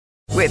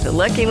With the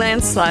Lucky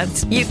Land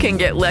Slots, you can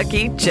get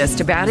lucky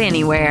just about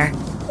anywhere.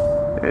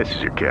 This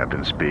is your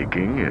captain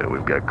speaking.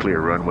 We've got clear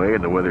runway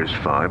and the weather's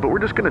fine, but we're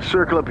just going to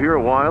circle up here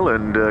a while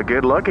and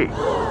get lucky.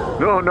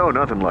 No,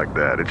 nothing like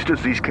that. It's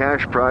just these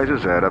cash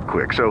prizes add up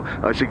quick. So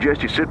I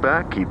suggest you sit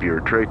back, keep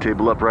your tray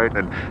table upright,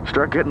 and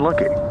start getting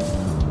lucky.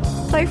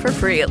 Play for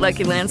free at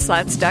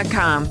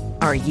LuckyLandSlots.com.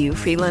 Are you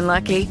feeling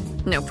lucky?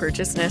 No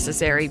purchase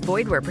necessary.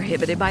 Void where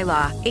prohibited by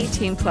law.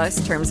 18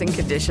 plus terms and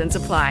conditions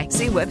apply.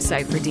 See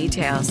website for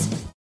details.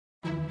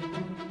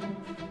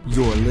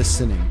 You're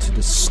listening to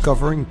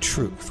Discovering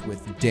Truth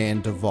with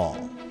Dan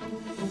Duvall.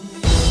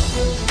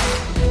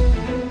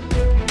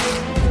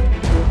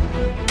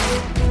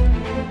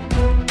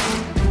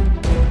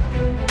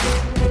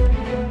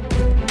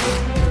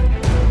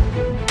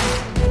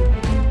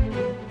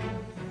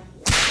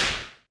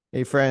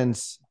 Hey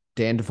friends,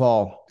 Dan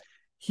Duvall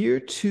here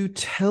to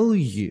tell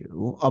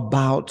you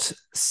about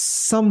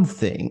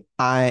something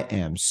I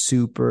am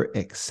super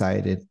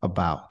excited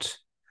about.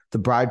 The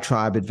Bride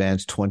Tribe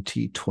Advance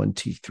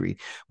 2023,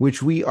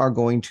 which we are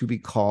going to be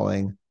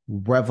calling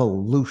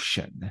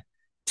Revolution.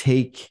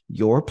 Take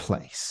your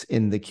place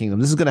in the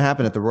kingdom. This is going to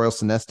happen at the Royal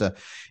Celeste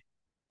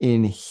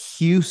in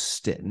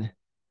Houston,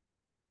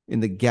 in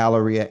the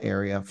Galleria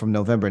area from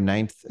November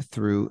 9th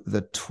through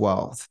the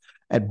 12th.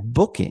 At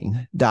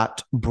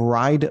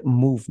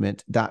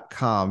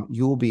booking.bridemovement.com,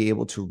 you will be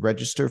able to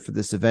register for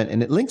this event,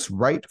 and it links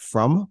right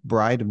from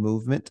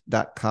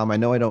bridemovement.com. I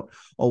know I don't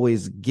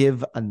always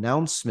give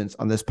announcements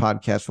on this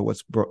podcast for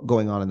what's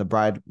going on in the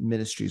bride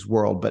ministries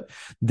world, but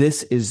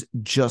this is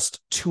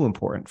just too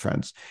important,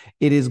 friends.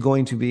 It is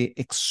going to be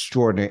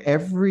extraordinary.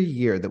 Every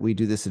year that we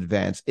do this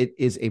advance, it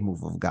is a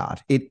move of God.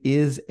 It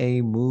is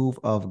a move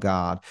of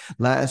God.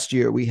 Last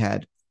year, we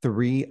had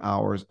 3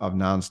 hours of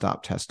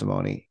nonstop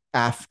testimony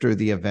after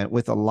the event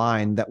with a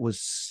line that was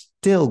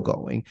still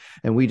going,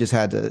 and we just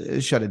had to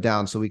shut it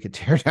down so we could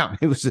tear down.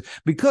 It was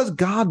because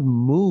God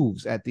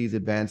moves at these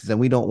advances,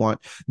 and we don't want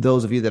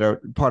those of you that are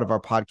part of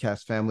our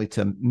podcast family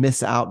to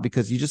miss out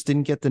because you just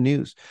didn't get the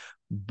news.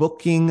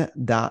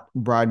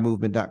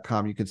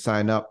 Booking.bridemovement.com. You can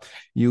sign up.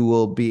 You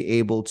will be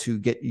able to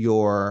get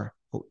your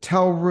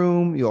hotel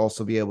room. You'll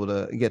also be able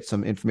to get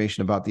some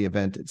information about the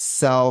event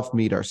itself,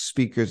 meet our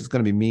speakers. It's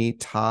going to be me,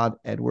 Todd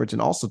Edwards,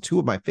 and also 2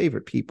 of my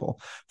favorite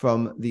people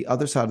from the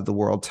other side of the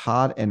world,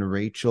 Todd and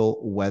Rachel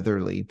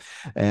Weatherly.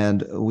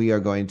 And we are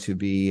going to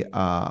be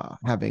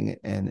having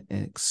an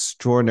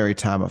extraordinary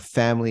time of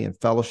family and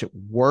fellowship,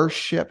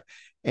 worship,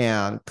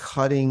 and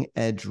cutting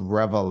edge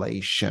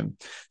revelation.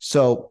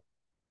 So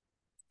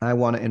I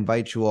want to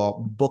invite you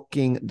all,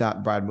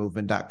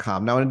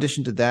 booking.bridemovement.com. Now, in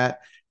addition to that,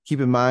 keep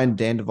in mind,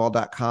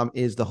 danduvall.com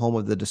is the home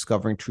of the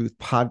Discovering Truth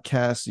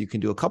podcast. You can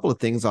do a couple of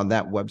things on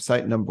that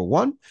website. Number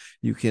 1,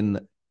 you can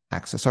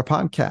access our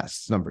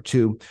podcasts. Number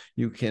 2,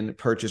 you can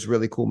purchase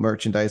really cool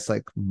merchandise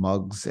like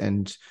mugs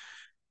and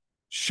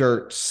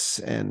shirts.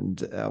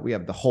 And we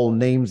have the whole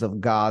Names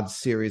of God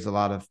series. A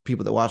lot of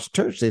people that watch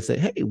church, they say,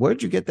 hey,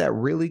 where'd you get that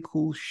really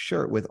cool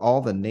shirt with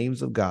all the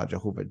names of God?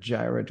 Jehovah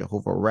Jireh,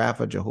 Jehovah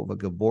Rapha, Jehovah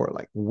Gabor.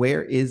 Like,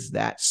 where is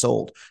that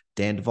sold?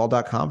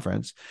 danduvall.com,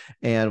 friends.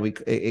 And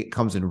it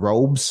comes in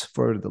robes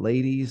for the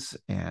ladies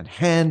and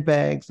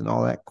handbags and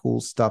all that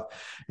cool stuff.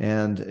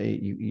 And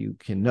you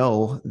can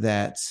know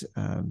that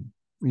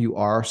you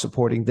are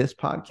supporting this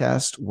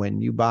podcast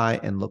when you buy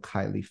and look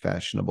highly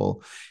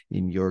fashionable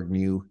in your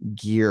new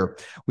gear.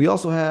 We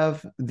also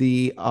have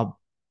the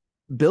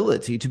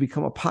ability to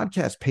become a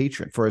podcast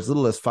patron for as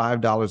little as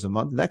 $5 a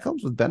month. That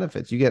comes with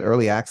benefits. You get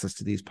early access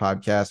to these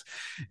podcasts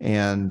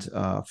and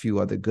a few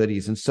other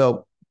goodies. And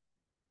so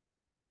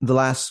the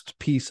last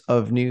piece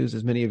of news,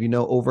 as many of you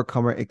know,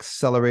 Overcomer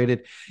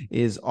Accelerated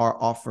is our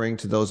offering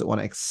to those that want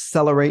to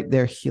accelerate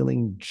their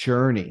healing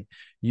journey.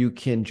 You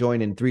can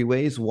join in 3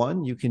 ways.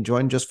 1, you can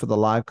join just for the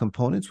live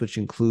components, which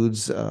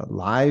includes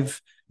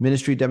live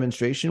ministry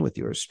demonstration with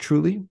yours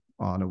truly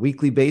on a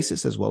weekly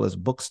basis, as well as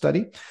book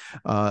study.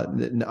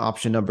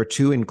 Option number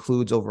 2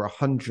 includes over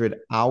 100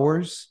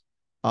 hours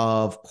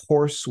of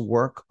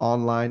coursework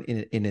online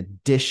in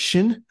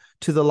addition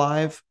to the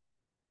live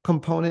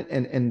component.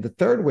 And the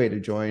third way to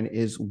join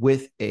is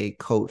with a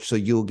coach. So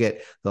you'll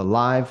get the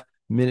live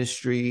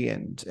ministry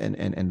and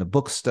the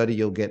book study.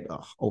 You'll get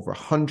over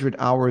 100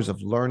 hours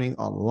of learning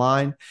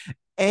online,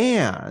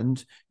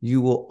 and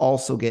you will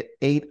also get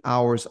 8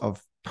 hours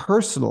of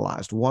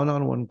personalized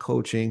one-on-one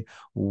coaching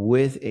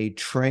with a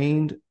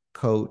trained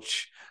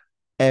coach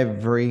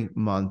every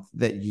month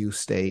that you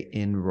stay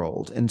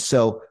enrolled. And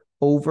so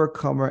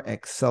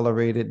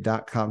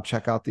overcomeraccelerated.com.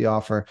 Check out the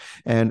offer.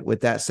 And with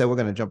that said, we're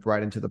going to jump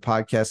right into the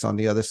podcast on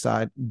the other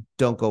side.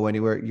 Don't go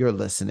anywhere. You're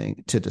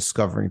listening to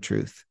Discovering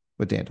Truth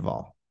with Dan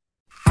Duvall.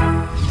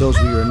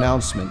 Those were your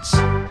announcements.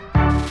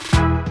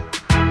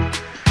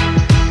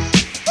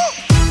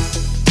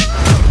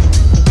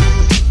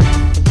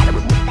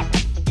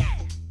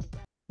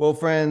 Well,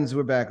 friends,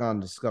 we're back on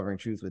Discovering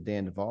Truth with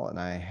Dan Duvall, and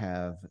I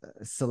have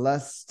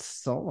Celeste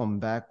Solum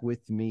back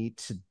with me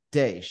today.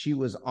 day. She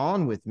was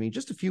on with me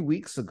just a few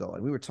weeks ago,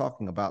 and we were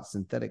talking about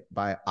synthetic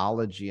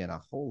biology and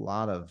a whole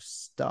lot of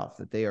stuff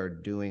that they are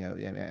doing.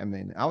 I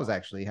mean, I was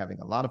actually having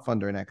a lot of fun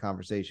during that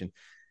conversation.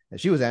 And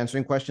she was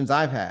answering questions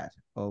I've had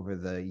over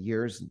the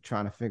years and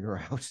trying to figure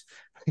out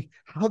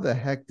how the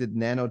heck did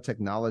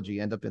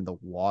nanotechnology end up in the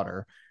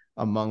water,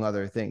 among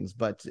other things.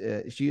 But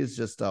she is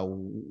just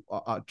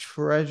a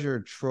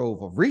treasure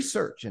trove of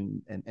research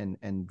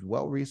and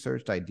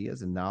well-researched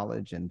ideas and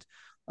knowledge. And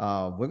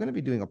we're going to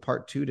be doing a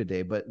part 2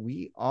 today, but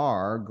we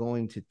are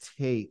going to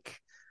take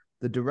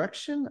the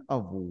direction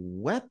of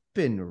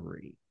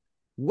weaponry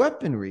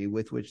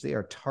with which they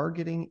are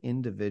targeting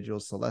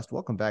individuals. Celeste,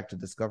 welcome back to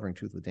Discovering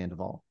Truth with Dan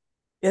Duvall.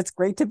 It's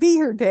great to be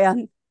here, Dan.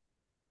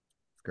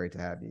 It's great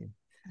to have you.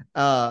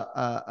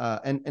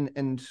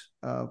 And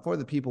for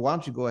the people, why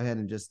don't you go ahead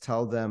and just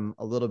tell them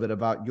a little bit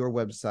about your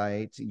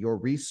website, your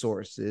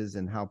resources,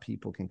 and how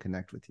people can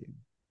connect with you.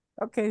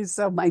 Okay,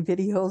 so my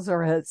videos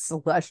are at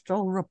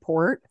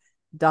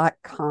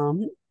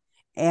celestialreport.com,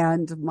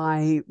 and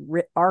my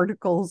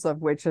articles,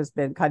 of which has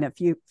been kind of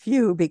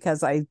few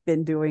because I've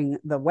been doing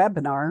the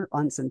webinar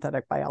on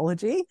synthetic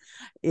biology,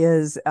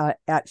 is at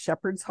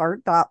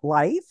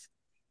shepherdsheart.life.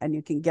 And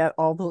you can get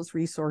all those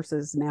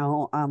resources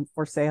now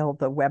for sale.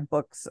 The web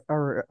books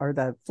or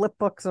the flip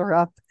books are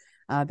up.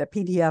 The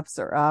PDFs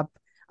are up.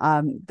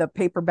 The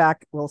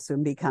paperback will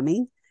soon be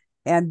coming.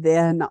 And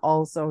then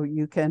also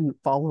you can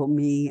follow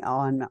me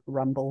on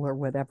Rumble or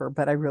whatever.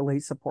 But I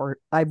really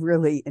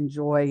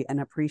enjoy and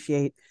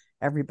appreciate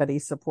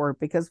everybody's support,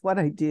 because what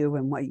I do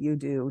and what you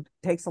do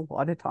takes a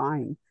lot of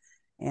time.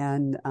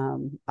 And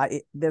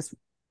this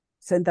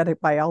synthetic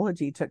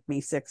biology took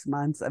me 6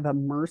 months of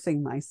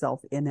immersing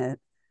myself in it,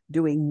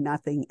 doing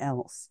nothing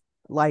else,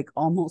 like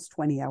almost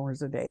 20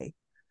 hours a day.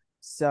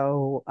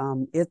 So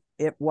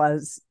it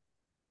was,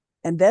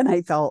 and then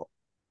I felt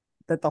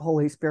that the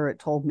Holy Spirit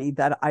told me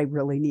that I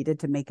really needed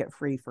to make it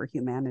free for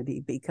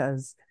humanity,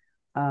 because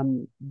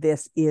everyone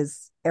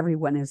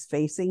is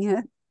facing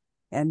it.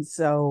 And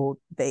so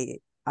I'm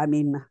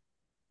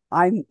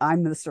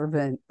the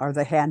servant or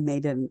the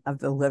handmaiden of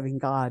the living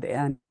God.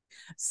 And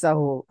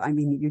so,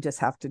 you just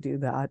have to do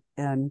that.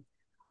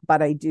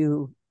 But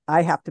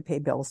I have to pay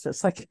bills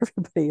just like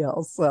everybody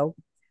else. So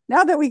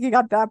now that we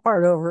got that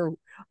part over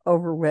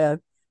with,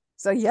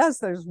 so yes,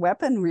 there's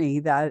weaponry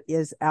that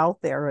is out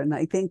there. And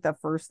I think the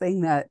first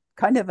thing that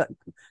kind of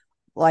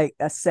like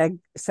a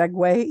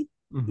segue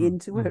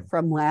into it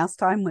from last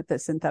time with the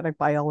synthetic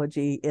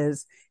biology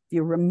is, if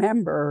you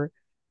remember,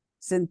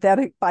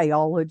 synthetic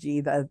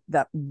biology,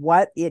 that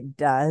what it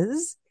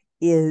does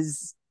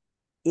is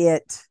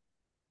it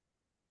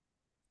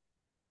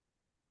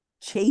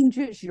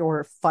changes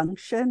your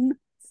function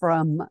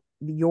from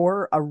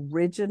your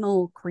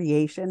original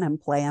creation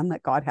and plan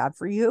that God had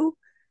for you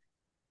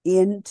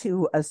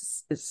into a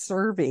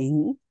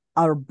serving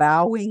or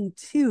bowing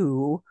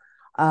to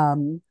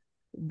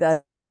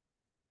the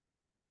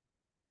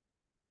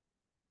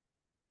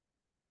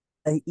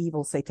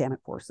evil satanic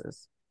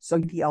forces. So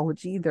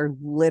theology, they're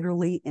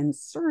literally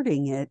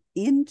inserting it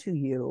into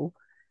you.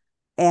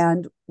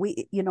 And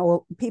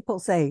people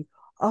say,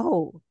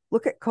 oh,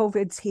 look at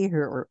COVID's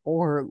here,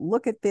 or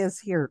look at this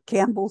here,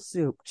 Campbell's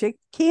soup.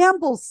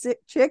 Campbell's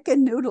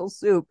chicken noodle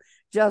soup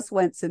just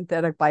went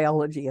synthetic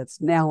biology.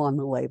 It's now on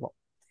the label.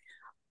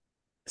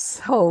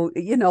 So,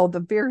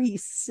 the very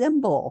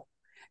symbol,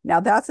 now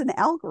that's an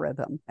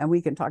algorithm, and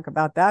we can talk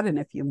about that in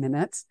a few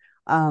minutes.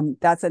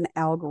 That's an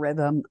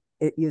algorithm.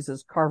 It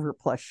uses Carver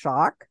plus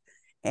shock,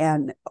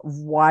 and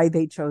why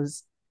they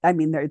chose,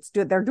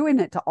 they're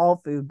doing it to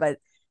all food, but,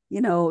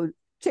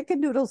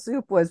 chicken noodle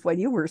soup was when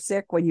you were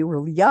sick, when you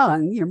were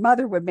young, your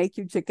mother would make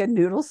you chicken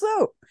noodle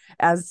soup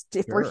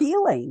for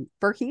healing.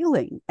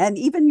 And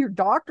even your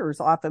doctors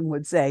often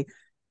would say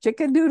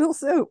chicken noodle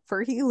soup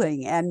for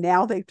healing. And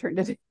now they've turned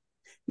it,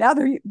 now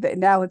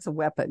it's a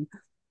weapon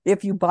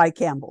if you buy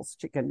Campbell's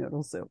chicken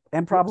noodle soup,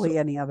 and probably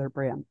any other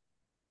brand.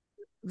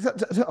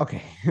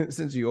 Okay,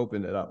 since you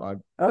opened it up,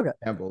 okay,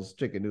 Campbell's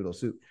chicken noodle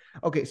soup.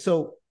 Okay,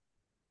 so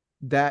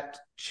that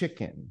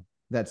chicken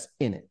that's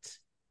in it,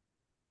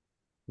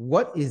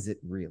 what is it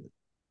really?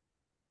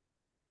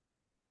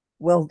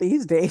 Well,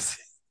 these days,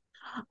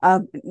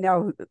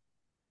 now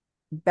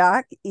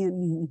back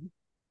in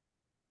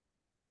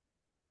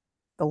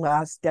the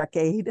last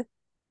decade,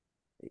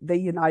 the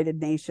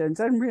United Nations,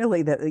 and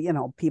really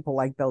people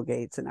like Bill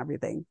Gates and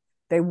everything,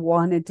 they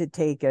wanted to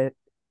take it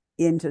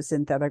into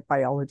synthetic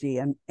biology,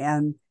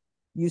 and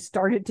you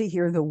started to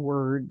hear the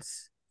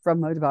words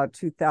from about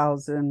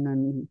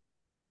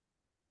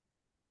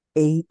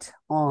 2008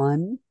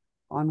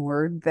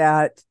 onward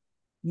that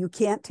you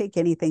can't take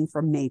anything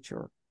from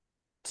nature,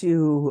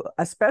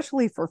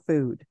 especially for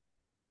food,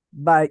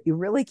 but you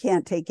really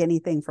can't take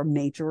anything from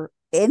nature,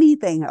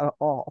 anything at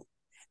all.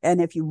 And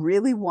if you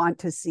really want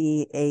to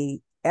see a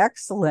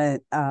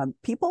excellent,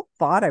 people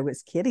thought I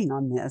was kidding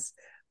on this,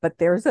 but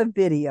there's a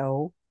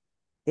video.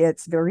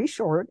 It's very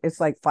short. It's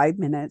like 5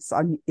 minutes.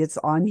 It's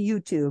on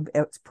YouTube.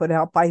 It's put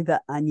out by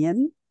The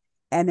Onion,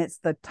 and it's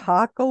the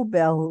Taco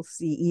Bell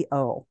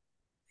CEO.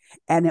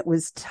 And it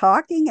was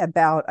talking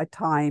about a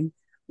time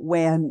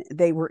when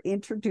they were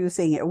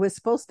introducing, it was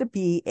supposed to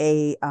be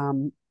a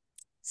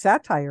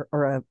satire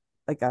or a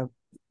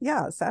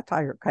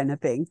satire kind of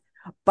thing.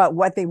 But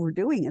what they were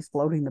doing is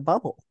floating the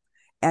bubble.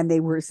 And they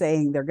were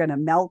saying they're going to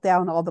melt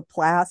down all the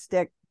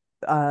plastic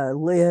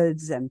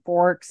lids and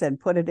forks and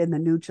put it in the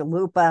new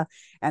chalupa.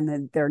 And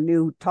then their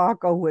new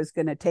taco was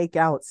going to take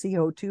out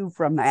CO2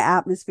 from the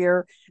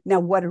atmosphere. Now,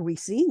 what are we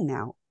seeing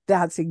now?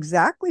 That's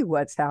exactly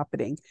what's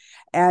happening.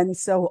 And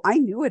so I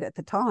knew it at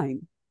the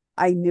time.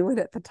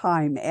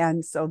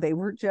 And so they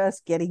were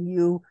just getting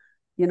you,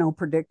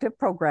 predictive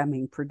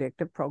programming.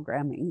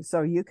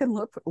 So you can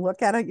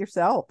look at it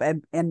yourself.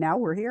 And now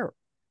we're here.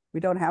 We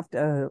don't have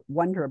to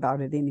wonder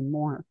about it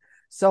anymore.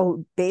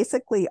 So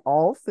basically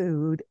all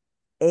food,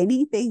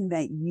 anything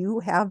that you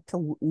have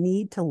to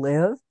need to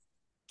live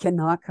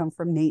cannot come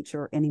from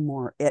nature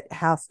anymore. It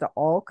has to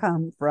all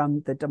come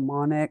from the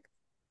demonic,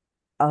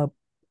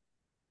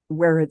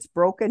 where it's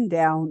broken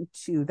down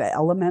to the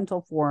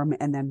elemental form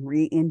and then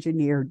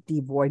re-engineered,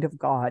 devoid of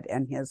God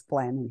and his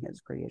plan and his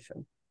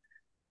creation.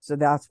 So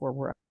that's where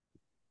we're at.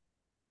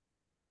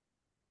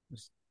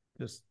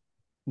 Just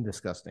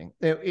disgusting.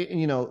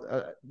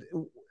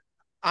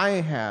 I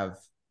have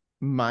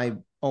my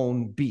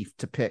own beef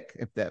to pick,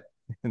 if that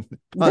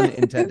pun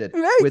intended,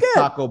 with good.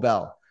 Taco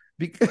Bell,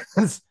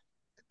 because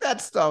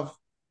that stuff,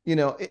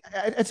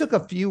 I took a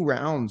few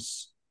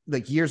rounds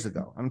like years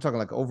ago. I'm talking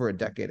like over a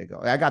decade ago.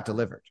 I got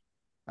delivered.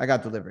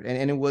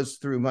 And it was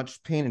through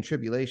much pain and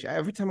tribulation.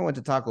 Every time I went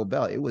to Taco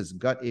Bell, it was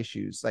gut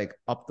issues like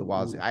up the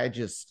wazoo. I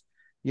just,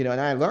 and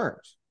I learned.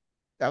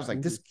 I was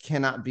like, this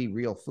cannot be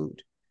real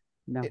food.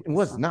 No, it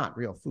was not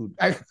real food.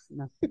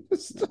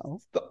 It's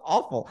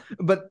awful,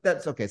 but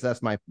that's okay. So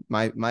that's my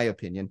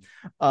opinion.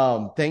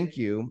 Thank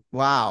you.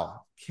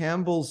 Wow.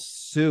 Campbell's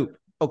soup.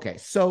 Okay.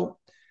 So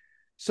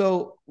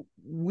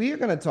we're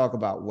going to talk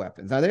about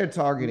weapons. Now they're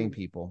targeting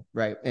people,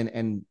 right?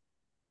 And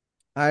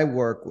I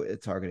work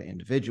with targeted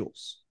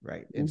individuals,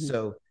 right? And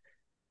so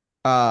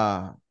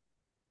I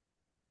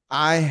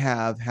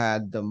have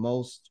had the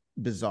most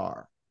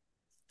bizarre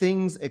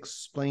things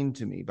explained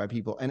to me by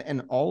people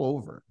and all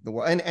over the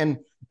world. And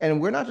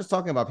we're not just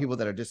talking about people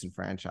that are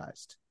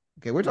disenfranchised.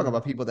 Okay. We're talking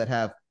about people that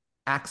have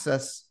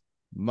access,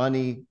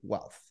 money,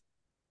 wealth.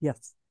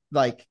 Yes.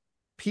 Like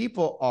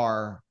people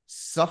are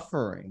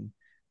suffering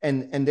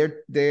and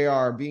they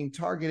are being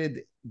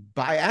targeted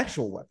by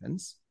actual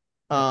weapons.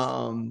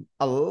 A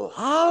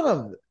lot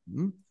of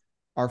them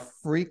are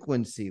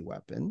frequency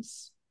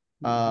weapons.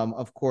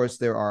 Of course,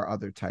 there are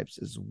other types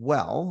as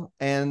well.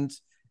 And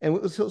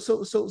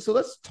so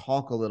let's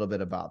talk a little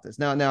bit about this.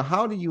 Now,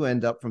 how do you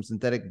end up from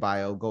synthetic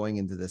bio going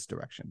into this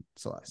direction,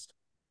 Celeste?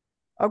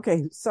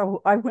 Okay,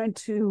 so I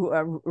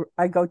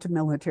go to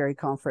military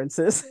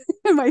conferences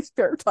in my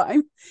spare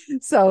time.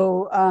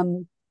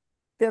 So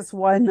this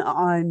one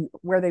on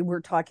where they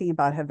were talking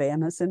about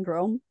Havana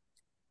syndrome.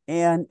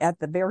 And at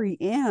the very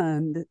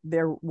end,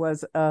 there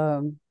was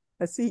a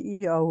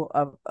CEO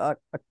of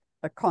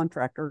a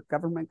contractor,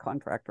 government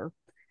contractor,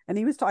 and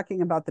he was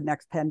talking about the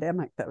next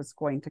pandemic that was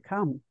going to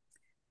come.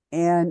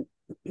 And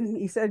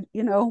he said,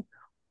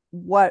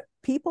 what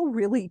people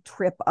really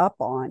trip up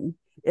on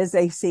is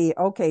they see,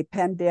 okay,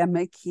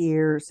 pandemic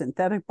here,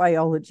 synthetic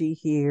biology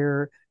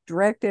here,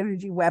 direct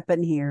energy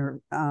weapon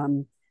here,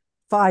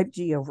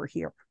 5G over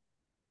here.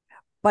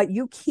 But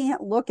you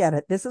can't look at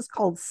it. This is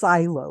called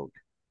siloed.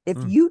 If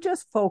you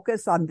just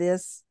focus on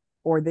this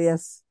or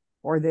this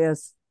or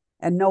this,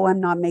 and no, I'm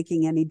not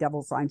making any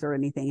devil signs or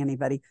anything,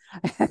 anybody,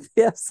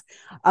 this,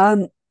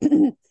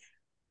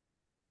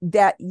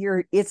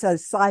 it's a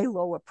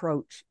silo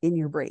approach in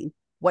your brain.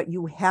 What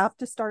you have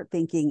to start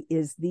thinking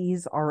is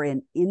these are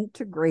an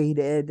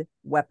integrated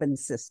weapon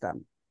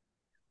system.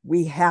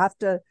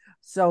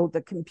 So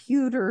the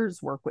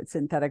computers work with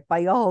synthetic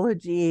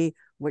biology,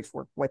 which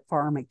work with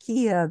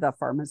pharmakia, the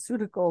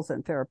pharmaceuticals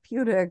and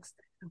therapeutics,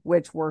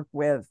 which work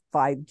with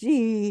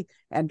 5G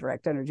and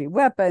direct energy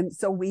weapons.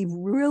 So we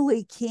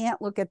really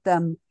can't look at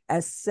them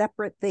as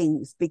separate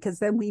things, because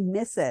then we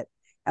miss it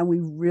and we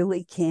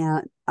really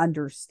can't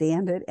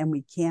understand it and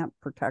we can't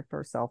protect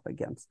ourselves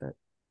against it.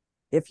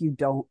 If you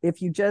just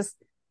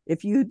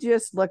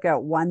look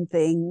at one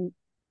thing,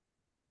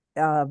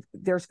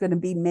 there's going to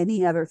be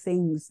many other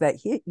things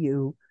that hit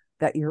you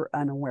that you're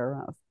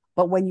unaware of.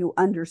 But when you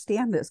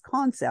understand this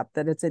concept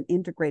that it's an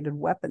integrated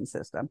weapon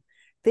system,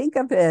 think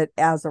of it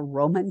as a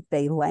Roman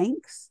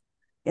phalanx.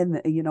 In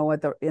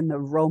the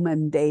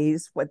Roman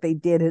days, what they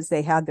did is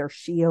they had their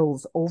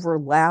shields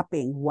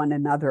overlapping one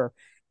another,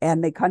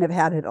 and they kind of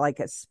had it like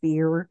a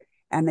spear,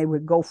 and they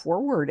would go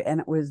forward, and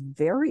it was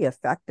very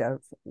effective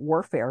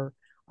warfare,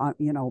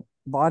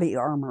 body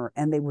armor,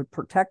 and they would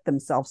protect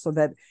themselves so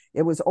that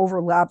it was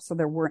overlapped, so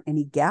there weren't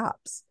any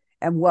gaps.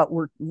 And what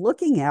we're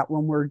looking at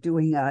when we're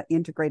doing an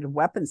integrated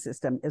weapon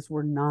system is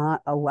we're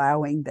not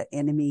allowing the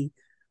enemy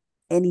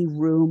any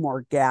room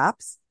or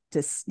gaps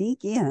to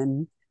sneak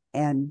in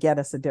and get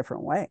us a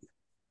different way.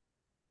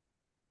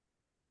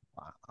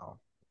 Wow.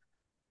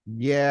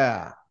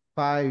 Yeah.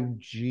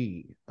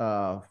 5G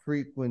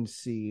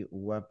frequency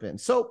weapon.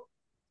 So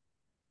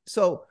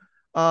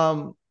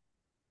um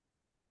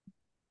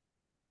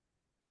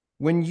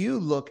when you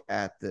look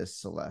at this,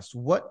 Celeste,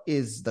 what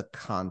is the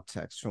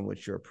context from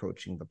which you're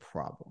approaching the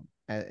problem?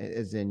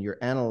 As in, you're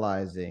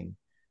analyzing,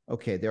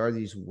 okay, there are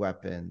these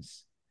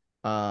weapons,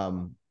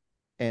 and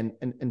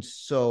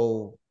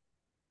so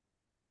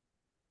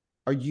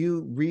are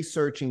you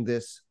researching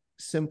this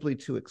simply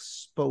to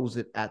expose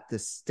it at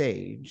this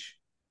stage,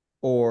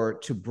 or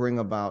to bring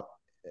about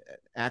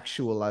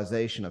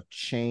actualization of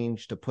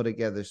change, to put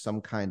together some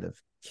kind of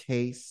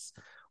case?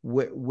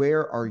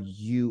 Where are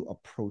you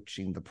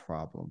approaching the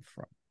problem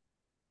from?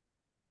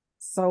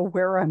 So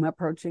where I'm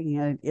approaching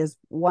it is,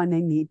 one, I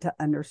need to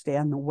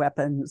understand the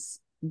weapons,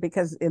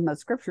 because in the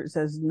scripture it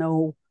says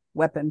no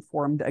weapon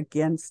formed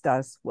against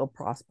us will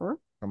prosper.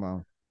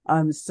 Come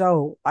on.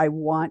 So I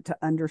want to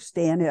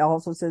understand. It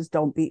also says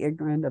don't be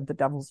ignorant of the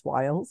devil's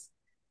wiles.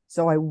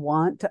 So I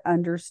want to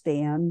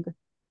understand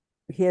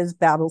his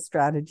battle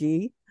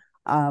strategy.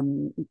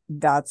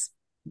 That's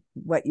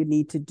what you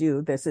need to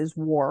do. This is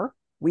war.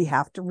 We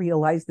have to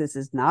realize this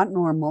is not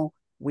normal.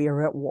 We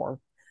are at war.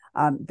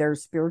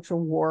 There's spiritual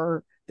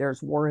war.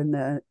 There's war in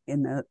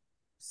the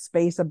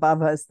space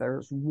above us.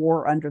 There's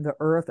war under the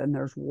earth, and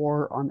there's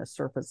war on the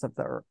surface of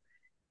the earth.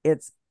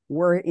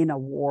 We're in a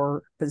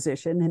war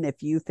position, and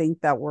if you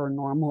think that we're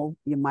normal,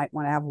 you might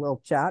want to have a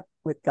little chat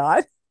with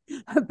God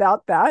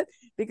about that,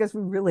 because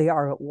we really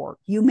are at war.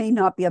 You may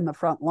not be on the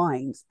front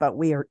lines, but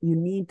we are. You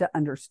need to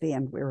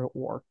understand we're at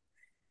war.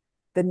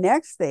 The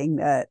next thing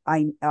that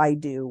I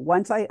do,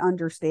 once I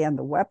understand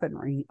the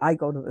weaponry, I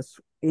go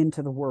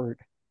into the word,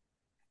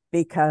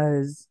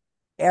 because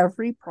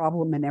every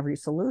problem and every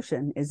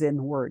solution is in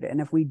the word. And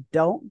if we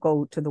don't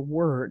go to the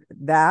word,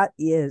 that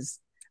is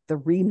the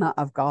rhema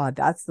of God.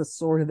 That's the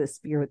sword of the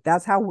spirit.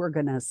 That's how we're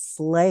going to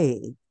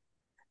slay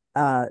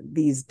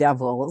these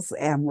devils,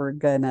 and we're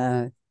going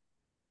to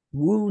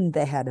wound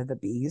the head of the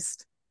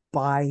beast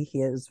by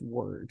his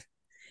word.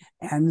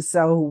 And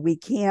so we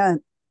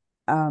can't,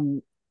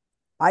 I'm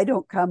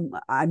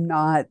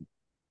not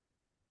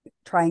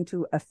trying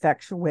to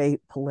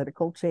effectuate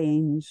political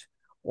change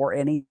or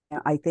any.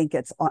 I think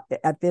it's,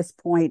 at this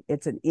point,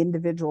 it's an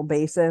individual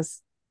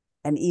basis,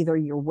 and either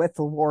you're with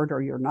the Lord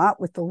or you're not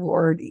with the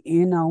Lord,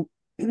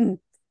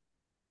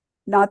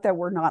 not that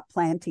we're not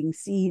planting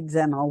seeds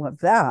and all of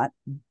that,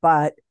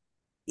 but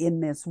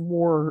in this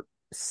war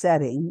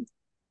setting,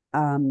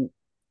 I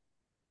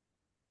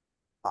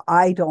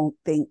don't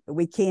think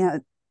we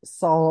can't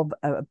solve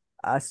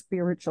a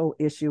spiritual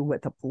issue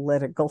with a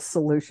political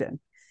solution.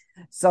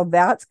 So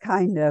that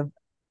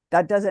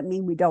doesn't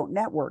mean we don't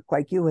network,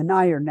 like you and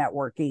I are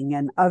networking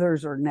and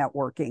others are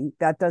networking.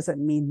 That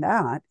doesn't mean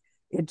that.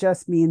 It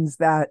just means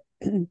that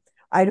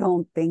I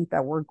don't think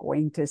that we're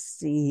going to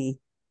see,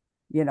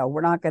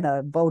 we're not going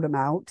to vote them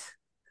out.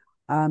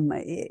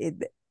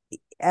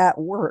 At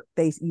work,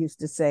 they used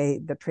to say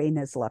the train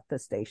has left the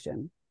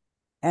station.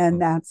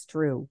 And that's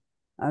true.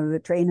 The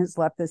train has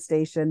left the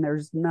station.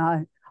 There's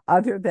not,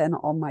 other than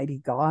Almighty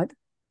God,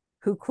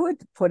 who could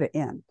put it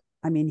in.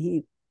 I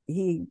mean,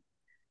 he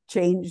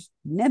changed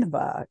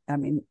Nineveh. I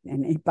mean,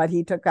 but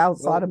he took out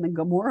Sodom and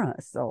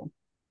Gomorrah. So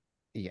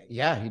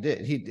yeah, he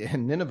did.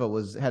 And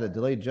Nineveh had a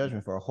delayed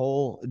judgment for a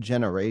whole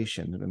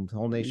generation, and the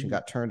whole nation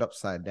got turned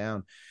upside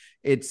down.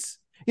 It's,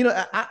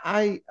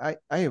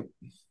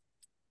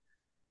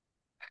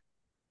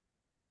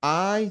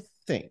 I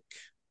think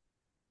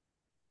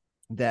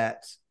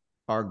that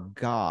our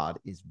God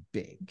is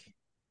big.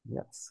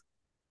 Yes.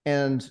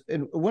 And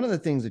one of the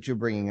things that you're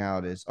bringing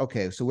out is,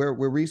 okay, so we're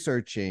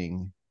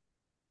researching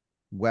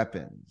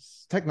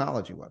weapons,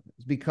 technology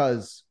weapons,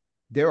 because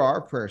there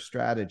are prayer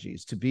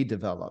strategies to be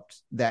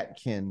developed that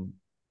can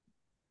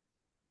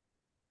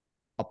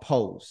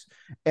oppose.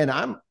 And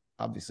I'm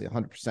obviously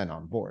 100%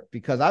 on board,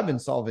 because I've been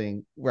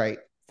solving,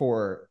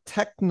 for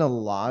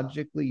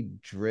technologically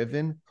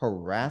driven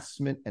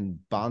harassment and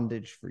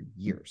bondage for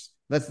years.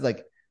 That's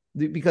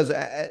because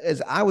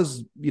as I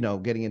was,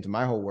 getting into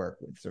my whole work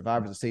with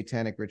survivors of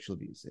satanic ritual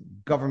abuse and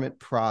government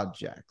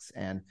projects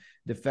and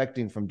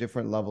defecting from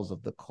different levels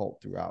of the cult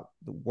throughout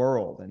the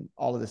world and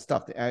all of this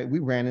stuff, we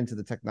ran into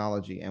the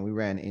technology and we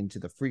ran into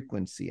the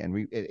frequency,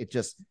 and it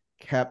just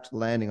kept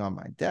landing on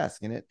my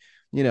desk. And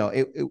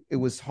it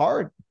was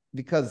hard,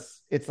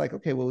 because it's like,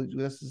 okay, well,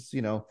 this is,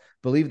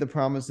 believe the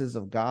promises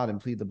of God and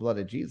plead the blood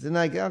of Jesus. And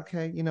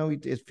okay,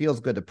 it feels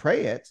good to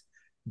pray it.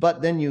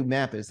 But then you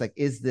map it. It's like,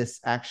 is this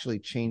actually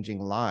changing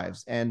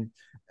lives? And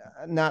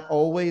not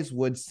always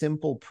would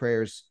simple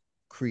prayers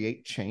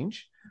create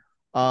change.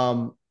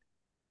 But,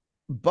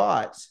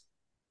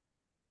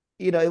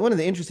 one of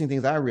the interesting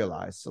things I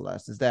realized,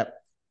 Celeste, is that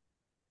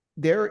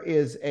there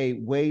is a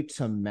way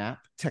to map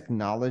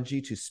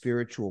technology to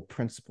spiritual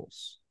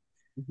principles.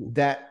 Mm-hmm.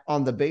 That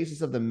on the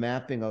basis of the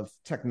mapping of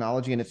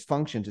technology and its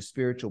function to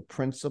spiritual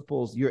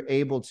principles, you're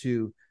able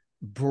to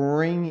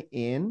bring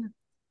in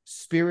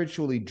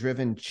spiritually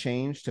driven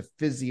change to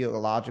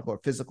physiological or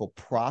physical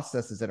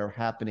processes that are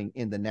happening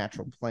in the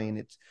natural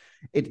plane.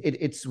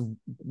 It's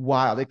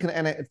wild.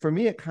 For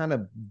me, it kind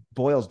of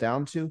boils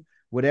down to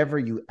whatever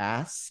you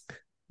ask,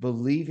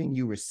 believing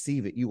you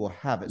receive it, you will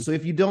have it. So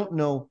if you don't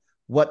know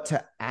what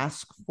to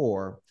ask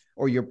for,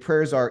 or your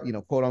prayers are,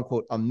 quote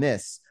unquote,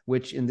 amiss,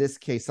 which in this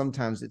case,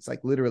 sometimes it's like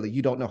literally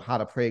you don't know how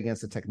to pray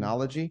against the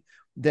technology,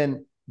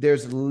 then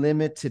there's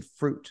limited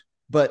fruit.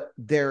 But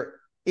there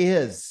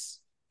is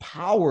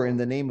power in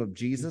the name of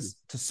Jesus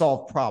to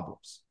solve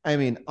problems. I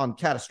mean, on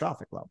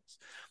catastrophic levels.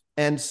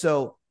 And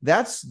so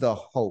that's the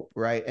hope,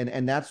 right?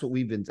 And that's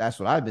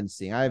what I've been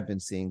seeing. I've been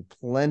seeing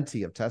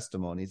plenty of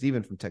testimonies,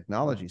 even from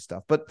technology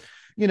stuff. But,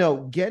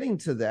 getting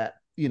to that,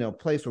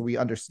 place where we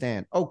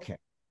understand, okay,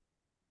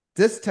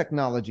 this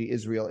technology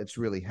is real. It's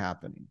really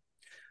happening.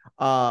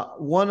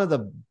 One of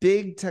the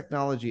big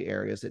technology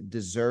areas that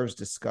deserves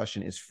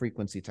discussion is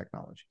frequency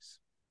technologies.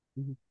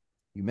 Mm-hmm.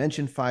 You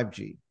mentioned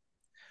 5G.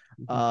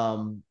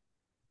 Mm-hmm.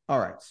 All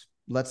right,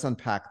 let's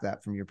unpack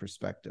that from your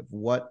perspective.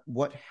 What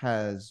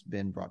has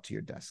been brought to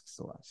your desk,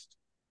 Celeste?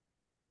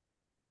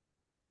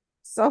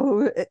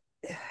 So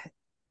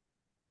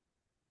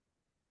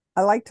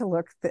I like to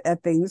look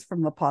at things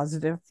from the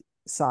positive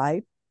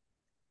side.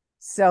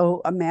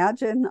 So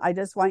imagine, I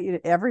just want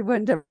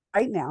everyone to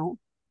right now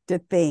to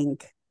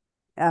think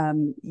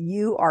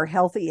you are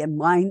healthy in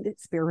mind,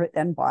 spirit,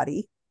 and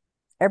body.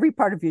 Every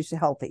part of you is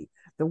healthy,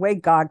 the way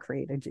God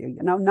created you,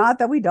 not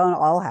that we don't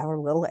all have a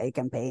little ache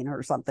and pain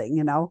or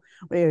something,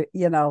 we're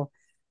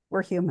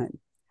human.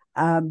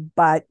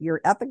 But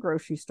you're at the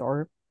grocery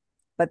store,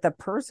 but the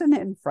person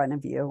in front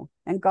of you,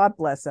 and God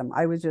bless him.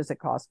 I was just at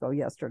Costco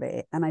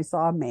yesterday and I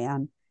saw a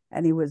man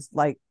and he was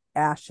like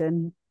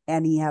ashen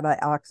and he had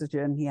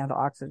oxygen he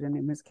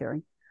was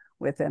carrying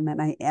with him.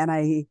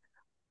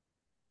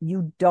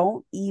 You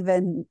don't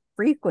even,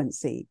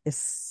 frequency is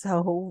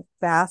so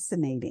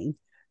fascinating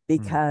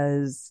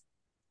because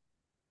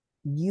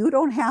you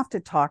don't have to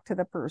talk to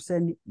the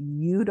person.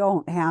 You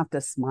don't have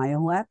to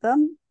smile at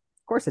them.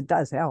 Of course, it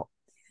does help.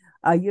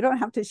 You don't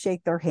have to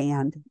shake their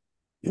hand.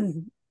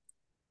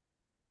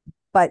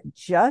 But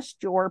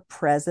just your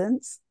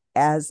presence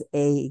as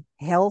a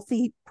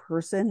healthy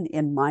person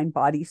in mind,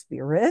 body,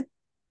 spirit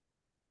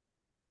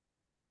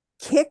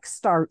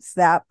kickstarts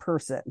that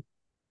person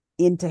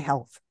into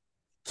health.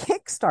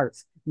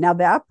 Kickstarts. Now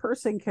that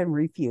person can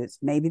refuse.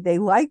 Maybe they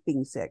like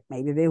being sick.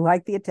 Maybe they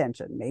like the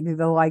attention. Maybe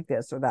they like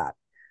this or that.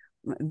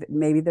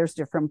 Maybe there's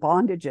different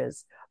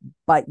bondages,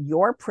 but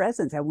your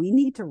presence, and we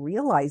need to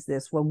realize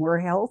this when we're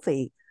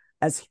healthy,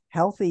 as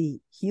healthy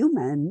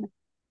mankind.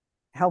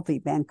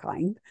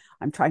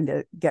 I'm trying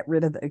to get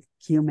rid of the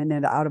human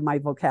and out of my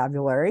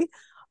vocabulary.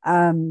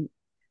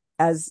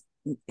 As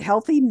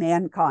healthy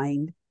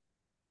mankind,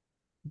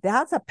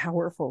 that's a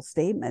powerful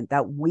statement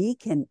that we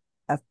can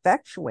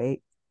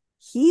effectuate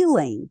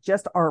healing,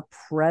 just our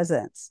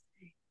presence.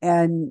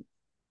 And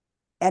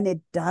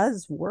it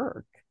does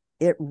work.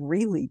 It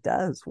really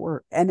does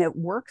work. And it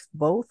works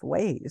both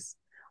ways.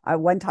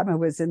 One time I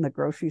was in the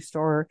grocery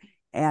store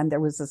and there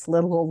was this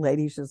little old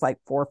lady, she was like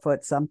 4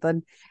 foot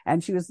something,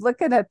 and she was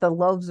looking at the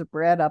loaves of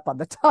bread up on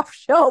the top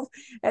shelf.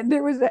 And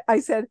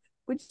I said,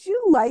 would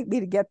you like me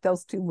to get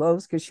those 2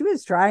 loaves? Because she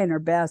was trying her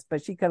best,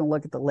 but she couldn't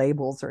look at the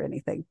labels or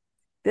anything.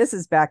 This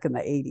is back in the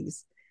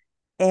 80s.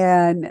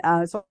 And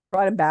so I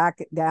brought him back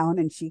down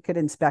and she could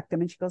inspect them.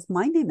 And she goes,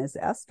 my name is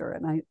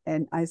Esther.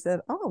 And I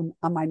said, oh,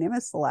 my name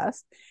is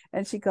Celeste.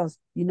 And she goes,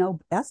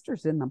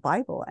 Esther's in the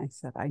Bible. I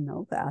said, I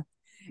know that.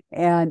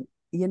 And,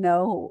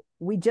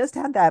 we just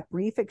had that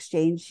brief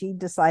exchange. She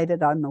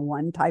decided on the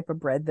one type of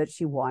bread that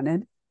she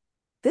wanted.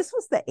 This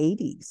was the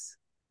 80s.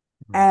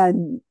 Mm-hmm.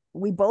 And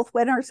we both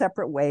went our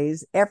separate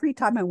ways. Every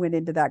time I went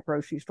into that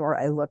grocery store,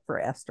 I looked for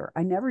Esther.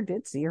 I never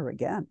did see her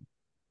again.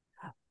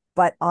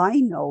 But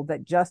I know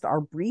that just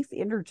our brief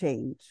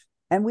interchange,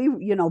 and we,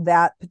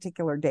 that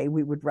particular day,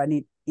 we would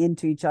run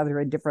into each other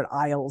in different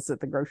aisles at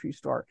the grocery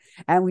store,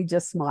 and we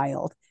just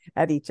smiled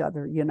at each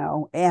other,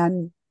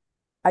 and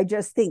I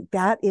just think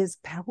that is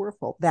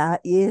powerful.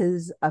 That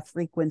is a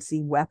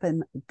frequency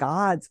weapon,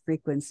 God's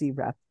frequency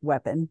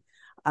weapon,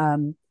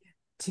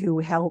 to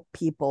help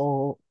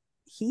people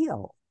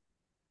heal,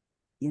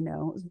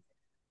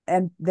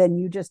 and then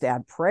you just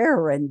add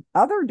prayer and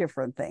other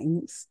different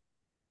things.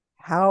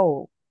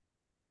 How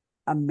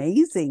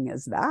amazing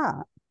is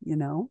that,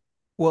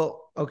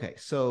 Well, okay,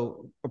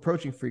 so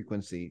approaching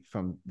frequency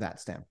from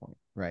that standpoint,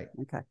 right?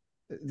 Okay,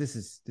 this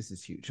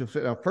is huge. So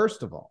now,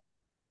 first of all,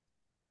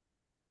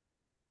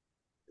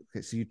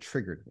 okay, so you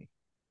triggered me.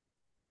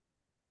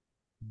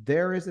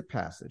 There is a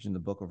passage in the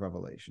book of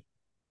Revelation,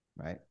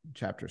 right,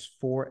 chapters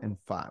 4 and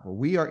 5, where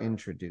we are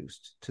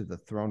introduced to the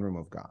throne room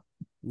of God.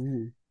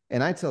 Mm-hmm.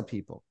 And I tell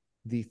people,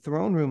 the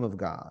throne room of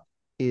God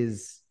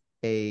is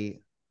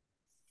a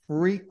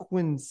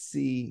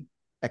frequency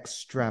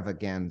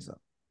extravaganza.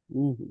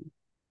 Mm-hmm.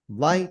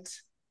 Light,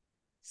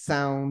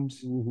 sound,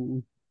 mm-hmm.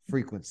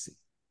 frequency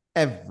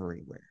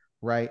everywhere,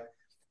 right?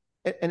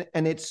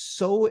 and it's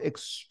so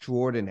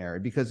extraordinary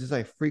because it's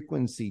like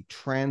frequency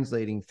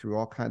translating through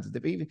all kinds of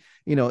different,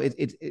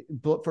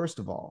 but first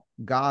of all,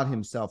 God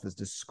himself is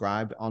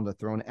described on the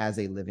throne as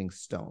a living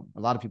stone.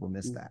 A lot of people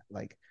miss that.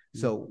 Like,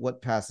 so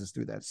what passes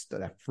through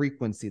that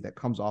frequency that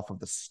comes off of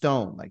the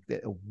stone, like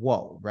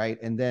whoa, right?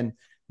 And then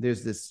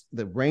there's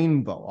the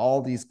rainbow,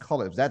 all those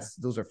colors.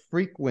 Those are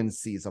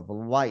frequencies of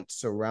light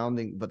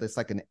surrounding, but it's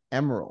like an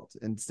emerald.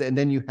 And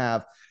then you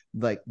have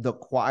like the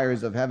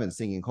choirs of heaven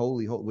singing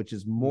holy, holy, which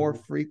is more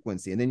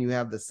frequency. And then you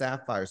have the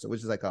sapphire, so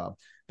which is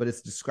but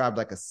it's described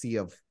like a sea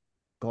of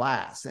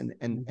glass.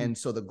 And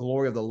so the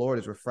glory of the Lord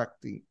is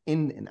reflecting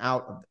in and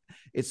out of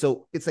it.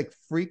 So it's like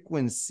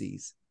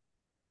frequencies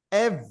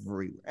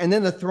everywhere. And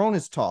then the throne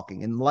is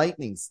talking and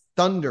lightnings,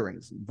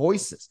 thunderings,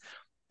 voices.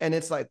 And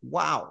it's like,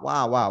 wow.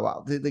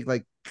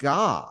 Like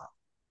God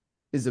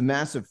is a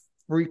massive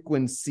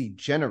frequency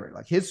generator.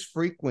 Like his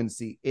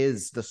frequency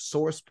is the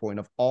source point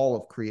of all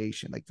of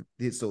creation. Like,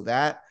 so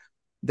that,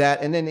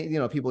 and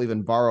then, people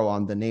even borrow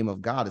on the name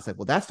of God. It's like,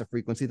 well, that's the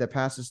frequency that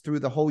passes through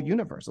the whole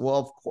universe. Well,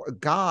 of course,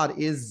 God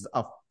is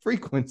a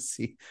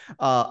frequency,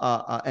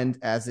 and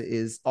as it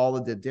is all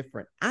of the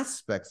different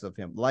aspects of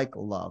him, like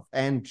love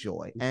and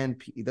joy and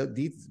peace.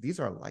 These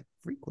are like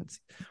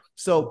frequencies.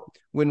 So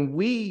when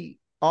we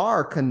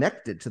are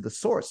connected to the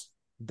source,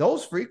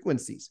 those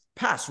frequencies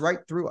pass right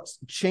through us,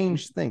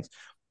 change things.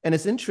 And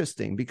it's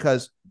interesting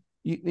because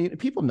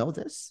people know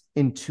this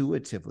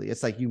intuitively.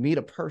 It's like you meet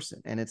a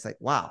person and it's like,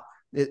 wow,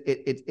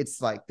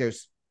 it's like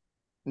there's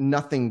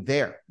nothing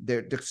there.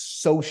 They're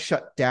so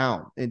shut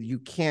down and you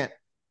can't,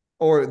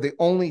 or the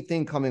only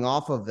thing coming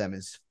off of them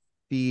is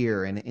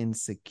fear and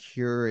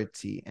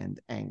insecurity and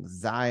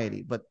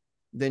anxiety. But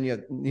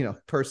then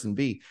person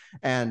B,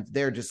 and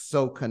they're just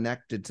so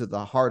connected to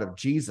the heart of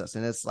Jesus,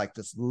 and it's like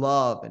this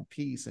love and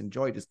peace and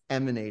joy just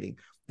emanating.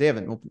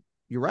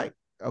 You're right,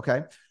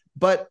 okay,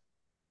 but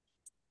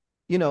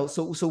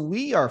so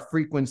we are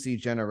frequency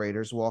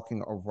generators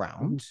walking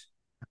around,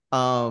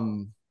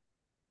 and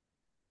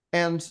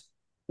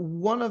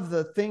one of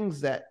the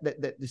things that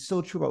is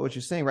so true about what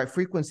you're saying, right?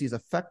 Frequencies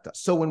affect us.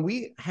 So when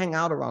we hang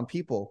out around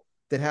people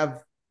that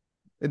have,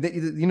 what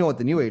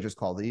the New Agers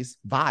call these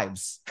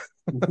vibes.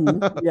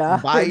 Yeah,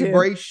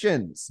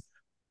 vibrations.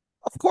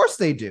 Of course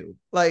they do.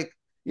 Like,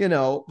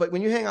 but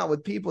when you hang out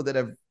with people that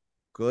have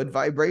good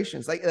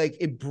vibrations, like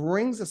it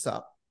brings us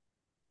up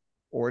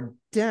or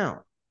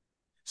down.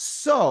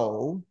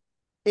 So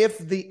if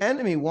the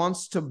enemy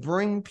wants to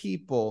bring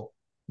people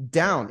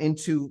down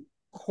into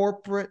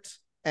corporate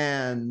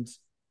and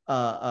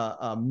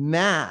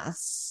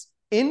mass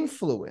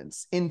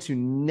influence, into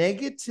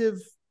negative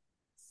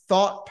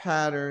thought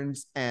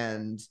patterns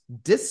and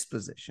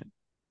disposition,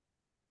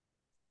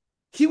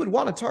 he would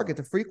want to target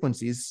the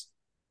frequencies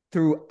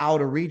throughout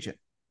a region.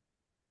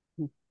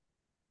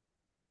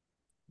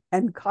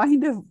 And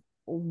kind of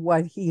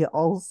what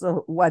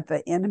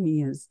the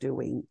enemy is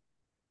doing,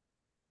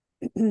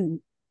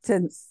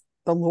 since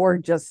the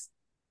Lord just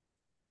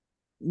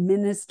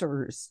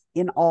ministers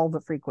in all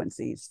the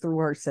frequencies through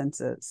our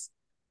senses.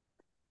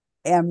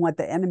 And what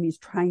the enemy's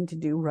trying to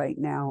do right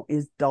now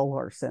is dull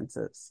our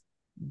senses,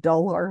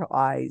 dull our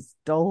eyes,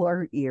 dull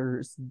our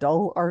ears,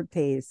 dull our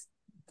taste,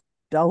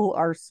 dull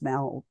our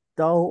smell,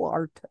 dull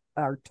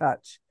our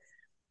touch.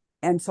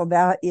 And so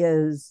that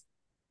is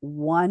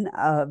one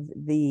of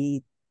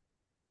the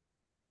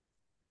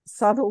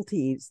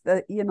subtleties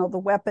that, the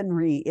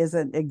weaponry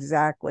isn't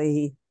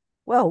exactly,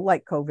 well,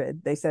 like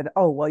COVID, they said,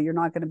 oh, well, you're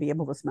not going to be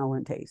able to smell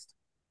and taste.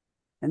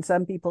 And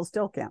some people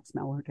still can't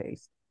smell or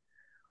taste.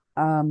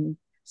 And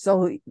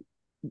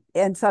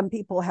some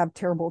people have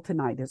terrible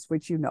tinnitus,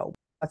 which,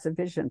 lots of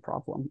vision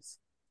problems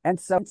and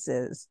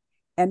senses.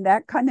 And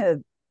that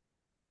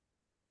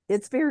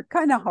it's very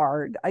kind of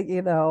hard. I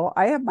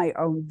have my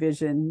own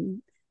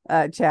vision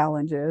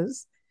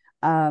challenges,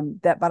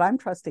 but I'm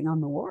trusting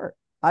on the Lord.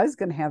 I was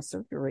going to have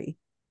surgery,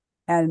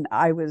 and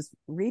I was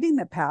reading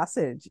the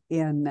passage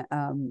in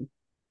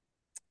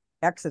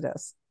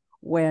Exodus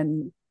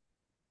when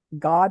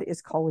God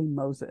is calling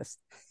Moses,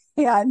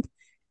 and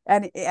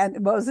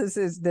Moses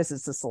this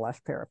is the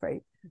Celeste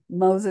paraphrase.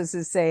 Moses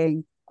is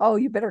saying, oh,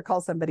 you better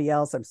call somebody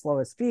else. I'm slow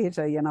of speech.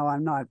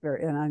 I'm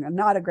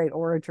not a great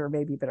orator.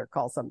 Maybe you better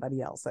call somebody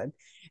else. And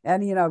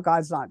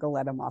God's not going to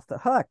let him off the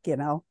hook,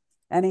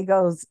 And he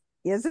goes,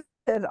 is it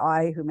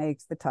I who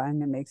makes the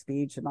tongue and makes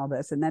speech and all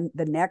this? And then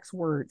the next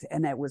words,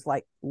 and it was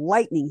like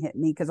lightning hit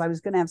me because I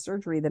was going to have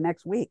surgery the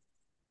next week.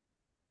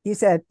 He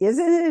said,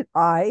 isn't it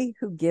I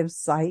who gives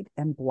sight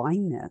and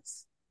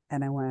blindness?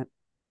 And I went,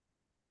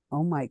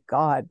 oh my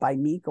God, by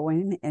me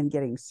going and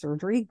getting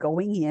surgery,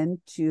 going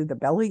into the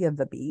belly of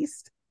the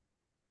beast,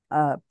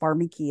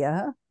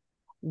 pharmakia,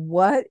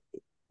 what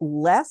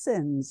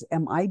lessons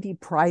am I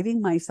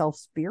depriving myself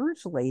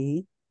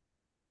spiritually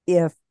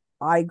if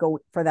I go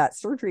for that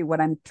surgery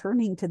when I'm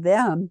turning to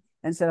them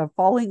instead of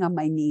falling on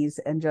my knees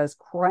and just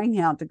crying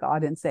out to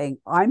God and saying,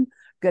 I'm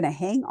going to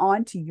hang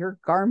on to your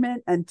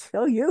garment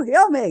until you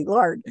heal me,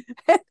 Lord.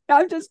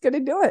 I'm just going to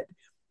do it.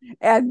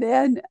 And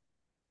then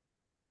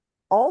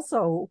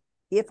also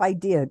if I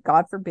did,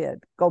 God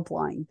forbid, go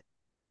blind,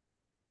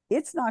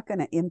 it's not going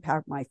to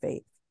impact my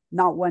faith,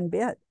 not one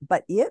bit,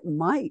 but it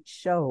might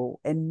show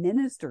and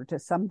minister to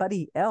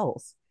somebody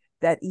else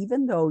that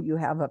even though you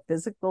have a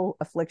physical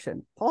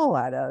affliction, Paul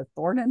had a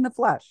thorn in the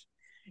flesh,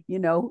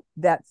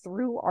 that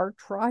through our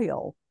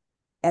trial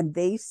and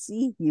they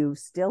see you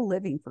still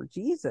living for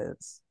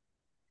Jesus,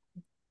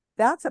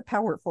 that's a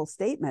powerful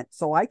statement.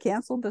 So I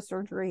canceled the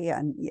surgery,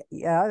 and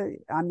yeah,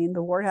 I mean,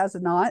 the Lord has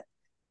not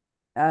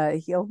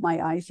healed my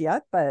eyes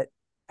yet, but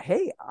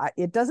hey,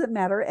 it doesn't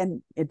matter,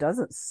 and it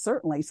doesn't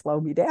certainly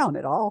slow me down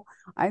at all.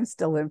 I'm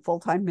still in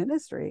full-time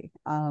ministry.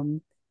 At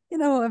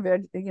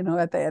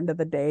the end of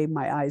the day,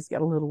 my eyes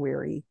get a little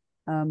weary,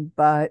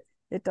 but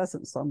it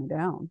doesn't slow me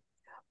down.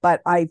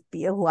 But I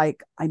feel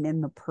like I'm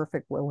in the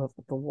perfect will of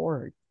the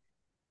Lord,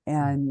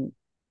 and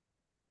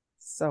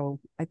so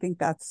I think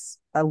that's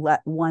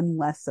one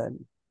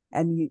lesson.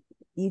 And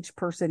each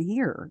person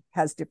here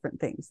has different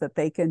things that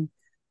they can,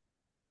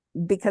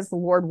 because the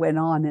Lord went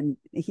on and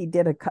he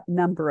did a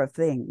number of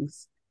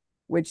things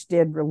which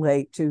did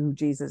relate to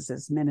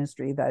Jesus's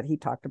ministry that he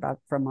talked about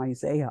from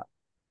Isaiah,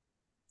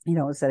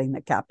 setting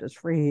the captives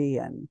free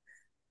and,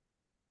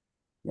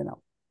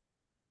 Well,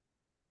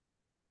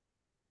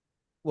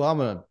 I'm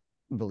going to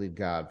believe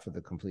God for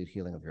the complete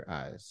healing of your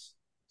eyes.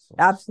 So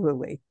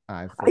absolutely.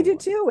 I do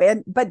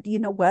too. But you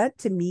know what?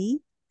 To me,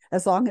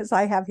 as long as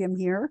I have him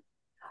here,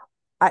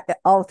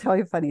 I'll tell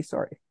you a funny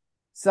story.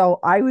 So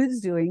I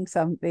was doing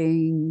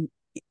something,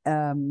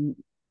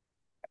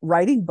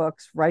 writing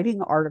books,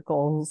 writing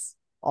articles,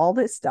 all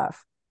this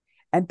stuff.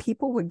 And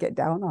people would get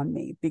down on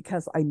me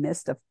because I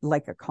missed a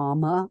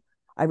comma.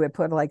 I would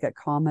put like a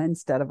comma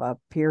instead of a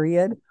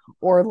period,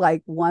 or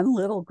like one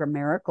little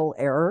grammatical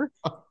error.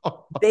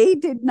 They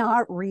did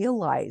not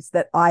realize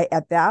that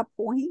at that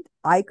point,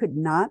 I could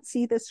not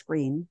see the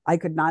screen. I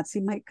could not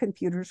see my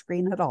computer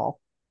screen at all.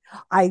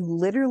 I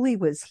literally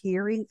was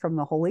hearing from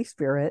the Holy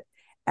Spirit,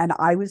 and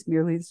I was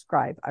merely the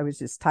scribe. I was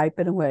just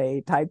typing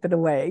away, typing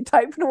away,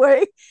 typing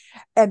away.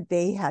 And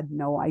they had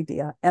no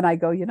idea. And I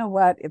go, you know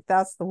what? If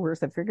that's the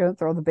worst, if you're going to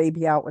throw the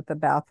baby out with the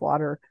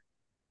bathwater,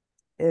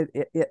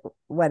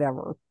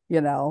 whatever,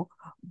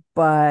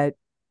 But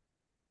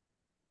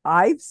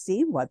I've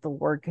seen what the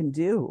Lord can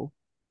do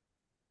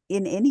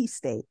in any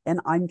state, and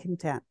I'm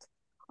content.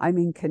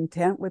 I'm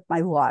content with my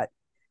lot.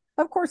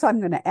 Of course, I'm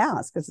going to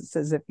ask, because it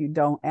says if you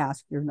don't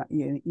ask, you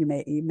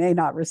may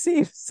not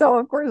receive. So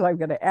of course I'm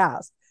going to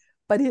ask.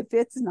 But if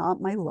it's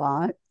not my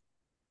lot,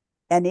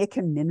 and it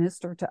can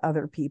minister to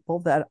other people,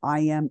 that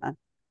I am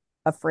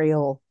a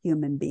frail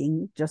human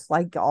being, just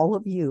like all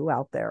of you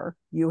out there.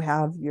 You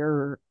have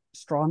your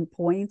strong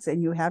points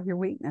and you have your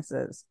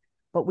weaknesses,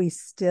 but we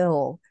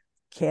still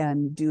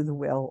can do the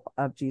will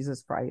of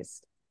Jesus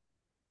Christ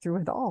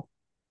through it all.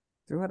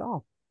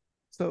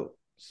 So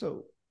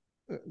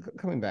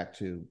coming back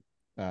to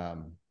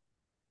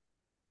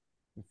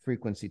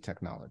frequency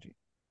technology.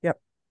 Yep.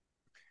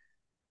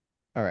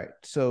 All right.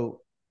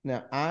 So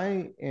now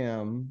I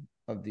am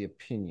of the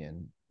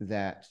opinion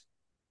that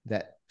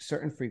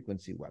certain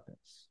frequency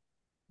weapons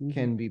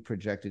can be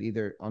projected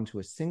either onto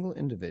a single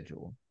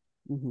individual,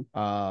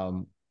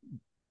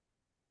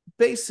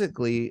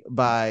 basically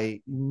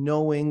by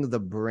knowing the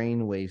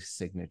brainwave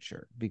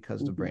signature,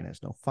 because the brain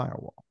has no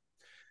firewall,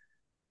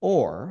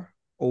 or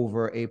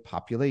over a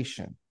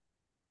population.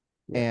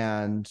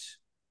 And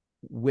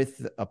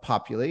with a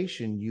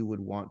population, you would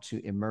want to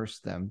immerse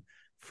them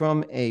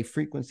from a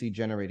frequency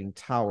generating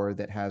tower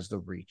that has the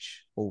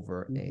reach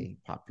over a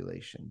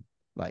population,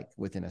 like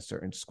within a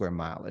certain square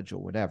mileage or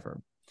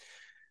whatever.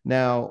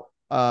 Now,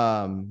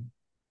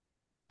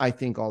 I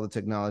think all the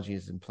technology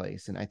is in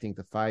place, and I think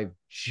the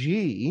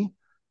 5G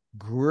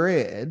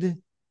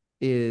grid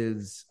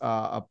is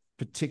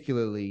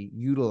particularly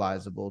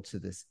utilizable to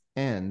this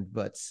end.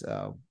 But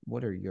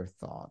what are your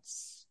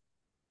thoughts?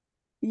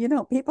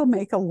 People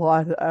make a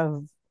lot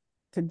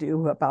to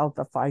do about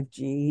the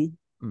 5G.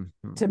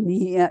 To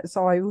me,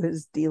 so I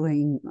was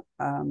dealing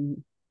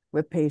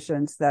with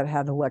patients that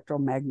had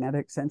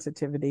electromagnetic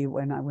sensitivity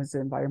when I was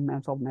in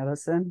environmental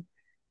medicine.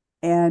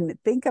 And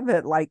think of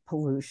it like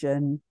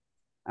pollution.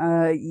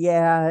 Think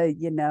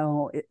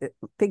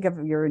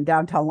of you're in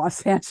downtown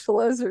Los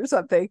Angeles or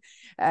something,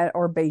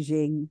 or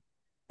Beijing,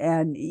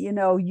 and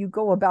you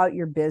go about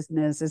your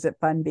business. Is it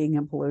fun being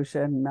in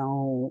pollution?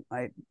 No.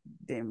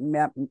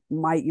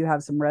 Might you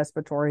have some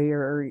respiratory,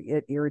 or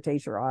it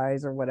irritates your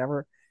eyes or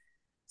whatever.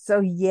 So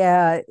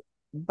yeah,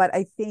 but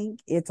I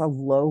think it's a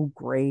low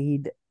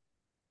grade.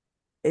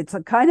 It's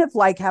a kind of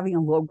like having a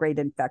low grade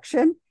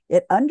infection.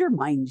 It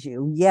undermines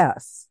you,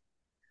 yes.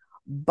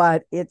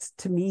 But it's,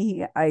 to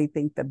me, I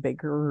think the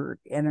bigger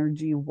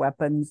energy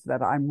weapons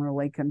that I'm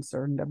really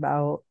concerned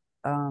about,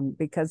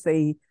 because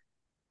it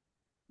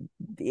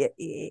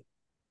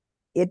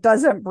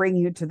doesn't bring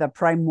you to the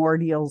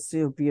primordial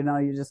soup,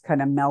 you're just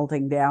kind of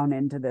melting down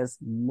into this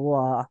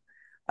blah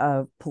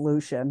of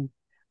pollution.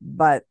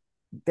 But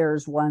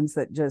there's ones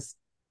that just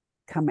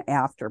come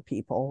after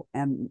people,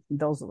 and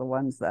those are the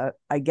ones that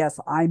I guess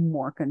I'm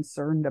more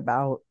concerned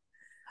about.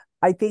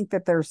 I think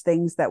that there's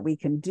things that we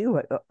can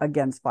do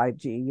against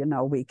 5G. You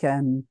know, we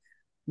can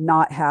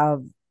not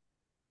have,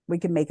 we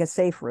can make a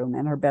safe room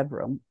in our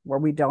bedroom where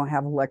we don't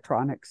have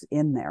electronics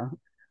in there.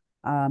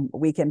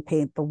 We can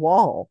paint the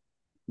wall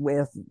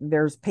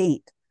there's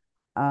paint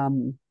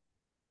that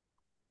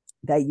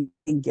you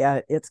can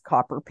get. It's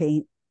copper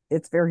paint.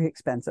 It's very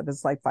expensive.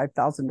 It's like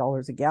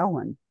 $5,000 a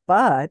gallon.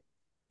 But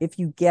if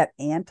you get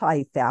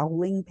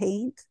anti-fouling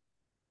paint,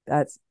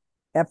 that's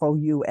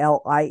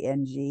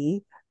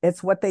FOULING,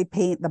 it's what they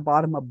paint the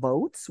bottom of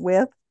boats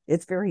with.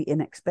 It's very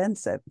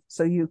inexpensive.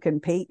 So you can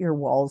paint your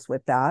walls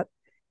with that.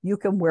 You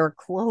can wear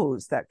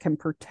clothes that can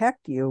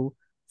protect you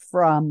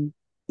from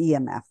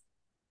EMF,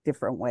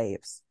 different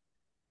waves.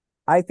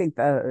 I think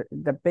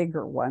the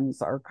bigger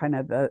ones are kind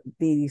of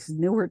these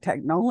newer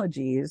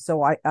technologies.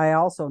 So I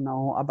also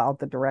know about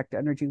the direct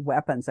energy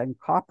weapons, and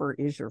copper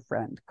is your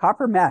friend.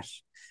 Copper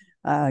mesh,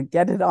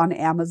 get it on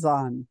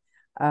Amazon.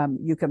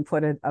 You can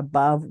put it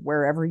above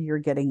wherever you're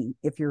getting,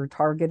 if you're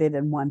targeted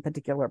in one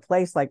particular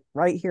place, like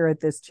right here at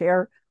this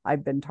chair,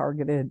 I've been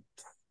targeted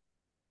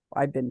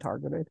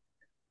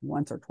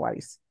once or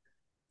twice.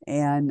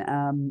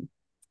 And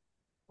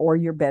or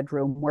your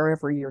bedroom,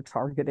 wherever you're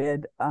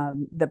targeted.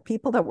 The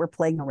people that were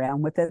playing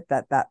around with it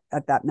at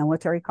that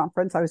military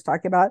conference I was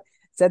talking about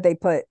said they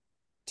put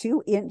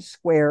 2-inch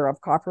square of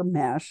copper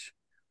mesh,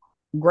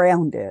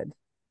 grounded,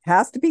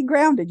 has to be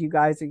grounded, you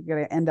guys, or you're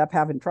going to end up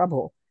having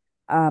trouble,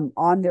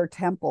 on their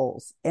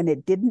temples. And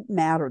it didn't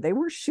matter. They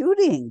were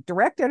shooting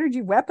direct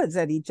energy weapons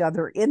at each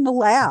other in the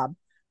lab.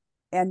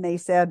 And they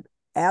said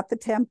at the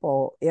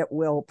temple, it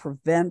will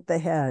prevent the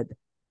head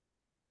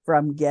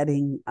from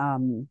getting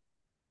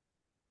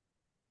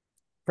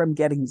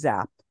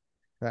zapped.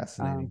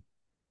 Fascinating.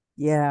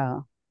 Yeah.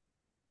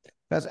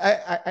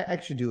 I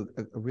actually do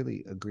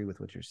really agree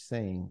with what you're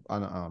saying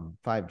on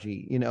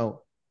 5G. You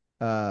know,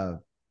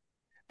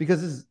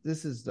 because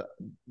this is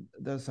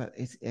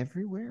it's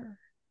everywhere,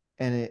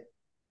 and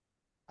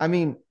I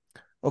mean,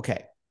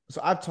 okay.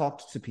 So I've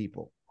talked to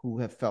people who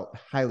have felt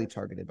highly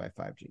targeted by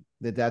 5G.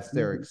 That's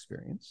their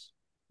experience,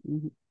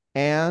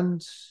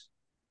 and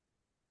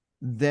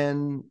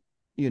then,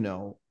 you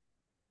know,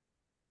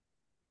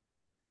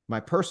 my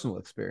personal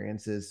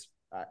experience is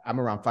I'm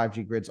around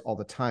 5G grids all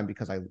the time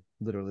because I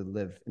literally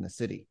live in a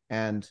city,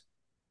 and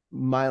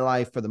my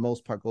life for the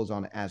most part goes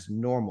on as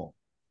normal,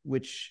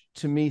 which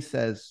to me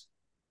says,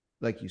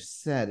 like you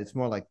said, it's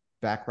more like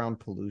background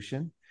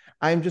pollution.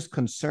 I'm just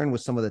concerned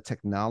with some of the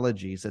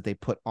technologies that they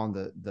put on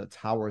the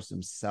towers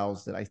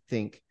themselves that I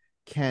think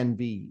can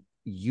be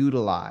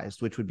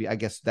utilized, which would be, I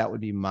guess that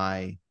would be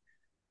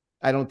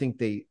I don't think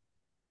the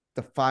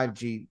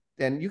 5G,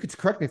 and you could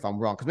correct me if I'm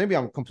wrong, because maybe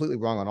I'm completely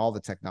wrong on all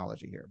the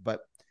technology here,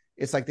 but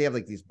it's like they have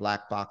like these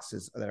black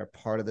boxes that are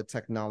part of the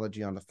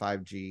technology on the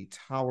 5G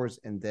towers,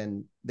 and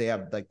then they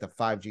have like the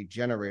 5G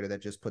generator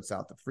that just puts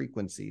out the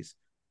frequencies,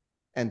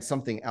 and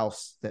something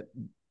else that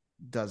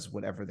does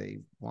whatever they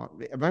want.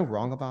 Am I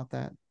wrong about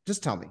that?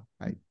 Just tell me.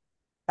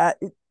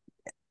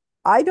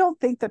 I don't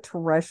think the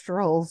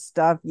terrestrial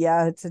stuff,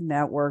 yeah, it's a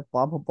network,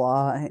 blah, blah,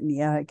 blah. And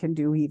yeah, it can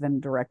do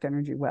even direct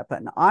energy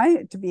weapon.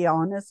 To be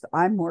honest,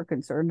 I'm more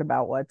concerned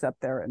about what's up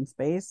there in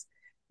space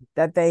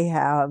that they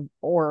have,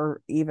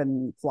 or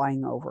even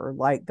flying over,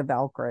 like the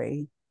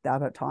Valkyrie,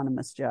 that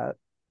autonomous jet.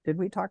 Did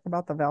we talk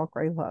about the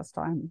Valkyrie last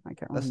time? I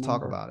can't remember. Let's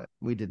talk about it.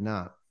 We did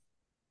not.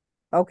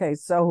 Okay,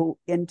 so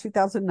in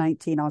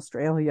 2019,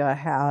 Australia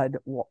had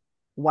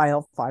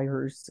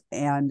wildfires.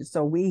 And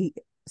so we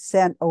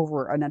sent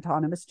over an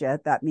autonomous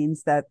jet. That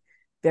means that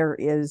there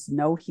is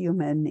no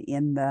human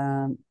in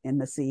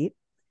the seat,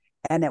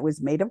 and it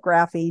was made of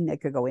graphene. It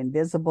could go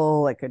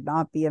invisible, it could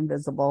not be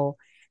invisible,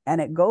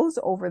 and it goes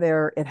over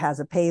there. It has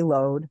a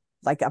payload,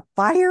 like a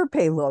fire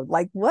payload.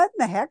 Like, what in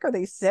the heck are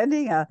they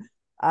sending a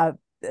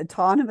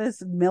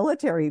autonomous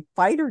military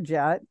fighter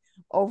jet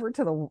over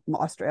to the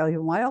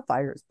Australian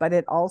wildfires? But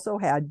it also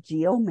had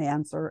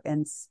geomancer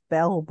and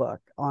spell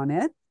book on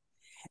it.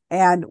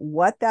 And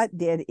what that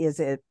did is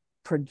it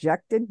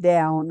projected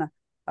down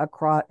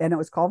across, and it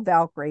was called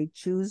Valkyrie,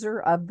 chooser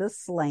of the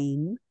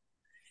slain.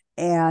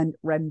 And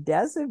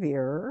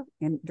remdesivir,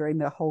 during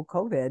the whole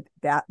COVID,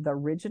 that the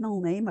original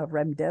name of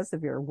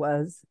remdesivir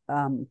was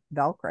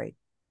Valkyrie.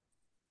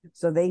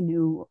 So they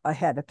knew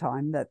ahead of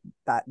time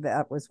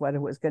that was what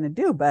it was going to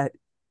do. But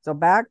so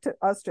back to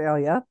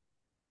Australia.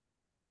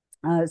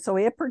 So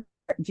it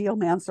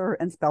geomancer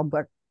and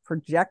spellbook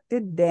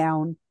projected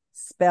down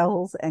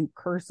spells and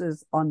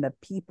curses on the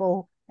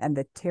people and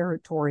the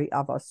territory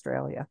of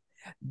Australia.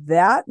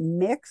 That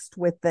mixed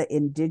with the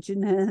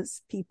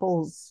indigenous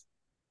people's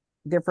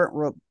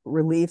different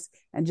reliefs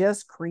and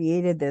just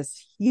created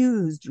this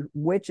huge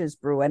witches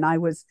brew. And I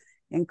was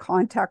in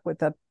contact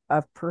with a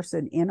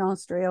person in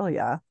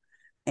Australia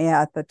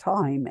at the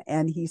time,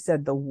 and he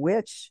said the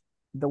witch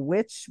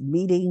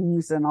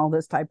meetings and all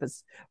this type of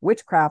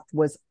witchcraft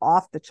was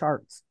off the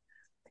charts.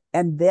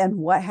 And then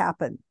what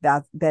happened?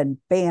 Then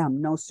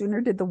bam, no sooner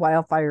did the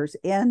wildfires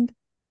end,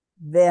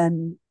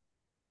 then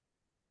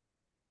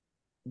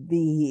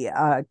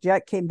the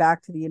jet came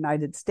back to the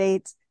United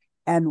States,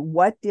 And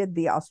what did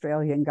the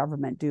Australian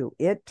government do?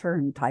 It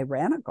turned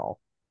tyrannical.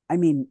 I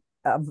mean,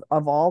 of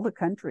all the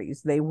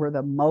countries, they were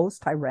the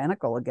most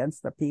tyrannical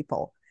against the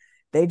people.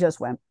 They just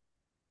went.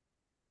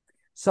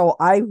 So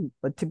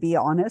to be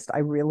honest, I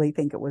really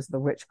think it was the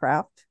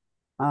witchcraft.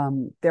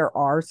 There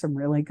are some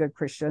really good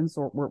Christians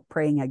who were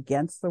praying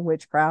against the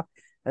witchcraft,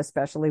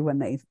 especially when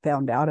they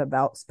found out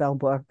about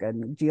Spellbook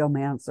and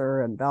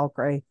Geomancer and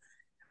Valkyrie.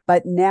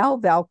 But now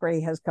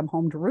Valkyrie has come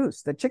home to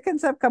roost. The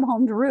chickens have come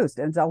home to roost.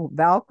 And so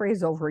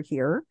Valkyrie's over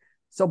here.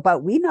 So,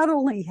 but we not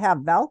only have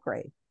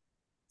Valkyrie,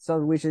 so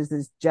which is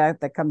this jet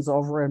that comes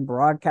over and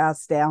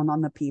broadcasts down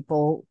on the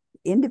people,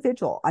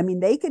 individual. I mean,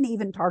 they can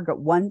even target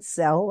one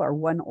cell or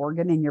one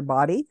organ in your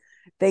body.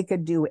 They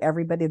could do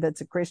everybody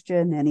that's a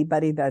Christian,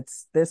 anybody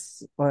that's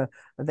this,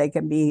 they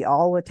can be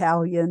all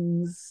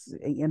Italians,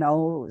 you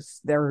know,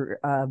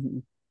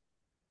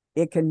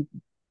 it can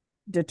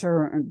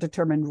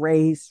determine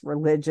race,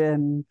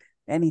 religion,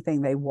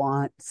 anything they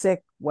want,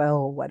 sick,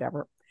 well,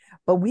 whatever.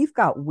 But we've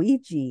got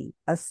Ouija,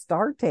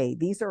 Astarte.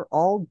 These are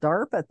all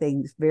DARPA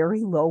things,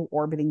 very low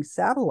orbiting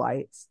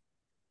satellites.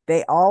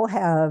 They all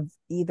have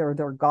either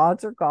their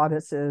gods or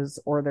goddesses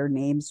or their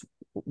names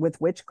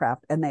with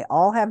witchcraft, and they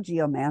all have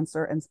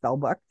Geomancer and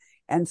Spellbook.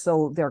 And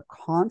so they're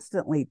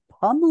constantly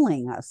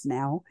pummeling us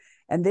now.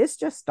 And this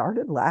just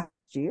started last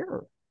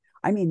year.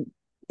 I mean,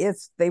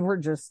 they're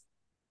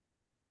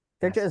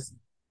just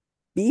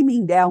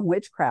beaming down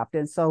witchcraft.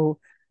 And so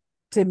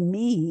to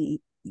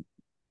me,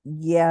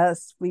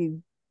 yes, we've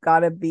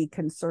got to be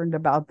concerned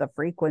about the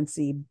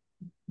frequency,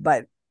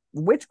 but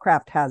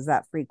witchcraft has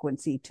that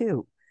frequency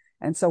too.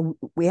 And so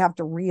we have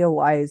to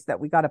realize that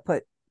we got to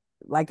put,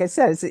 like I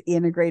said, it's an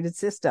integrated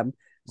system.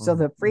 So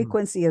the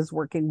frequency is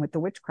working with the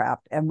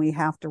witchcraft, and we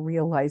have to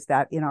realize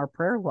that in our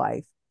prayer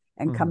life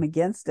and come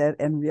against it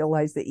and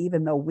realize that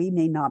even though we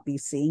may not be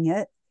seeing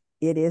it,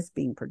 it is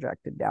being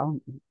projected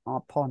down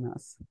upon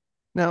us.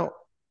 Now,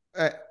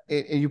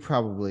 you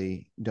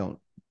probably don't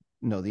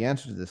know the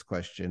answer to this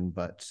question,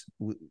 but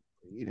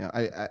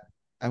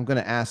I'm going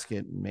to ask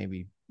it. And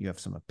maybe you have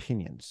some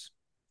opinions.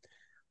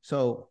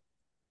 So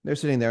they're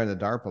sitting there in the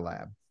DARPA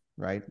lab,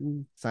 right?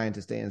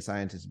 Scientist A and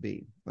Scientist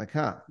B. Like,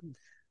 how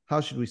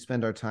should we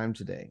spend our time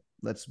today?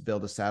 Let's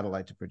build a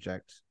satellite to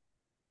project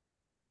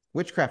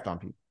witchcraft on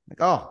people.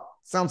 Like, oh,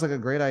 sounds like a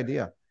great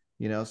idea.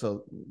 You know,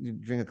 so you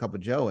drink a cup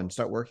of Joe and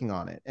start working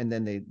on it. And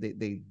then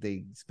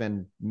they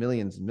spend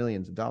millions and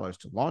millions of dollars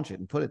to launch it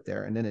and put it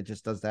there. And then it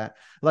just does that.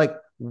 Like,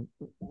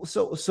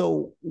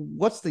 so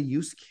what's the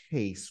use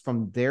case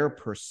from their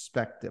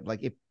perspective?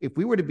 Like if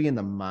we were to be in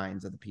the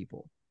minds of the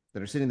people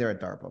that are sitting there at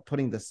DARPA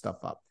putting this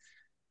stuff up,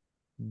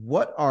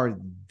 what are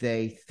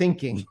they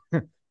thinking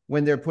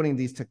when they're putting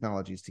these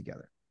technologies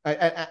together?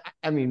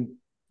 I mean,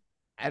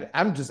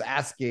 I'm just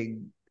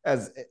asking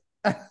as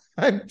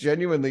I'm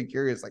genuinely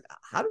curious. Like,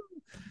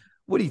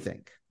 what do you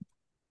think?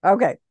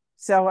 Okay,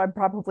 so I'm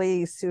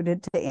probably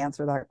suited to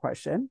answer that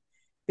question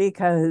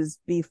because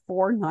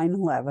before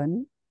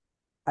 9/11,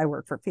 I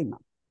worked for FEMA,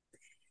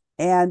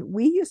 and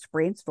we used to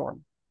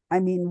brainstorm. I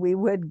mean, we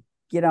would,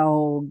 get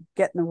in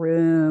the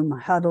room,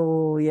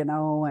 huddle,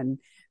 and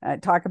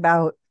talk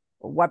about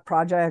what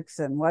projects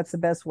and what's the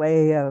best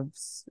way of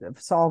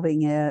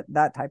solving it,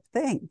 that type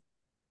of thing.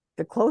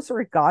 The closer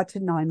it got to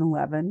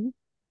 9/11,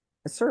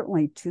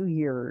 certainly 2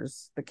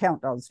 years, the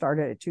countdown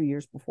started at 2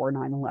 years before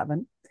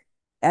 9/11.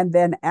 And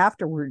then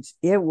afterwards,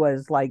 it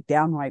was like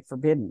downright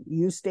forbidden.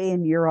 You stay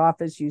in your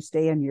office, you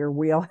stay in your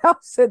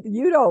wheelhouse, and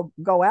you don't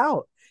go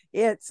out.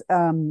 It's,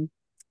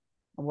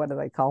 what do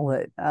they call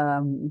it?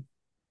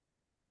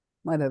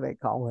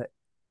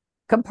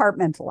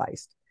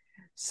 Compartmentalized.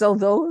 So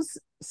those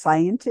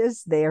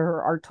scientists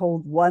there are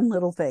told one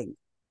little thing,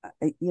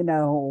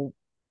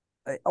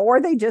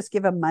 or they just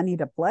give them money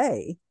to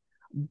play.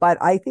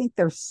 But I think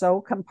they're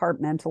so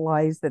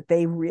compartmentalized that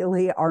they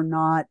really are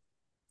not.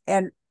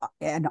 And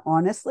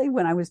honestly,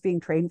 when I was being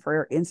trained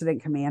for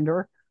incident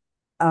commander,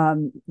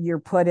 you're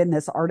put in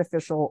this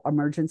artificial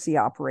emergency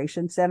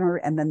operations center,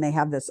 and then they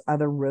have this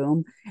other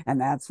room, and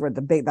that's where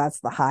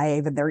that's the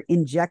hive, and they're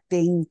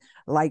injecting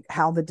like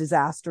how the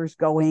disaster's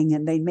going,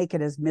 and they make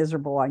it as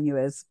miserable on you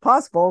as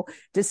possible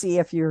to see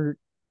if you're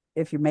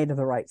made of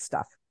the right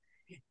stuff.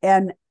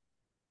 And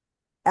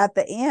at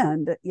the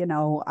end,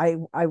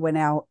 I went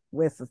out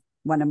with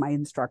one of my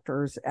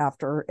instructors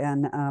after,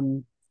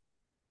 and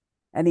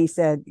he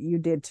said, "You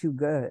did too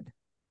good."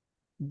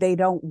 They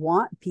don't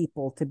want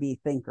people to be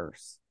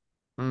thinkers.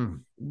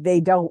 They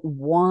don't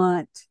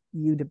want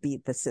you to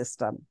beat the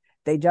system.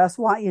 They just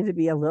want you to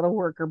be a little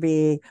worker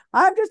bee.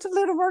 I'm just a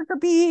little worker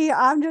bee.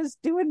 I'm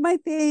just doing my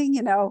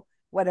thing,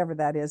 whatever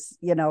that is.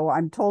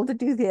 I'm told to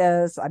do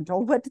this. I'm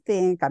told what to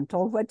think. I'm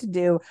told what to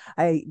do.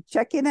 I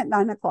check in at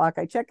 9:00.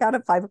 I check out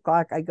at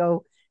 5:00. I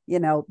go,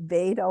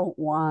 they don't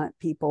want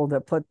people to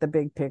put the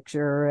big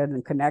picture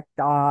and connect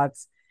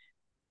dots,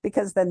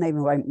 because then they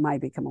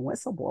might become a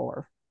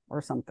whistleblower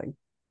or something.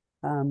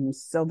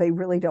 So they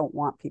really don't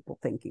want people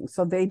thinking.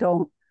 So they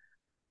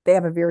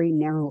have a very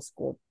narrow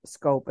scope.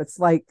 It's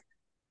like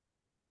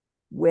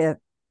with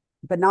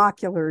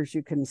binoculars,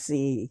 you can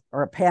see,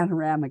 or a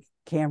panoramic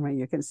camera,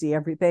 you can see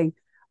everything,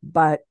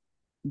 but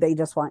they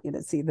just want you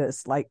to see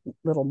this like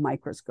little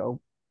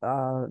microscope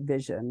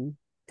vision,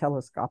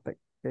 telescopic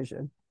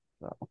vision.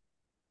 So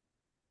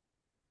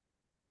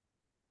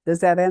does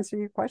that answer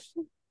your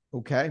question?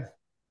 Okay.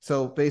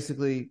 So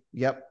basically,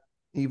 yep,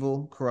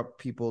 evil, corrupt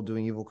people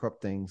doing evil,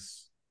 corrupt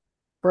things.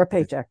 For a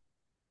paycheck.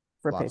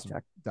 For a Lots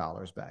paycheck. of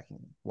dollars backing.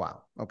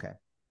 Wow. Okay.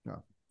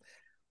 No.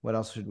 What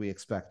else should we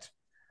expect?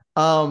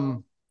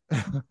 So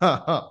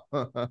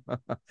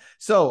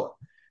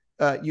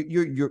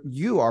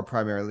you are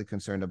primarily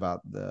concerned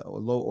about the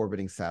low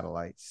orbiting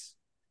satellites,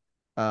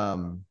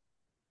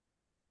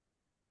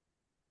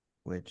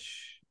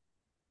 which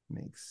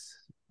makes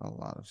a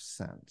lot of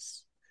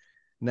sense.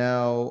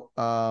 Now,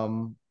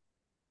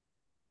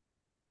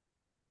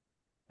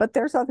 but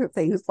there's other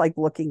things like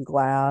looking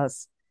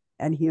glass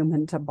and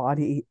human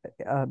to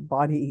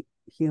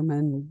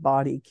human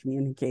body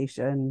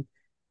communication,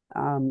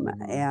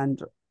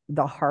 and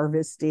the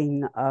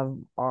harvesting of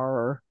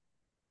our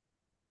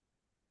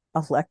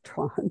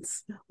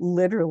electrons,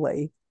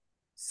 literally.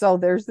 So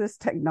there's this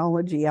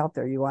technology out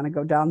there. You want to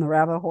go down the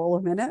rabbit hole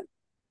a minute?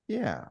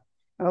 Yeah.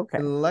 Okay.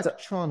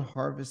 Electron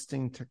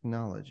harvesting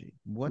technology.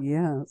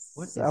 Yes.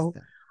 What is that?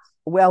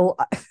 Well,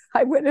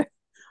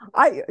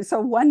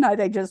 so one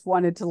night I just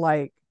wanted to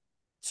like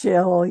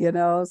chill,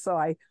 so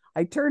I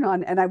turn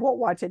on, and I won't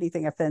watch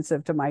anything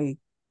offensive to my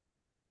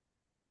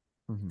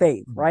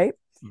faith, right?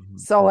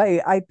 So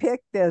I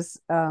picked this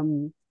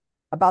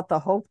about the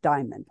Hope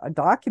Diamond, a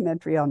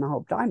documentary on the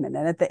Hope Diamond.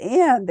 And at the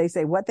end, they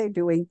say what they're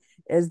doing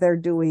is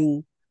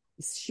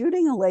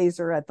shooting a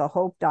laser at the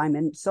Hope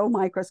Diamond, so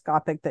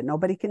microscopic that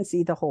nobody can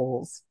see the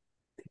holes.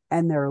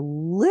 And they're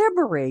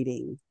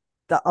liberating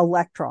the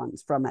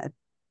electrons from it.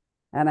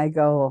 And I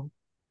go,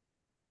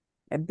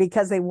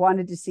 because they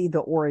wanted to see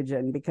the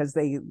origin, because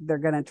they're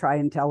going to try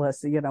and tell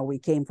us, we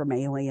came from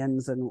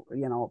aliens and,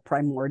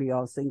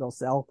 primordial single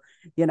cell,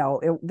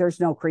 there's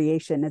no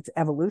creation, it's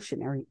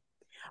evolutionary.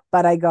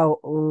 But I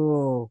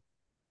go,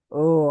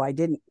 I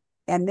didn't.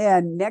 And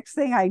then next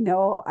thing I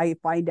know, I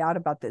find out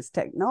about this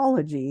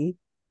technology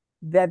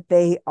that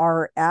they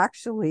are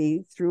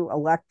actually through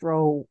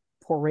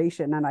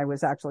electroporation. And I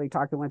was actually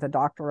talking with a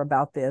doctor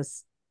about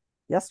this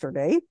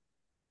yesterday.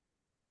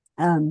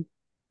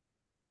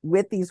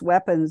 With these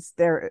weapons,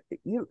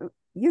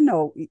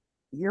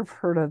 you've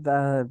heard of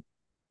the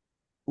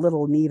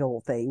little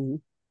needle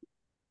thing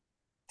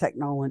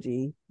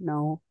technology.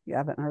 No, you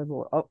haven't heard of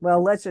it.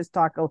 Well, let's just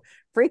talk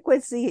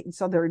frequency.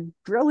 So they're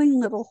drilling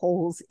little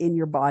holes in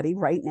your body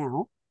right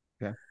now.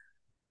 Okay.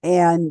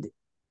 And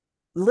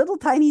little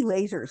tiny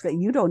lasers that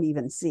you don't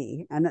even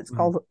see. And it's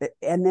called,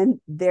 and then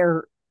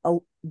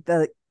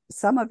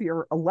some of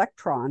your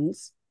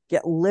electrons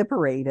get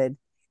liberated,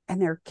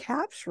 and they're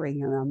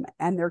capturing them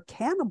and they're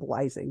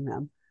cannibalizing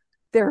them.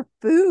 They're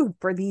food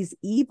for these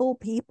evil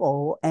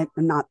people, and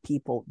not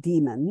people,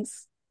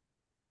 demons.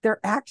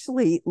 They're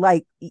actually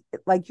like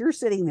you're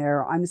sitting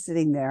there, I'm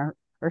sitting there,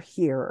 or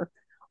here.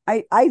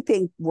 I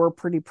think we're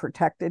pretty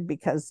protected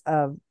because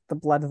of the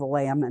blood of the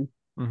lamb and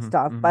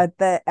stuff. But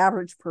the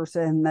average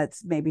person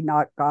that's maybe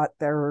not got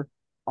their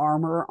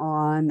armor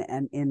on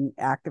and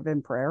active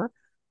in prayer,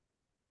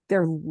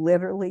 they're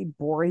literally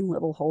boring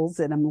little holes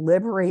in them,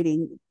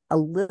 liberating a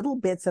little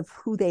bits of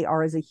who they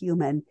are as a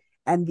human.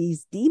 And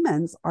these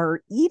demons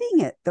are eating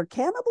it. They're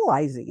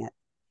cannibalizing it.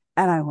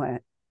 And I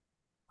went,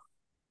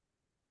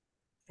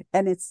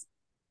 and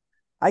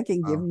I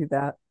can give you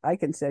that. I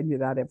can send you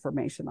that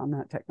information on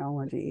that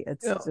technology.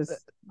 It's just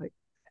like,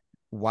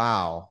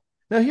 wow.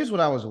 Now, here's what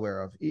I was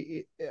aware of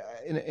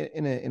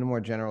in a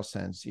more general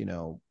sense.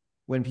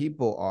 When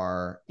people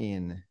are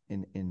in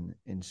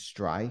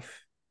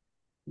strife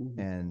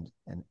and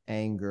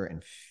anger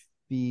and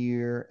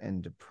fear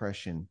and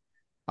depression,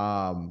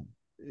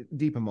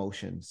 deep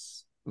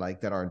emotions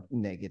like that are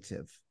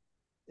negative.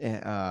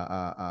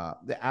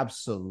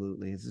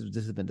 Absolutely, this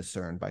has been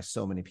discerned by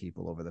so many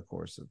people over the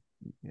course of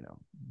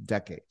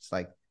decades.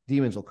 Like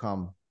demons will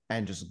come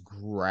and just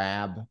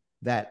grab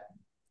that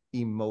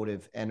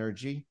emotive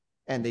energy,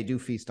 and they do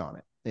feast on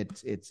it.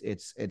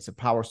 It's a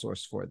power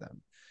source for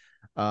them,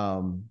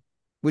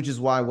 which is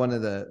why one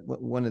of the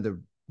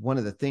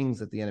things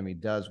that the enemy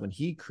does when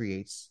he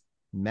creates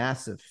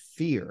massive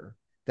fear,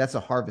 that's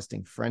a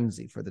harvesting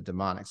frenzy for the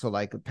demonic. So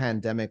like a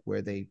pandemic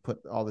where they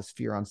put all this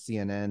fear on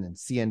CNN and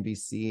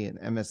CNBC and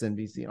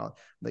MSNBC and all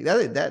like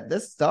that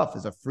this stuff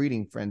is a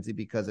feeding frenzy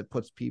because it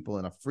puts people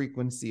in a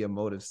frequency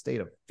emotive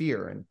state of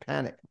fear and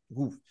panic.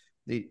 Oof,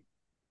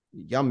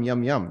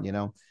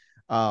 yum.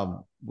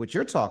 What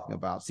you're talking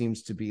about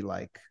seems to be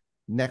like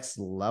next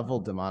level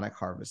demonic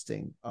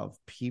harvesting of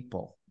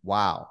people.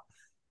 Wow.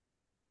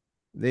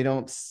 They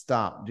don't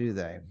stop, do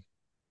they?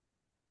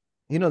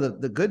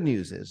 The good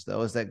news is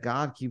that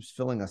God keeps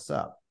filling us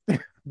up.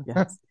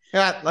 yes.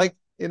 And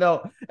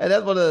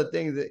that's one of the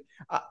things that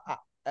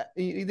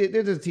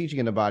there's a teaching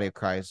in the body of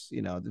Christ,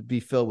 to be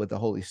filled with the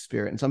Holy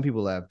Spirit. And some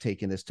people have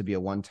taken this to be a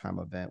one-time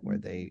event where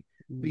they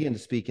begin to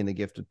speak in the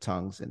gift of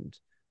tongues. And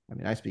I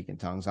mean, I speak in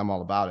tongues. I'm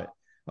all about it.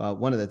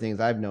 One of the things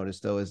I've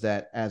noticed, though, is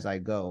that as I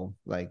go,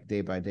 like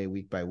day by day,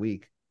 week by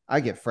week, I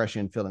get fresh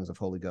in fillings of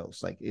Holy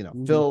Ghost. Like,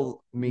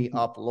 fill me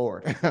up,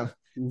 Lord.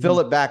 Fill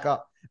it back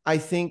up. I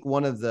think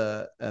one of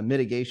the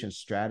mitigation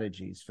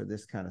strategies for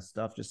this kind of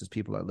stuff, just as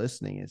people are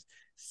listening, is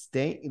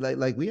stay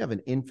like we have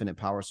an infinite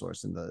power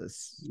source in the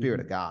Spirit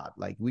of God.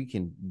 Like, we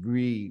can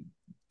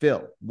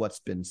refill what's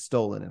been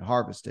stolen and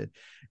harvested,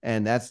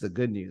 and that's the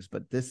good news.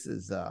 But this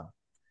is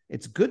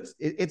it's good.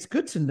 It's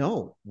good to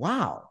know.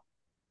 Wow.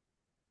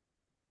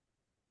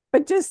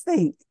 But just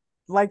think,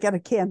 like at a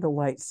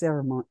candlelight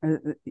ceremony,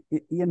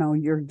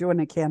 you're doing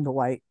a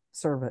candlelight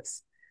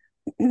service.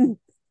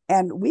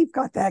 And we've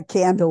got that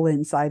candle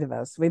inside of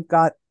us. We've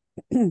got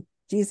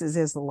Jesus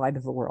is the light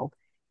of the world.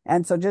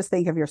 And so just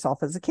think of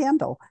yourself as a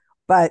candle.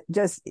 But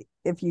just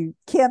if you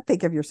can't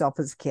think of yourself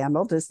as a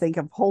candle, just think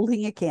of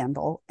holding a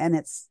candle, and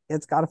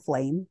it's got a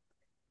flame.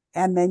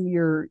 And then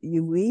you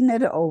lean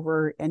it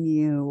over and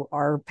you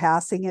are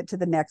passing it to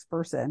the next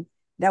person.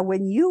 Now,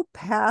 when you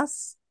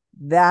pass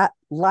that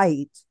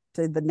light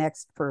to the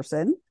next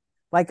person,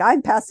 like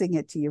I'm passing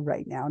it to you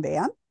right now,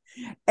 Dan,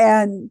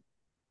 and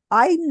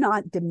I'm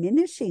not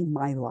diminishing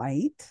my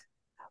light,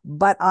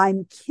 but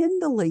I'm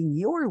kindling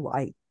your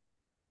light.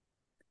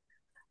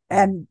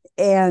 And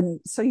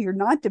so you're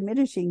not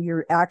diminishing,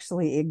 you're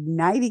actually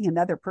igniting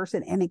another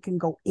person, and it can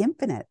go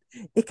infinite.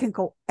 It can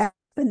go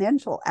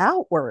exponential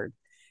outward.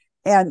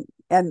 And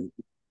in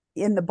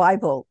the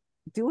Bible,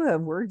 do a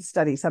word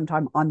study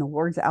sometime on the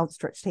Lord's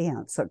outstretched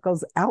hand. So it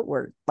goes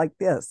outward like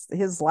this,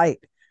 his light.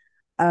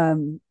 I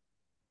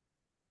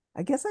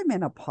guess I'm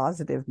in a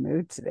positive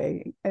mood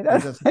today. And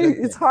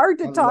it's hard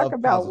to talk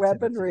about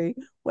weaponry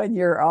when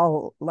you're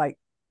all like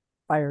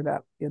fired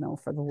up,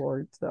 for the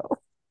Lord. So,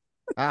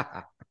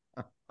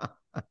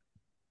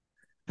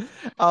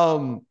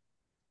 all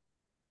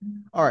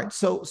right.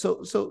 So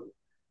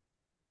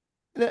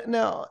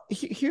now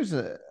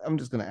I'm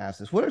just going to ask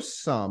this. What are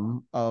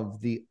some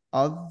of the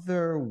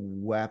other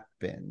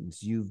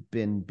weapons you've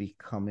been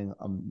becoming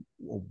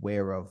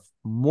aware of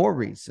more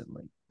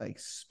recently, like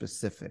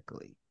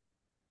specifically?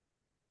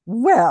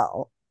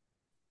 Well,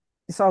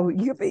 so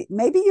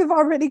maybe you've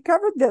already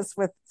covered this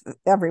with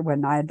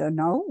everyone. I don't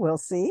know. We'll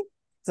see.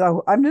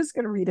 So I'm just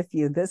going to read a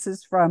few. This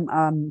is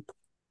from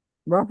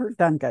Robert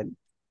Duncan.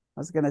 I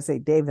was going to say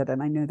David,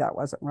 and I knew that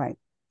wasn't right.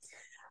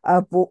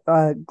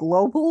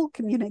 Global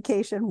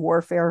communication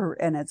warfare,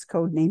 and its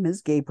code name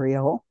is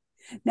Gabriel.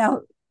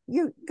 Now,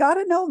 you got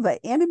to know the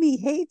enemy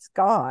hates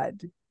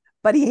God,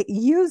 but he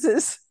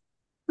uses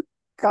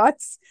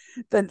God's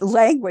the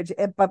language,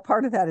 but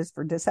part of that is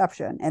for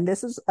deception. And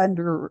this is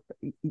under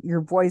your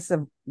voice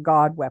of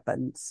God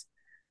weapons.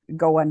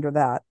 Go under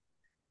that.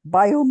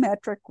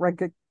 Biometric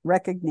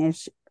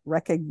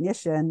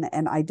recognition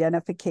and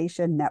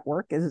identification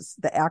network is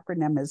the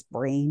acronym is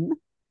BRAIN.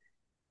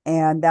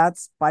 And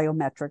that's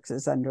biometrics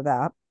is under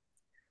that.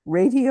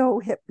 Radio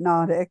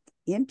hypnotic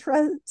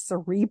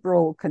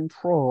intracerebral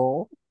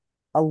control,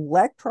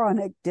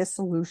 electronic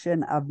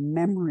dissolution of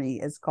memory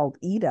is called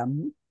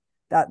EDM.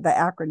 That the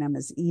acronym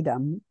is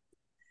EDM.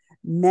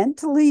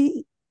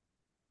 Mentally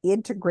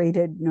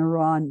integrated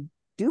neuron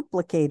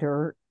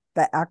duplicator,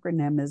 the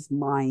acronym is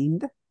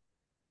MIND.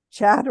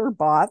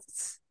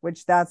 Chatterbots,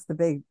 which that's the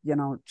big,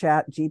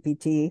 chat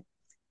GPT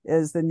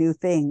is the new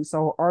thing.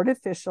 So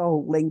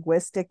artificial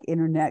linguistic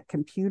internet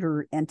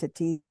computer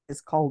entity is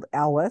called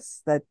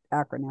ALICE, that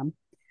acronym.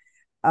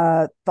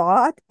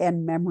 Thought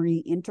and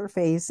memory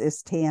interface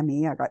is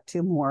TAMI. I got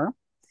two more.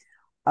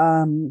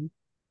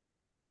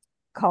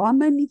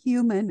 Common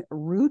human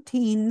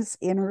routines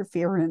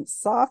interference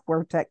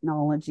software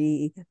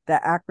technology, the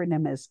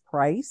acronym is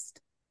CHRIST.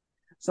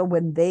 So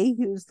when they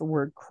use the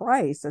word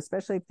Christ,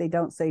 especially if they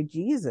don't say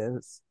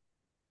Jesus,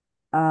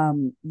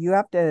 you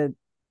have to,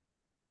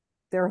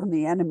 they're on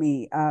the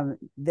enemy.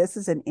 This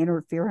is an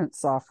interference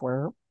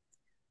software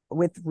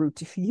with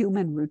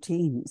human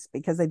routines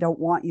because they don't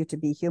want you to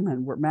be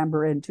human.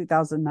 Remember, in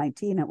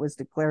 2019, it was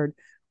declared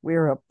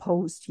we're a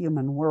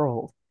post-human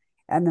world.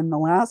 And then the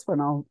last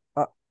one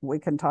we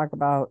can talk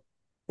about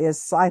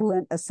is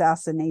silent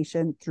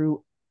assassination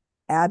through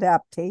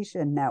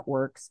adaptation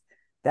networks.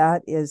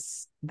 That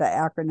is, the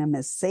acronym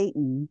is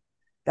Satan.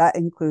 That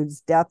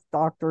includes death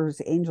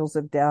doctors, angels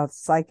of death,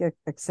 psychic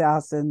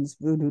assassins,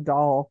 voodoo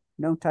doll,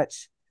 no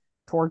touch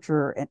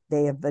torture, and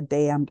day of the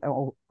damned.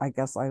 Oh, I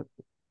guess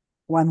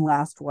one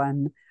last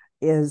one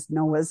is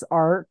Noah's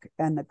Ark,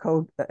 and the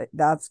code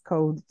that's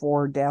code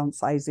for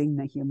downsizing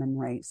the human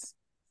race.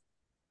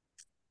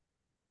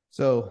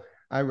 So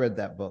I read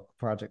that book,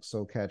 Project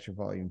Soul Catcher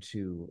Volume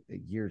 2,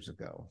 years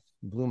ago.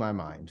 It blew my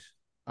mind.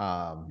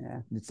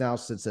 It's now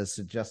sits as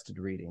suggested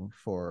reading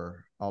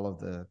for all of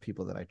the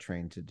people that I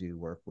train to do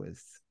work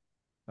with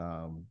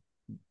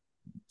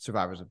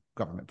survivors of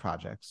government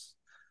projects,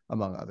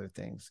 among other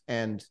things.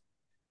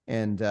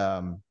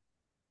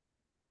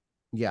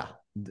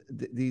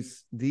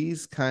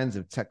 These kinds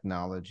of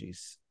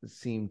technologies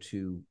seem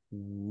to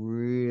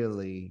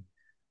really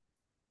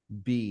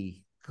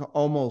be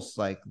almost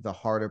like the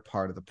harder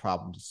part of the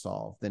problem to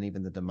solve than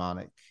even the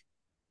demonic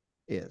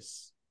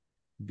is.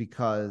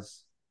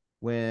 because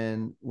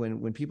when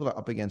people are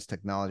up against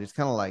technology, it's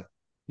kind of like,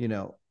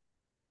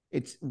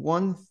 it's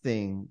one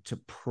thing to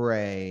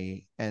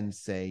pray and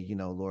say,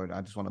 Lord,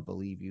 I just want to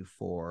believe you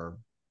for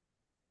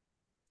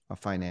a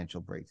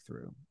financial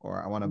breakthrough,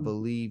 or I want to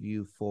believe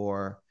you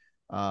for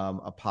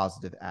a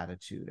positive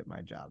attitude at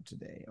my job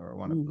today, or I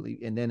want to believe.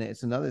 And then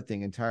it's another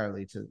thing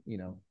entirely to,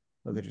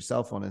 look at your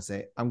cell phone and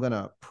say, I'm going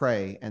to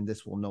pray and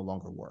this will no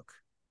longer work.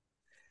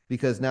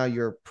 Because now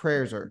your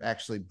prayers are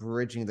actually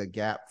bridging the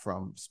gap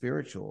from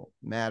spiritual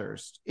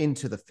matters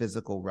into the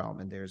physical realm.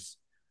 And there's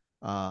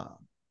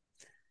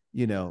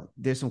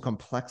some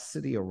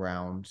complexity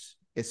around,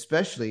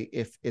 especially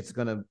if it's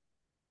going to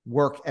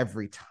work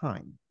every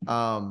time.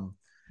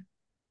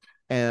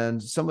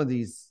 And some of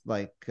these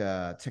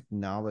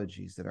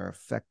technologies that are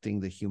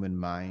affecting the human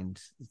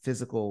mind,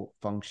 physical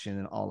function,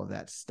 and all of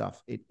that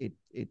stuff,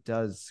 it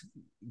does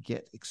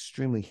get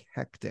extremely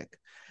hectic.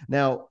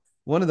 Now,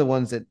 one of the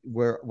ones that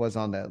was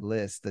on that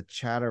list, the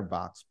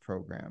Chatterbox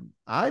program,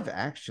 I've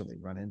actually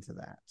run into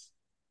that.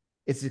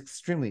 It's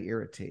extremely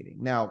irritating.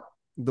 Now,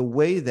 the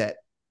way that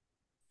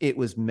it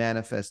was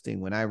manifesting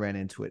when I ran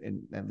into it,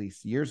 in at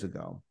least years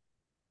ago,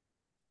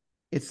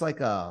 it's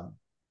like a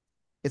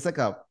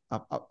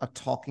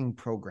talking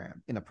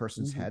program in a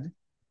person's head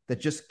that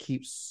just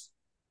keeps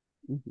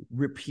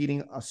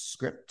repeating a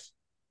script,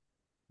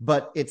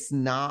 but it's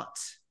not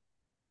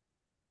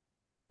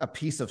a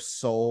piece of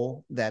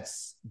soul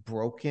that's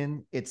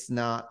broken. It's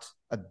not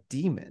a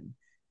demon.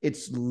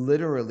 It's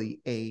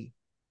literally a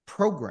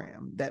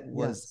program that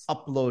was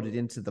uploaded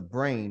into the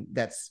brain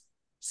that's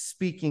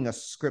speaking a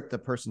script the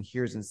person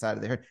hears inside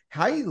of their head.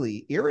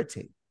 Highly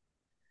irritating.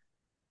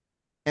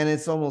 And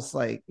it's almost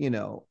like,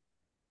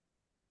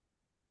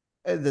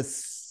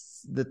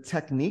 the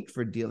technique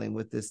for dealing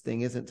with this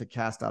thing isn't to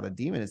cast out a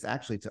demon. It's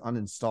actually to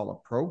uninstall a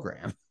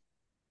program.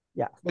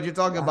 Yeah. But you're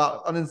talking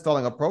about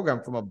uninstalling a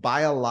program from a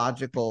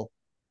biological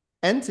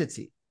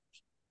entity,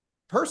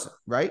 person,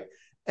 right?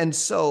 And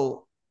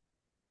so,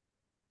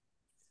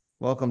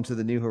 welcome to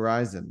the new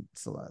horizon,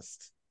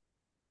 Celeste.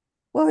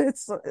 Well,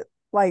 it's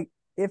like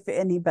if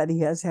anybody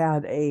has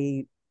had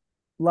a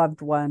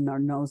loved one or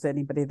knows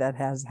anybody that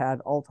has had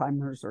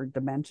Alzheimer's or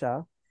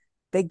dementia,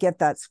 they get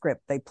that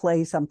script. They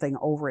play something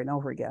over and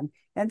over again.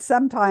 And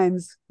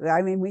sometimes,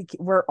 I mean, we've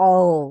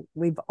all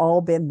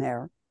been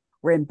there.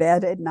 We're in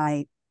bed at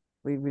night.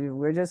 We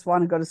just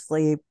want to go to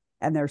sleep,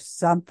 and there's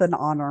something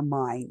on our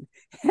mind,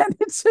 and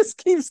it just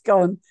keeps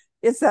going.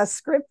 It's that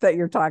script that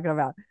you're talking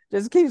about.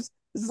 Just keeps.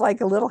 It's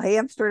like a little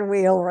hamster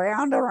wheel,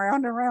 round and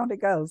round and round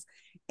it goes,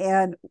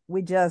 and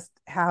we just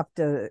have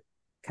to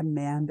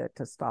command it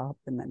to stop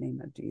in the name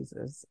of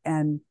Jesus,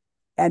 and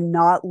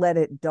not let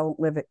it. Don't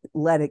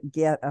let it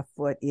get a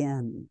foot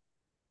in.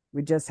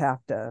 We just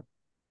have to.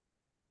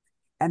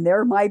 And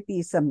there might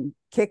be some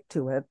kick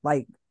to it,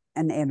 like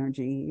an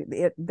energy.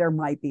 There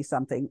might be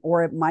something,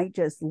 or it might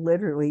just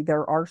literally,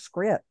 there are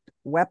script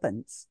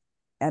weapons,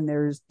 and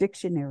there's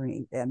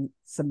dictionary and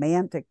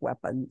semantic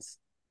weapons.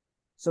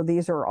 So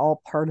these are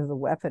all part of the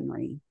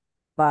weaponry.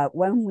 But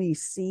when we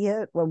see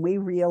it, when we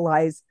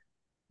realize,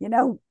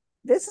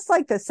 this is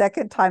like the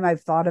second time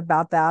I've thought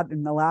about that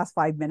in the last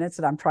 5 minutes,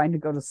 and I'm trying to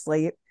go to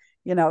sleep.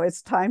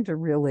 It's time to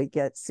really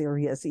get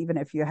serious, even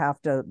if you have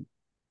to,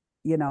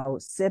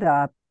 sit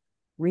up,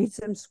 read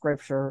some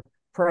scripture,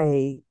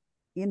 pray,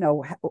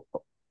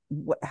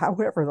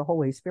 however the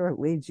Holy Spirit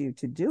leads you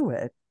to do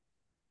it,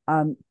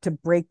 to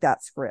break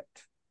that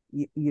script.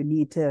 You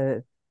need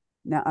to.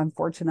 Now,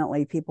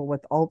 unfortunately, people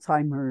with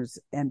Alzheimer's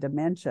and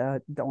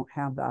dementia don't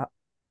have that,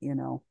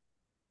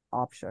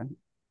 option,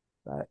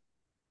 but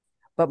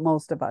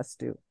most of us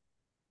do.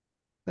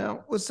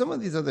 Now, with some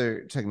of these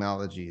other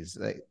technologies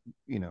that,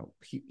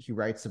 he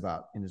writes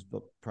about in his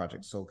book,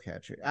 Project Soul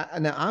Catcher.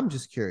 Now, I'm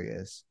just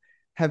curious,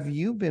 have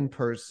you been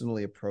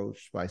personally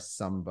approached by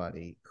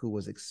somebody who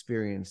was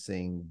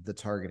experiencing the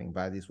targeting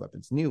by these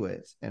weapons, knew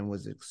it, and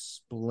was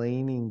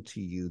explaining to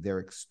you their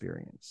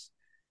experience?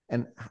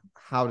 And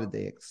how did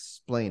they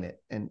explain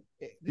it? And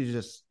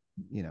just,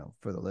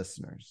 for the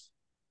listeners.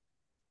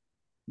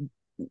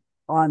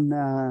 On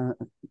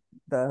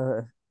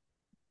the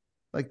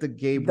like the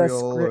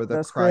Gabriel or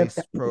the Christ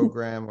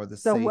program or the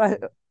so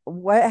Satan.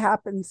 What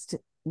happens to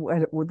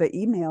with the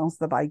emails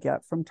that I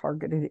get from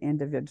targeted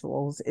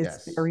individuals?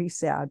 It's very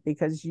sad,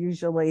 because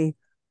usually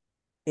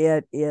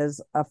it is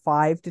a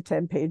 5 to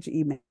 10 page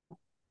email.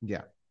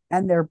 Yeah.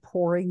 And they're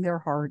pouring their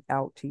heart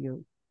out to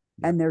you.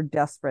 And they're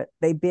desperate.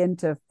 They've been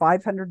to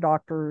 500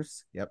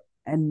 doctors. Yep.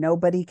 And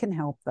nobody can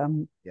help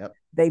them. Yep.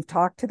 They've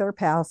talked to their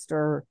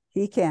pastor.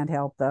 He can't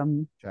help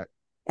them. Check.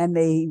 And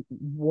they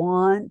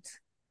want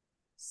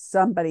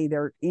somebody.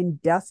 They're in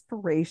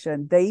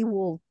desperation.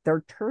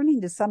 They're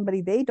turning to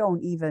somebody they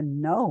don't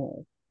even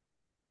know.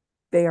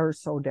 They are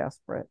so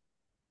desperate.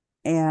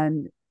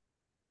 And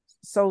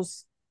so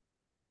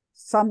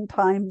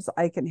sometimes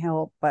I can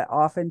help, but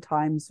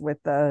oftentimes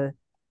with the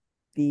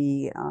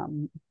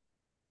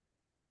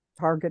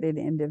targeted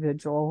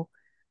individual,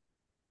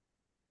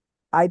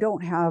 I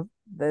don't have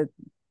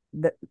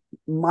that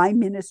my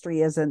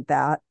ministry isn't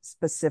that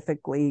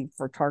specifically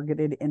for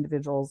targeted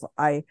individuals.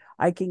 I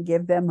can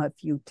give them a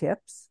few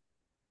tips.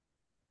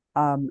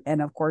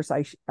 And of course,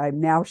 I'm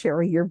now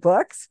sharing your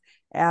books,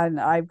 and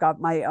I've got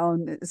my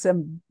own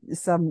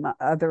some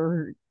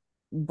other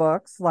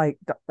books like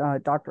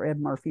Dr. Ed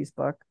Murphy's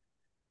book.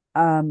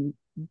 Um,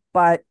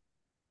 but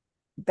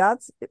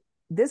that's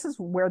this is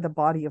where the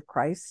body of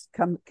Christ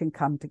can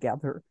come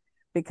together,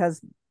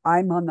 because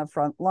I'm on the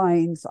front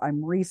lines.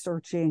 I'm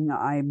researching.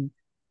 I'm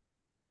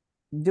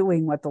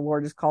doing what the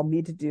Lord has called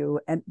me to do.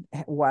 And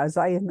was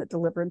I in the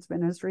deliverance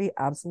ministry?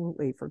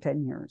 Absolutely, for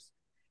 10 years.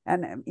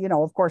 And,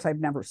 of course, I've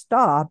never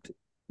stopped,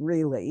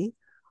 really.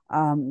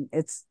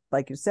 It's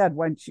like you said,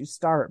 once you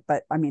start,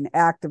 but I mean,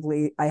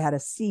 actively, I had a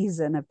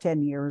season of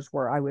 10 years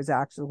where I was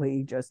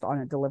actually just on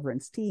a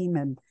deliverance team,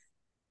 and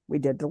we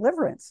did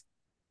deliverance.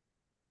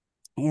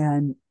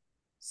 And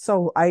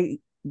so I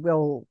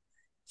will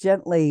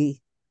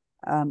gently,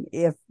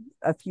 if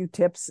a few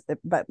tips,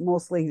 but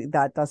mostly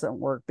that doesn't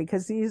work,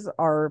 because these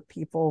are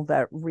people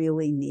that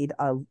really need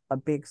a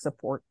big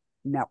support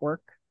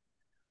network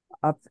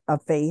of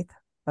faith,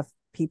 of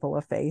people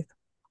of faith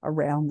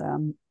around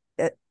them.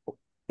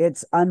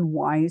 It's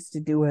unwise to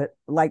do it.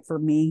 Like for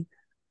me,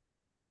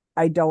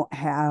 I don't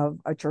have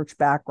a church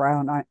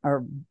background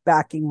or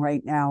backing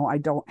right now. I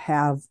don't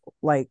have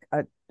like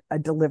a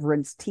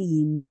deliverance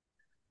team.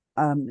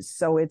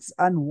 So it's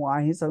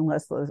unwise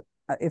unless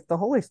if the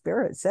Holy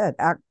Spirit said,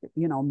 act,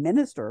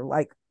 minister.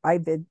 Like I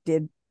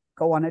did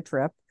go on a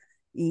trip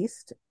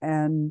east,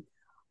 and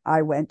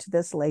I went to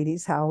this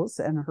lady's house,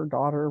 and her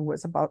daughter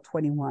was about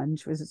 21.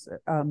 She was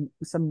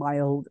some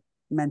mild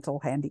mental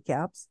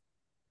handicaps,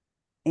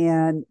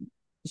 and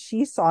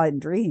she saw in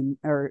dreams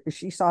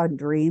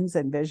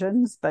and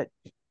visions, but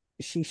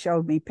she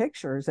showed me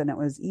pictures, and it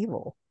was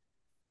evil.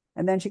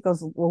 And then she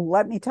goes, well,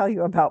 let me tell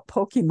you about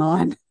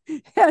Pokemon.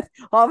 And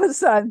all of a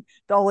sudden,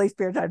 the Holy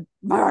Spirit said,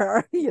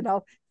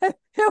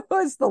 it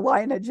was the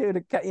Lion of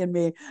Judah in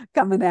me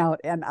coming out.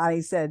 And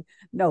I said,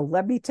 no,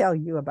 let me tell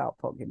you about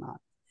Pokemon.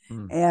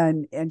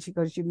 And she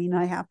goes, you mean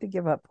I have to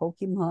give up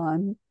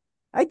Pokemon?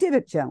 I did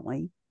it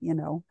gently,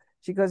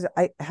 She goes,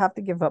 I have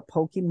to give up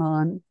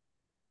Pokemon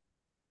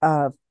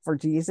for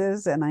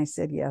Jesus? And I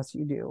said, yes,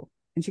 you do.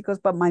 And she goes,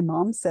 but my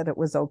mom said it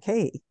was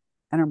okay.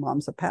 And her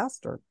mom's a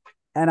pastor.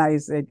 And I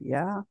said,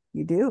 yeah,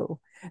 you do.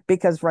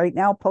 Because right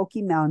now,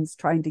 Pokemon's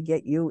trying to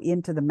get you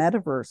into the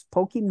metaverse.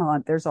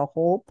 There's a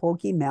whole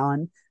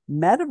Pokemon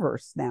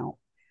metaverse now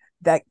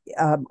that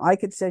I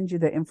could send you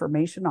the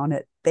information on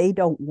it. They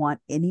don't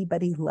want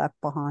anybody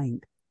left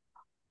behind.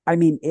 I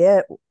mean,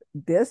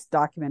 this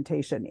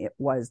documentation, it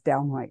was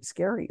downright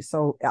scary.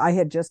 So I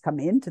had just come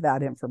into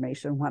that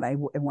information when I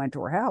went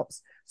to her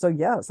house. So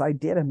yes, I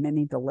did a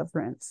mini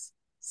deliverance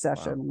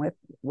session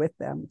with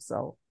them.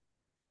 So.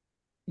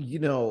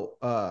 Yeah,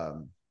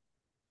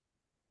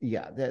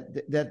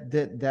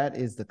 that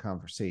is the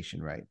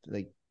conversation, right?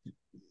 Like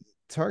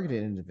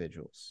targeted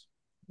individuals.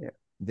 Yeah.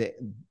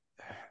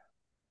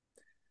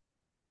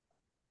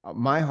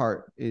 My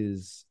heart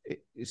is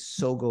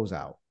so goes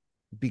out,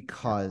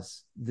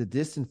 because the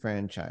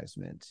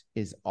disenfranchisement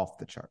is off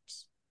the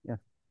charts. Yeah.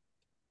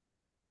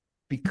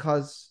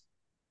 Because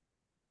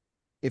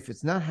if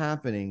it's not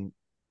happening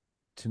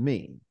to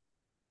me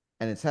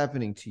and it's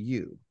happening to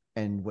you,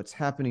 and what's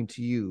happening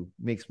to you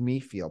makes me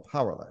feel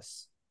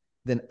powerless,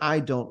 then I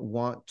don't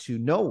want to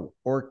know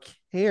or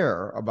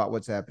care about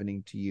what's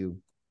happening to you,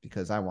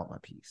 because I want my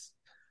peace.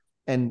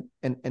 And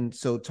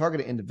so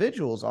targeted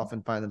individuals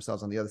often find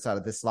themselves on the other side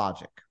of this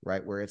logic,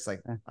 right? Where it's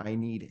like, I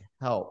need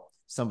help.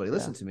 Somebody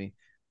listen to me.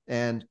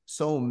 And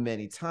so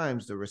many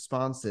times the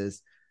response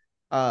is,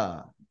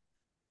 I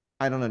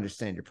don't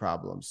understand your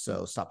problems,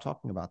 so stop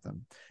talking about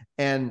them.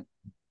 And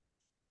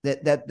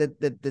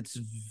that's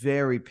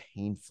very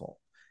painful.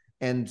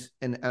 And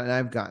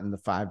I've gotten the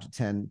 5 to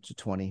 10 to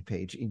 20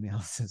 page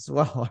emails as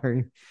well.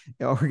 Our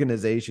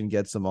organization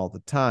gets them all the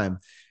time.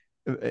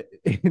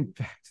 In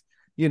fact,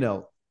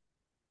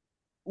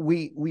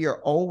 we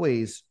are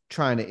always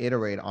trying to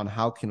iterate on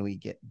how can we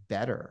get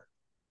better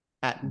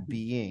at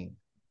being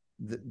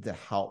the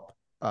help.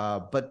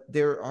 But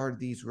there are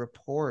these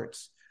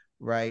reports,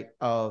 right,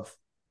 of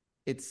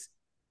it's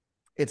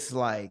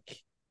like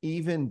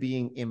even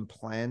being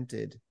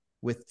implanted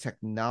with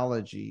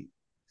technology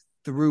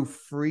through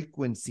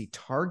frequency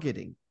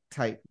targeting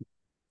type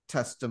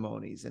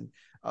testimonies. And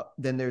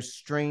then there's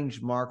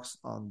strange marks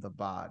on the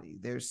body.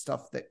 There's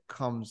stuff that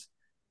comes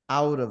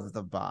out of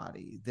the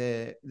body.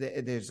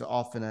 There's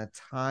often a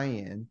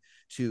tie-in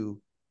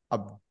to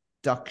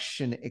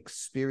abduction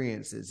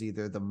experiences,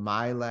 either the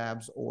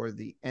MyLabs or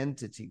the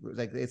entity groups.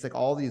 Like it's like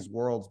all these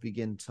worlds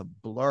begin to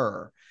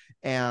blur.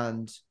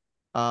 And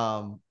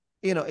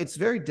it's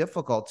very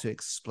difficult to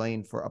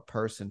explain for a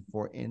person.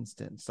 For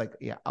instance, like,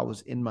 I was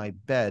in my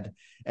bed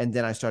and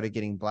then I started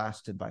getting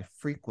blasted by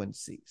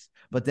frequencies,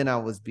 but then I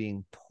was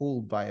being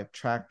pulled by a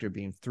tractor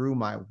beam through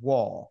my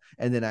wall.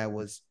 And then I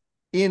was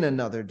in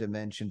another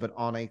dimension, but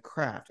on a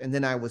craft. And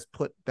then I was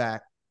put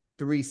back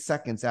 3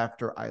 seconds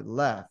after I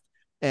left.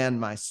 and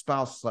my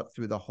spouse slept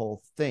through the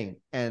whole thing.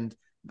 And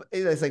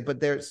it's like, but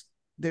there's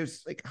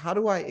like, how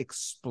do I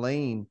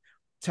explain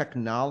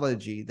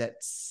technology that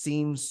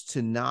seems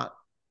to not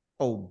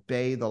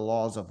obey the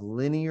laws of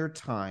linear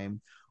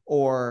time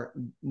or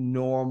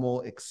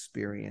normal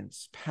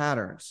experience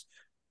patterns?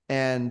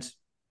 And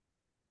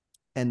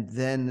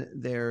then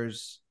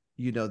there's,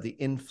 the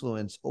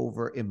influence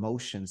over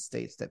emotion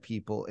states that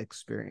people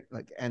experience,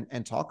 like,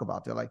 and talk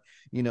about. They're like,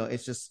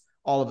 it's just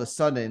all of a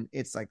sudden,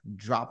 it's like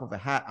drop of a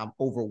hat, I'm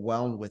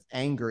overwhelmed with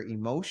anger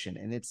emotion,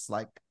 and it's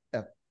like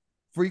a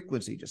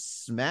frequency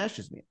just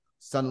smashes me.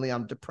 Suddenly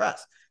I'm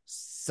depressed.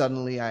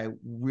 Suddenly I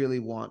really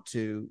want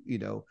to,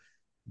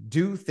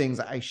 do things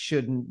I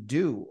shouldn't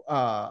do,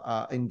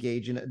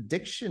 engage in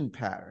addiction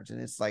patterns.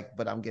 And it's like,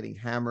 but I'm getting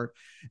hammered.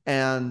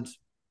 And,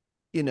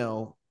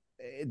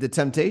 the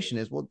temptation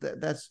is, well,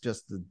 that's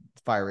just the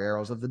fire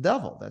arrows of the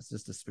devil. That's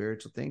just a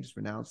spiritual thing. Just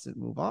renounce it,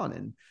 move on.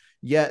 And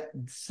yet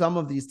some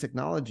of these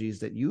technologies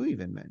that you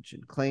even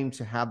mentioned claim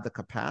to have the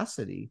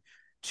capacity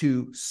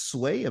to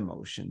sway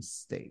emotion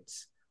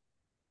states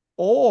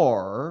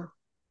or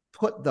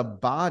put the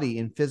body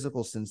in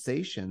physical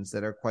sensations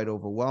that are quite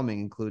overwhelming,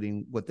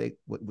 including what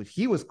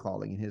he was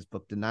calling in his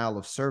book, denial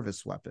of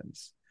service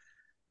weapons,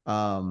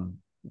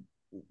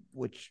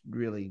 which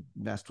really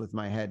messed with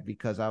my head,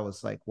 because I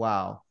was like,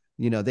 wow,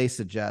 they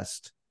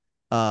suggest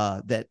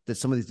that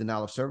some of these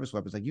denial of service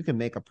weapons, like, you can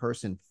make a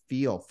person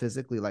feel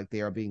physically like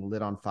they are being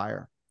lit on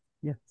fire,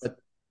 yes, but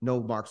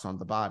no marks on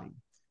the body.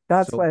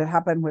 That's what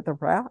happened with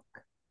Iraq.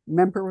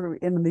 Remember,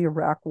 in the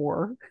Iraq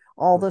War,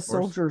 all the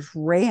soldiers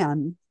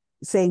ran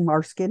saying,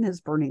 our skin is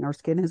burning, our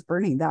skin is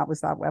burning. That was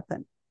that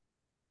weapon.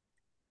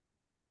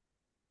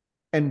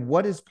 And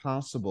what is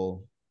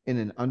possible in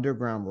an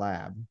underground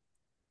lab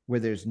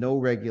where there's no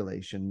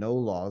regulation, no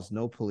laws,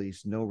 no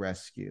police, no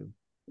rescue,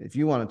 if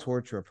you want to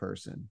torture a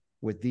person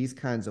with these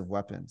kinds of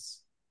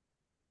weapons?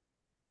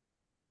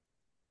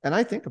 And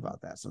I think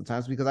about that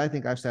sometimes, because I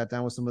think I've sat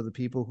down with some of the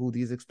people who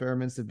these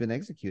experiments have been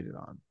executed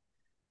on,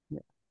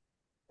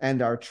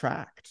 and are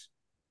tracked.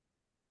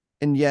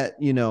 And yet,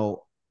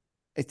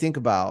 I think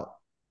about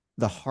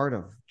the heart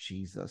of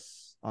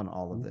Jesus on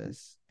all of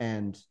this.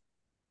 And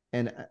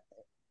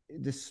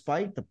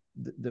despite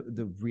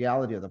the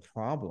reality of the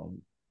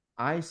problem,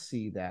 I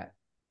see that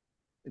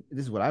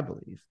this is what I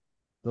believe.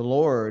 The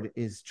Lord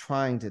is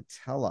trying to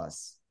tell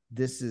us,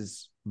 this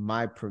is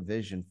my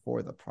provision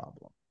for the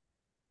problem.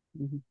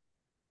 Mm-hmm.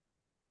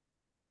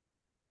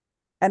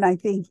 And I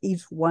think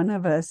each one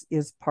of us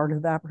is part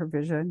of that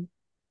provision.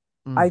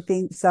 I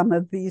think some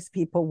of these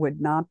people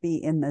would not be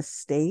in this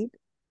state.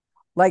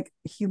 Like,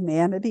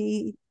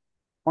 humanity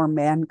or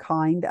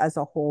mankind as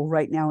a whole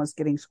right now is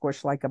getting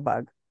squished like a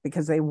bug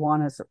because they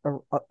want us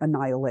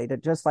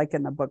annihilated, just like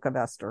in the book of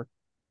Esther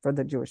for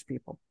the Jewish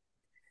people.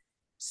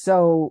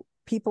 So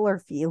people are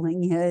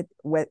feeling it,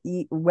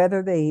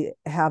 whether they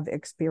have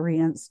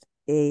experienced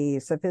a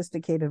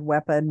sophisticated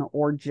weapon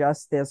or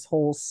just this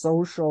whole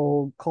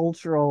social,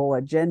 cultural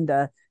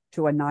agenda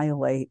to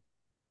annihilate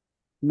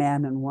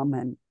man and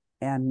woman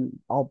and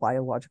all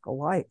biological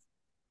life.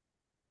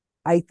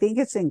 I think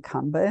it's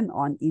incumbent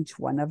on each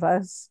one of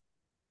us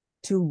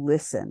to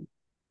listen.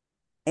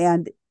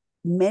 And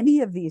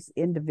many of these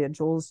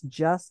individuals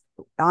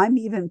I'm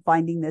even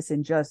finding this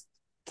in just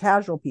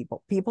casual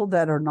people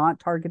that are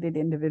not targeted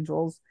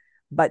individuals,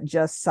 but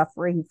just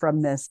suffering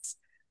from this.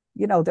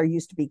 There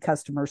used to be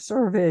customer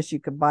service. You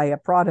could buy a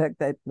product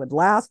that would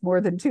last more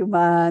than 2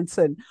 months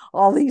and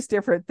all these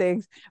different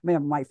things.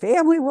 My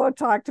family won't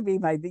talk to me.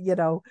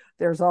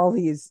 There's all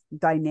these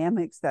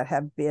dynamics that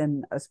have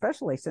been,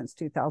 especially since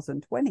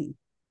 2020.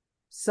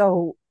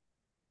 So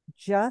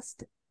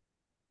just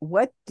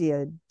what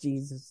did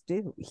Jesus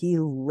do? He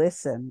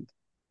listened.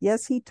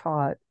 Yes, he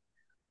taught,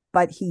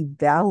 but he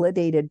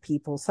validated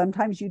people.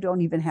 Sometimes you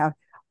don't even have,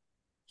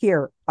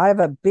 here, I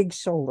have a big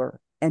shoulder,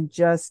 and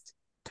just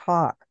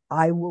talk.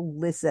 I will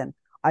listen.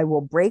 I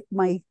will break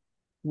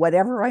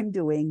whatever I'm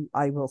doing.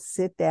 I will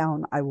sit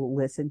down. I will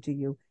listen to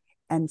you.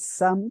 And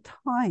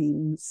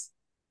sometimes,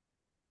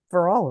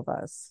 for all of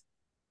us,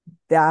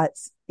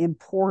 that's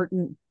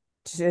important,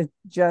 to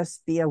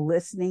just be a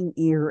listening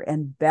ear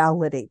and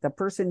validate. The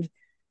person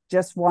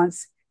just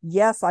wants,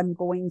 yes, I'm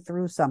going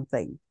through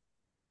something.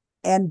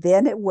 And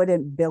then it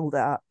wouldn't build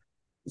up.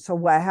 So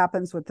what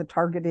happens with the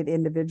targeted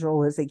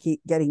individual is they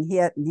keep getting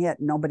hit and hit,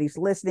 and nobody's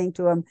listening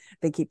to them.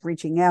 They keep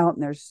reaching out,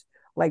 and there's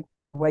like,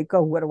 where do I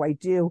go? What do I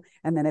do?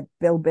 And then it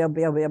build,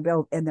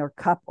 and their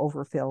cup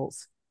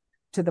overfills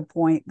to the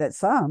point that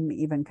some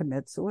even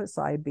commit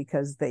suicide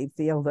because they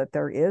feel that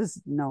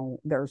there's no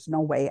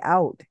way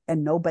out,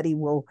 and nobody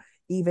will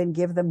even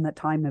give them the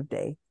time of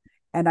day.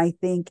 And I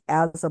think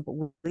as a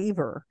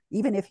believer,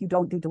 even if you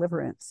don't do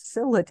deliverance,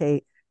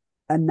 facilitate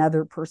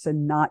another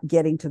person not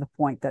getting to the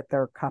point that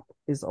their cup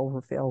is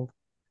overfilled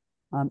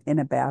in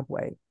a bad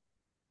way.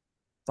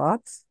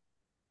 Thoughts?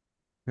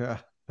 Yeah.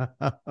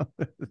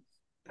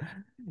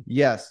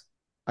 Yes,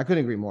 I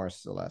couldn't agree more,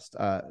 Celeste.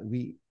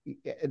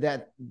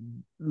 That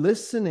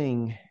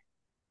listening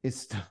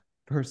is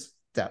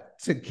step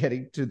to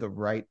getting to the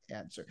right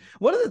answer.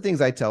 One of the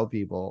things I tell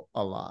people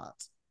a lot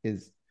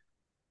is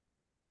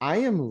I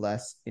am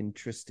less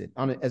interested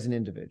on it as an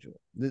individual.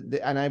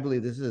 And I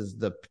believe this is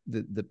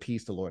the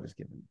peace the Lord has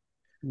given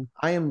me.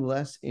 I am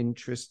less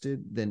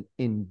interested than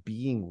in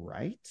being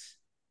right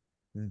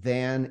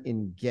than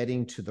in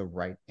getting to the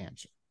right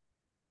answer.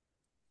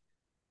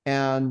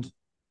 And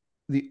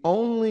the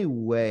only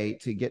way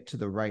to get to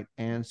the right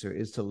answer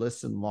is to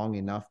listen long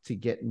enough to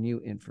get new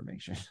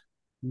information.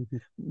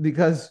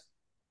 Because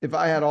if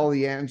I had all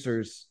the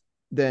answers,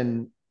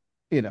 then,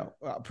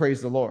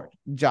 praise the Lord,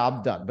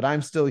 job done. But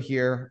I'm still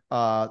here.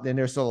 Then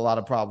there's still a lot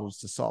of problems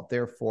to solve.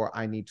 Therefore,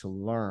 I need to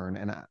learn.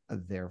 And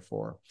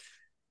therefore,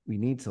 we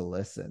need to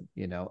listen,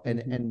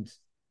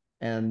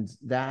 and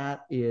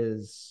that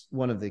is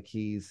one of the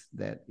keys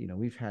that,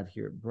 we've had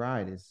here at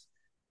Bride is,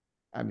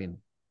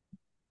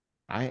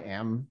 I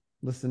am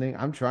listening.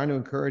 I'm trying to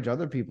encourage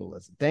other people to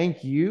listen.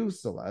 Thank you,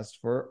 Celeste,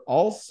 for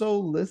also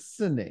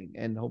listening.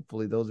 And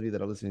hopefully those of you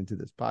that are listening to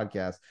this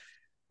podcast,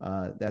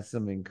 that's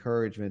some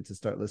encouragement to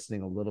start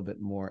listening a little bit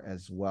more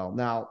as well.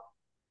 Now,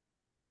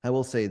 I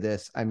will say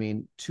this.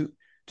 Too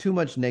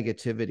much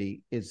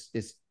negativity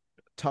is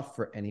tough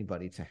for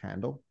anybody to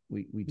handle.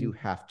 We do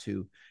have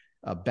to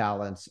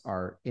balance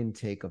our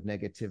intake of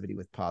negativity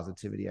with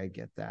positivity. I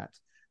get that.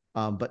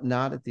 But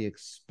not at the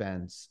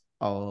expense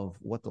of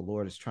what the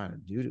Lord is trying to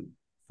do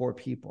for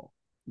people.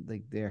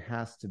 Like, there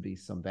has to be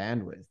some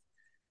bandwidth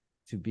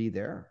to be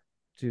there,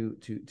 to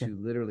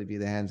literally be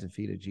the hands and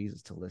feet of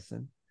Jesus, to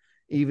listen,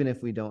 even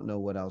if we don't know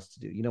what else to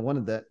do. One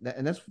of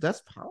and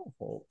that's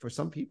powerful for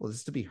some people,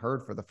 is to be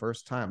heard for the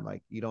first time.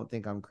 Like, you don't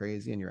think I'm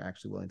crazy, and you're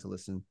actually willing to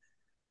listen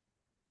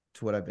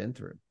to what I've been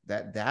through.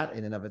 That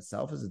in and of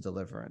itself is a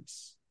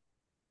deliverance.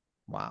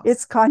 Wow.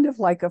 It's kind of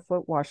like a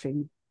foot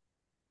washing.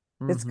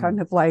 It's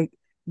kind of like,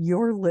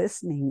 your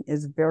listening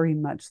is very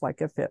much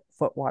like a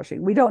foot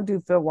washing. We don't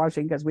do foot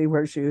washing because we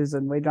wear shoes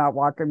and we're not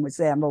walking with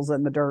sandals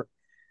in the dirt.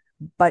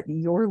 But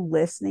your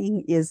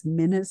listening is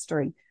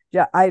ministering.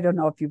 Yeah, I don't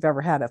know if you've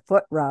ever had a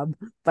foot rub,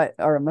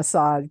 or a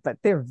massage, but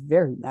they're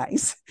very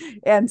nice.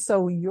 And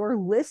so your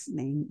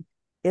listening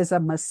is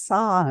a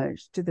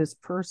massage to this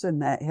person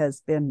that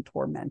has been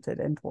tormented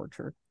and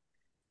tortured.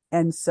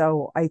 And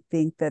so I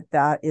think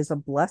that is a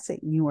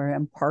blessing. You are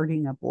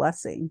imparting a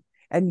blessing,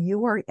 and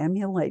you are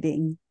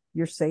emulating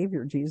your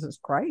Savior, Jesus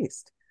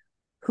Christ,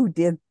 who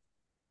did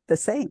the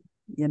same,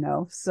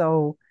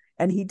 so,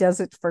 and he does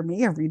it for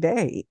me every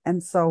day.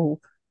 And so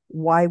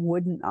why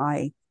wouldn't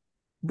I?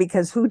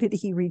 Because who did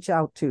he reach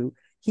out to?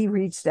 He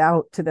reached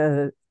out to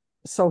the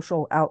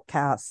social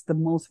outcasts, the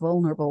most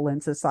vulnerable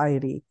in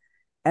society.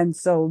 And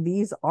so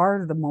these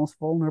are the most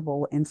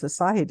vulnerable in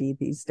society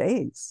these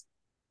days.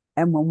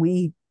 And when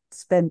we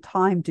spend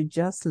time to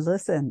just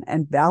listen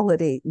and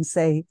validate and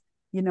say,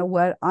 you know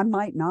what, I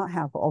might not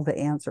have all the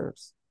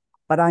answers,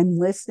 but I'm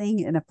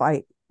listening. And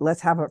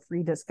let's have a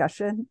free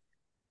discussion,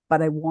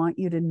 but I want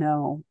you to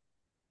know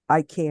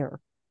I care,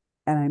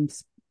 and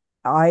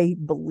I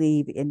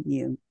believe in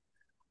you.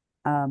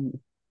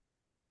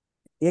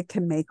 It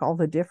can make all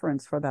the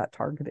difference for that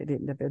targeted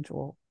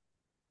individual.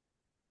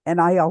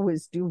 And I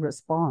always do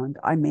respond.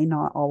 I may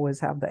not always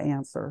have the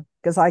answer,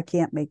 because I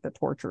can't make the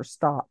torture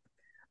stop,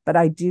 but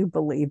I do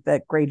believe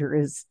that greater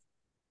is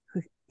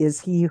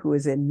he who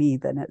is in me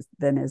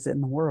than is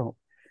in the world.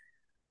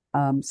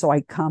 So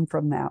I come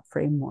from that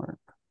framework,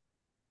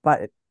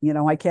 but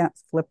I can't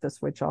flip the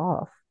switch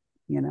off.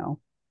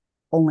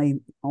 Only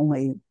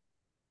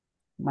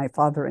my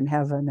Father in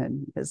heaven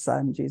and his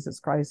Son Jesus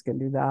Christ can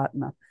do that,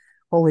 and the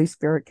Holy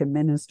Spirit can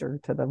minister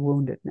to the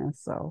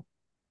woundedness.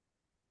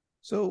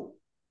 So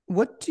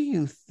what do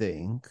you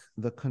think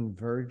the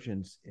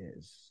convergence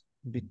is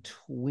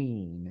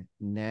between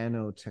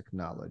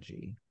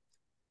nanotechnology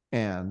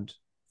and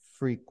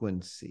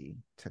frequency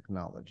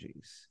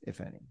technologies,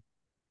 if any?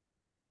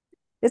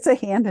 It's a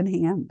hand in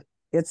hand.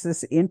 It's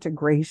this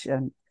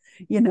integration,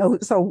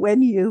 so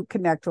when you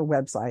connect to a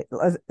website,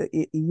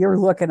 you're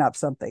looking up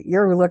something,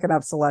 you're looking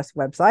up Celeste's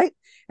website,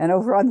 and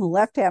over on the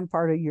left-hand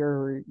part of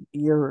your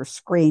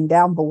screen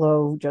down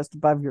below, just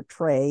above your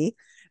tray,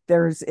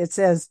 it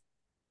says,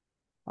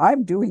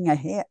 I'm doing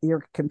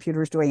your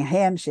computer's doing a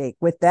handshake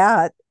with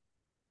that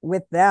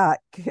other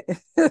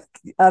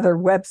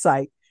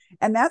website.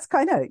 And that's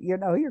kind of,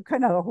 you're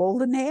kind of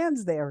holding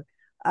hands there.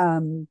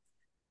 And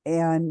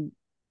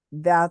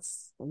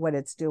that's what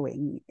it's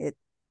doing.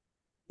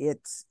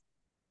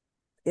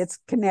 It's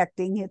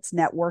connecting, it's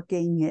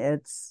networking,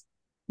 it's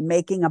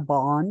making a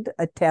bond,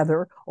 a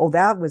tether. Oh,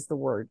 that was the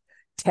word,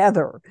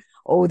 tether.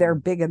 Oh, they're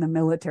big in the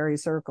military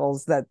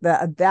circles.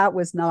 That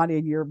was not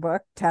in your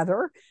book,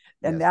 tether.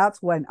 And yes.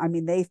 That's when,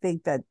 they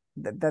think that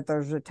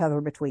there's a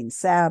tether between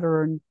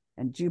Saturn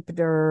and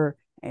Jupiter,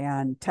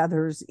 and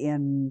tethers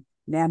in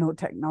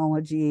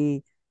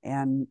nanotechnology.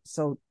 And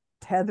so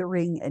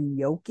tethering and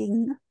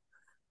yoking.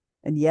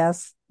 And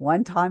yes,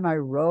 one time I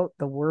wrote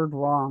the word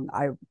wrong.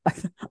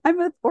 I'm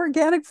an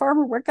organic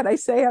farmer. What can I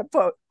say? I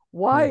put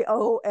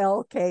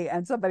YOLK,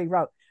 and somebody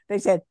wrote, they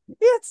said,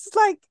 it's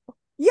like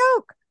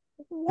yoke.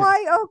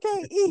 Why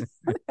okay,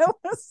 Ethan? It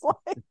was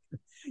like,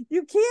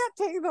 you can't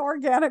take the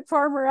organic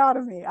farmer out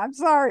of me. I'm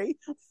sorry.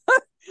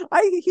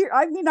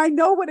 I mean, I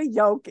know what a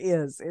yoke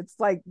is. It's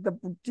like the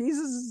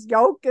Jesus'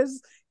 yoke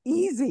is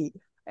easy.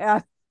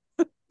 And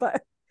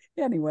but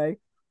anyway,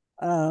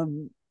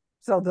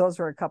 so those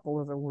are a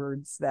couple of the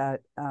words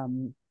that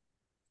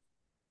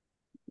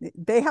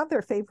they have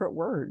their favorite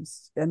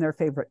words and their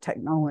favorite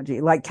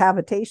technology. Like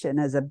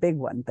cavitation is a big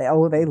one. They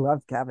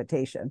love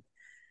cavitation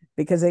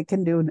because it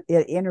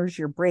enters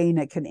your brain,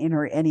 it can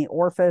enter any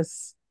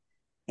orifice.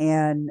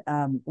 And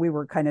we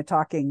were kind of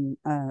talking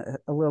a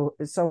little.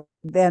 So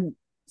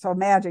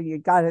imagine you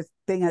got a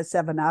thing of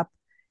 7-Up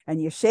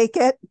and you shake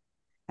it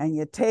and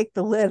you take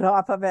the lid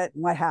off of it.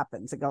 And what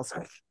happens? It goes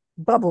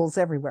bubbles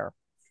everywhere.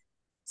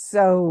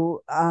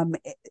 So,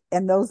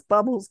 and those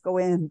bubbles go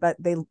in, but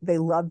they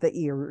love the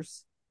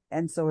ears.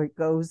 And so it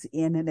goes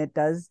in and it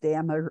does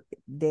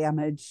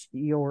damage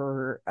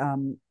your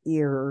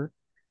ear.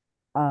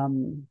 I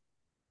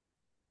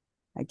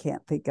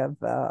can't think of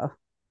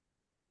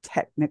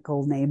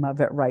technical name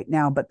of it right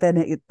now, but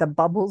then the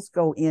bubbles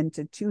go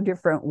into two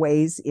different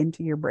ways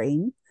into your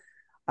brain,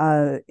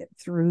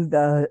 through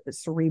the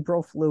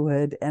cerebral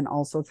fluid and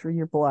also through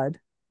your blood.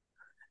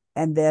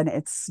 And then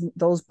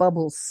those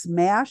bubbles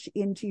smash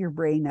into your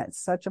brain at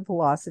such a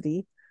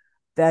velocity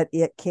that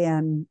it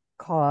can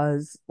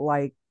cause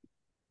like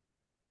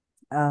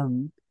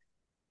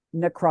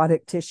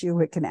necrotic tissue.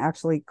 It can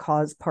actually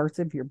cause parts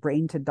of your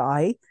brain to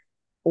die,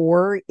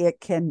 or it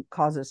can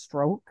cause a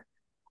stroke,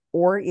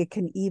 or it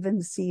can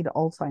even seed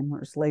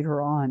Alzheimer's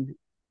later on.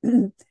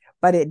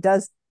 But it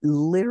does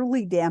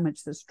literally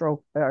damage the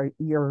stroke,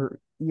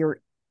 your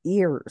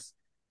ears.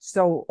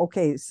 So,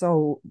 okay,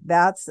 so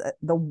that's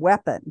the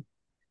weapon.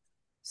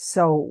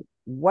 So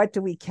what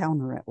do we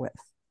counter it with?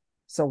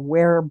 So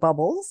where are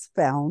bubbles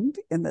found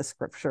in the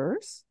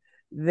scriptures?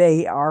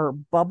 They are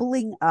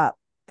bubbling up.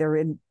 They're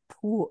in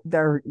pool.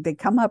 They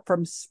come up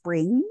from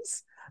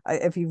springs.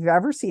 If you've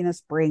ever seen a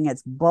spring,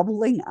 it's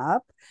bubbling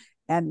up.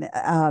 And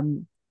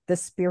the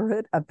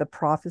spirit of the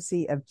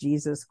prophecy of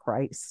Jesus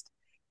Christ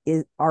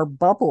are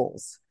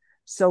bubbles.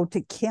 So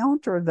to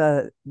counter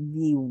the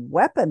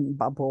weapon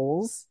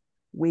bubbles,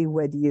 we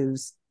would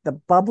use the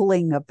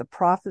bubbling of the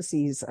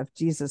prophecies of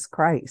Jesus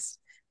Christ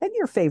and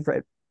your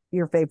favorite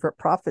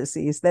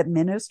prophecies that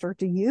minister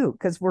to you,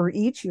 because we're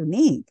each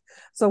unique.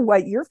 So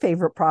what your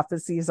favorite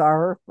prophecies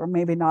are, or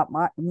maybe not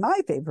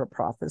my favorite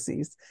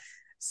prophecies.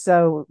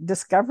 So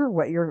discover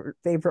what your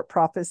favorite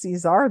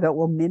prophecies are that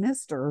will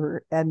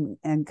minister and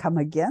come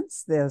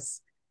against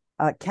this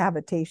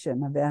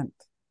cavitation event.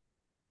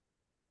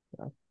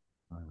 So.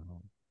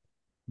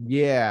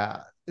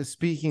 Yeah.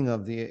 Speaking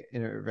of the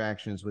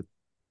interactions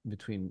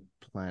between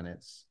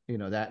planets,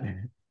 that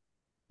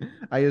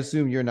I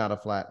assume you're not a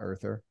flat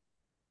earther.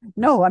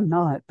 No, I'm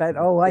not. But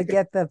I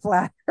get the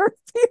flat earth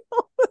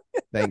deal.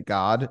 Thank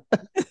God.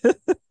 Okay.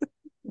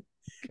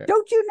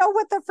 Don't you know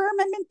what the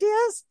firmament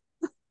is?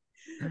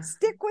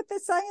 Stick with the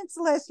science,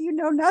 Celeste. You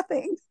know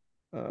nothing.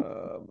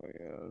 Oh my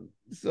God.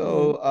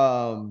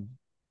 So,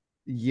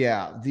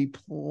 yeah, the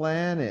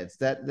planets,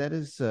 that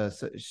is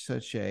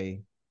such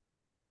a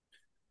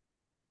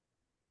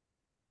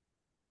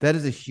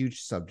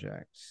huge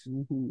subject.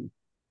 Mm-hmm.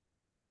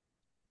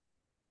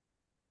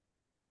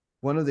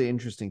 One of the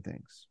interesting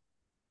things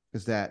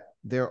is that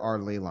there are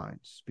ley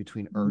lines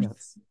between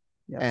Earth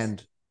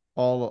and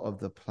all of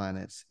the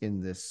planets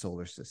in this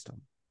solar system.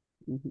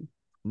 Mm-hmm.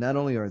 Not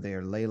only are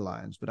there ley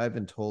lines, but I've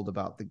been told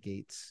about the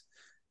gates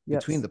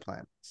between the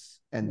planets.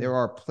 And there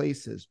are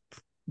places,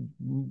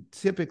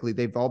 typically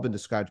they've all been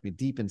described to be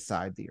deep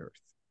inside the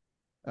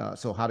Earth.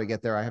 So how to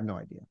get there, I have no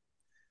idea.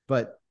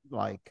 But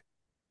like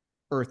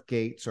Earth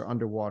gates or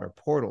underwater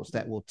portals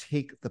that will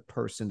take the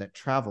person that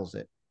travels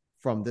it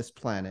from this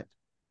planet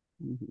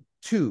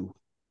to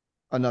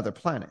another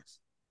planet,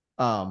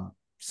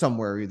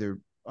 somewhere either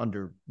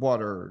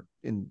underwater or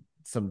in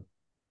some,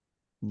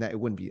 that it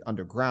wouldn't be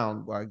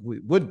underground.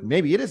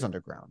 Maybe it is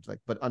underground,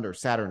 but under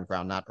Saturn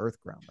ground, not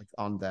Earth ground, like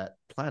on that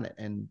planet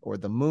or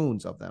the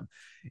moons of them.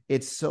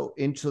 It's so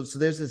interesting. So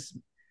there's this,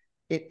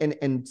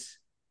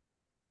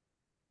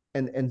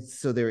 and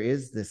so there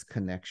is this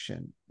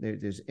connection.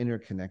 There's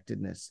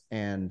interconnectedness,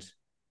 and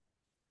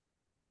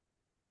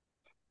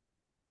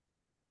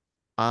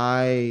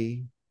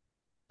I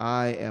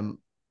am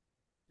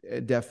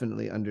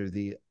definitely under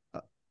the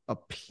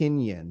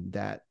opinion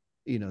that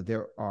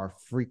there are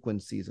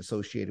frequencies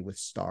associated with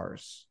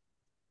stars,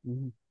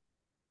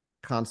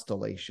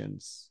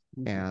 constellations,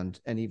 and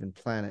even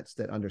planets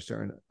that under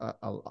certain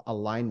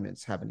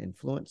alignments have an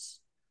influence.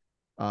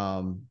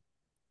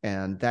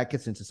 And that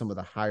gets into some of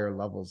the higher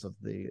levels of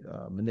the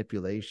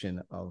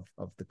manipulation of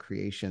the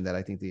creation that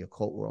I think the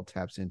occult world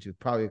taps into.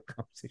 Probably a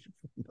conversation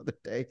for another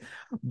day.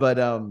 But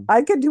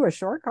I could do a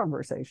short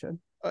conversation.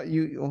 Do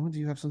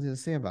you have something to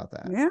say about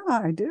that? Yeah,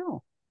 I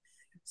do.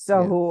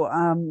 So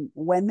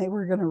when they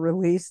were going to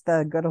release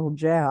the good old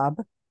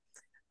jab,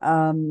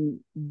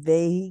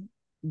 they,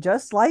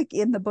 just like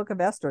in the Book of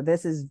Esther,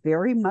 this is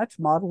very much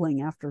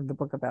modeling after the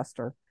Book of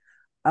Esther.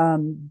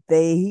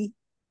 They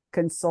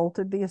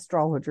consulted the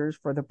astrologers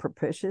for the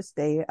propitious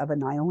day of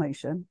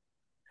annihilation,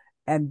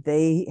 and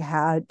they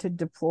had to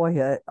deploy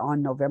it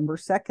on November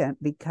 2nd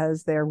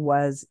because there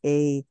was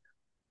a,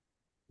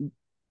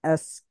 a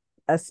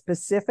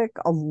specific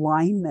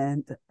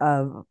alignment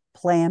of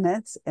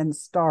planets and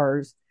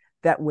stars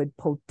that would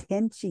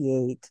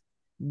potentiate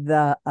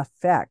the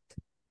effect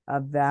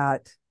of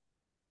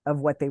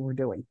what they were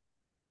doing.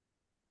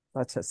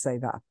 Let's just say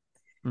that.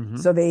 Mm-hmm.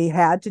 So they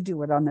had to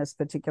do it on this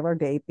particular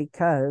date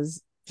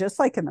because, just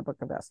like in the book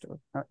of Esther,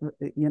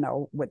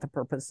 with the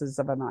purposes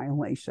of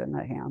annihilation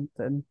at hand.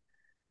 And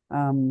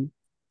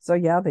so,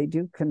 yeah, they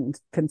do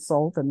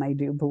consult and they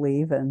do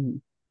believe,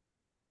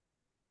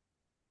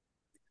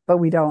 but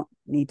we don't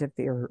need to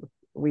fear.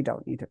 We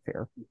don't need to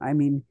fear. I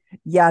mean,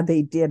 yeah,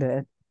 they did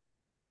it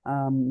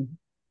on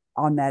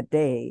that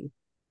day,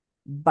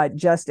 but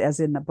just as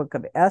in the book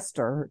of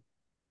Esther,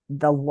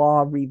 the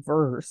law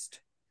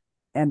reversed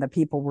and the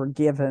people were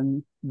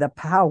given the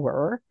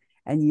power,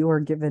 and you are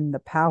given the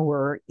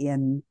power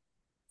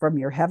from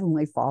your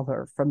heavenly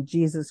Father, from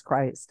Jesus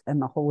Christ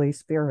and the Holy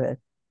Spirit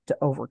to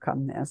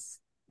overcome this.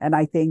 And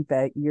I think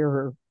that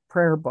your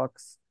prayer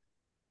books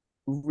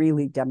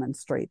really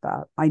demonstrate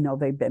that. I know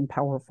they've been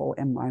powerful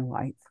in my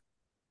life.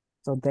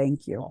 So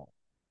thank you.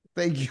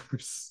 Thank you for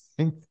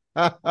saying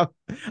that.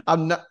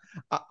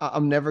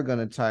 I'm never going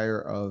to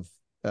tire of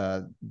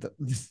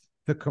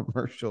the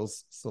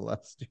commercials,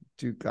 Celeste. You're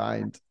too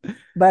kind.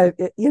 But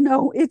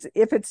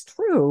if it's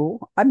true,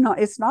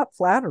 it's not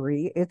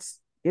flattery, it's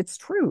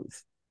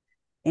truth.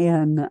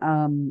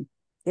 And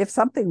if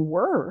something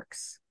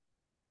works,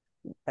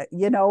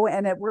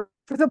 and it works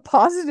for the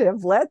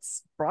positive,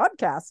 let's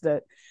broadcast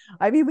it.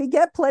 I mean, we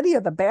get plenty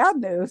of the bad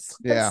news.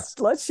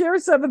 Let's share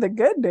some of the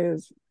good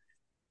news.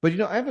 But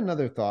I have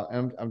another thought,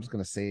 and I'm just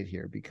going to say it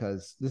here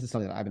because this is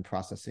something that I've been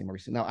processing more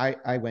recently. Now,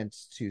 I went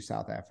to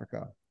South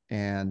Africa,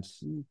 and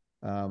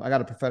I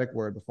got a prophetic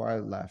word before I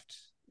left.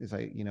 It's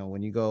like,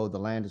 when you go, the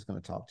land is going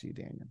to talk to you,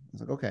 Daniel. I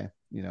was like, okay,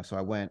 so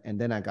I went, and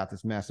then I got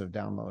this massive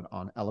download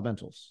on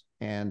elementals,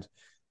 and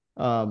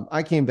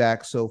I came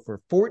back. So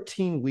for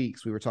 14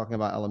 weeks, we were talking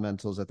about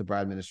elementals at the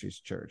Bride Ministries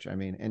Church. I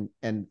mean,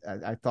 and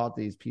I thought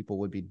these people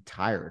would be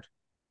tired,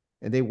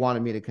 and they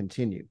wanted me to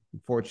continue.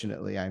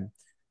 Unfortunately, I'm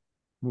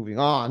moving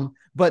on,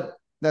 but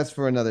that's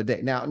for another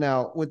day.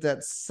 Now, with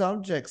that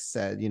subject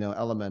said,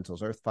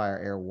 elementals, earth, fire,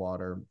 air,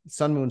 water,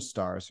 sun, moon,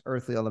 stars,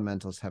 earthly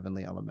elementals,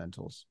 heavenly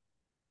elementals.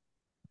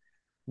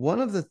 One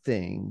of the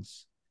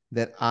things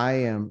that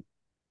I am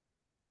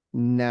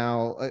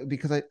now,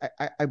 because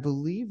I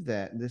believe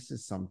that this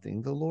is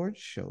something the Lord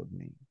showed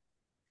me.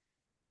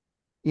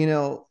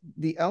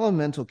 The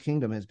elemental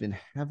kingdom has been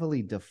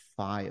heavily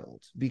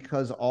defiled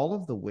because all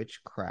of the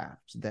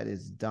witchcraft that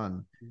is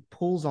done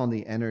pulls on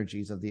the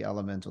energies of the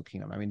elemental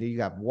kingdom. I mean,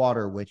 you have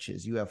water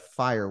witches, you have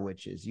fire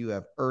witches, you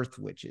have earth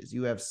witches,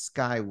 you have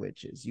sky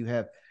witches, you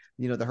have,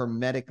 the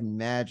hermetic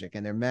magic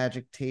and their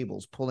magic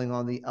tables pulling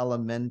on the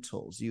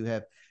elementals. You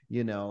have,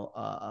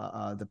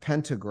 the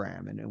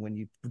pentagram. And when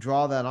you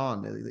draw that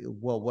on,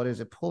 well, what is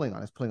it pulling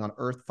on? It's pulling on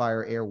earth,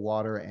 fire, air,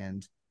 water,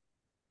 and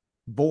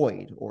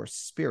void or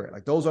spirit.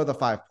 Like those are the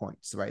 5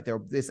 points, right? There,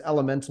 this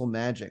elemental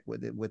magic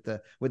with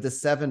the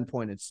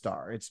 7-pointed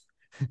star. It's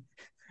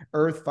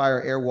earth,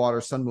 fire, air,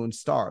 water, sun, moon,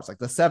 stars, like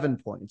the 7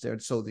 points there.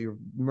 So you're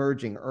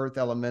merging earth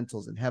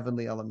elementals and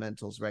heavenly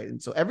elementals, right?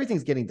 And so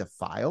everything's getting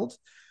defiled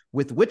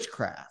with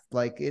witchcraft.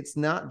 Like it's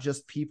not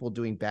just people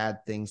doing bad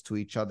things to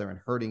each other and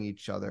hurting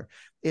each other.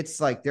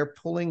 It's like they're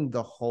pulling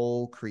the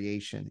whole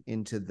creation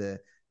into the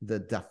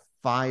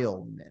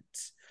defilement.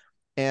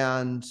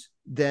 And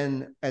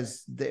then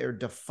as they're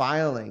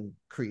defiling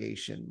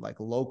creation, like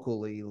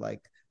locally,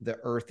 like the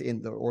earth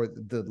or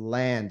the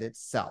land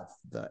itself,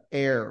 the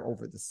air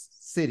over the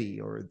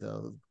city or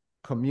the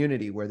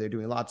community where they're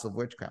doing lots of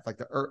witchcraft, like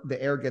the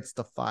air gets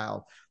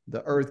defiled,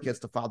 the earth gets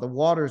defiled, the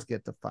waters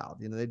get defiled.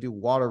 They do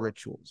water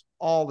rituals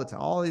all the time.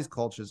 All these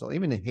cultures,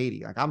 even in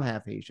Haiti, like I'm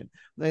half Haitian,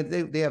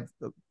 they have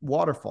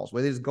waterfalls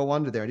where they just go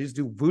under there and just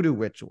do voodoo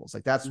rituals.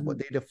 Like that's what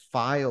they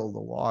defile the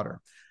water.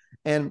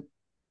 And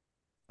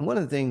one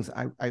of the things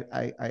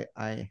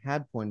I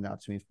had pointed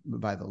out to me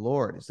by the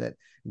Lord is that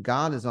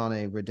God is on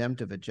a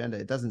redemptive agenda.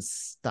 It doesn't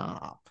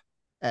stop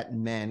at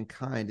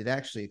mankind. It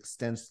actually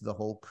extends to the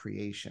whole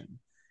creation.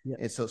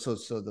 Yes. And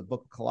so the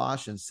book of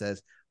Colossians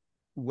says,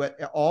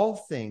 all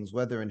things,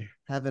 whether in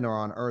heaven or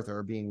on earth,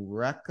 are being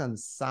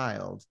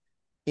reconciled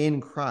in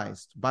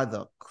Christ by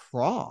the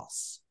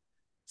cross.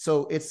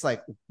 So it's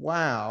like,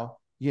 wow,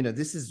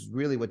 this is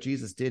really what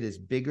Jesus did is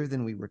bigger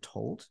than we were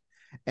told.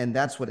 And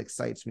that's what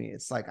excites me.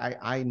 It's like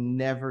I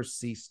never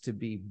cease to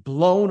be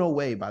blown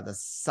away by the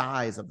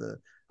size of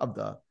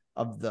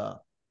the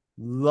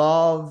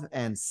love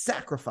and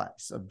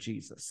sacrifice of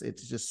Jesus.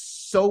 It's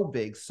just so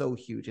big, so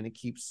huge, and it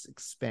keeps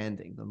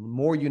expanding. The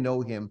more you know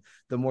him,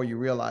 the more you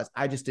realize,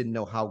 I just didn't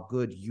know how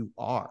good you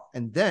are.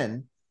 And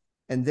then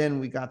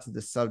we got to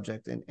the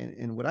subject,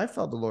 and what I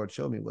felt the Lord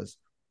showed me was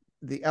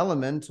the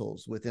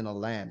elementals within a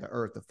land, the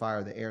earth, the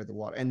fire, the air, the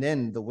water, and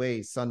then the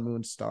way sun,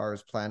 moon,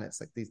 stars,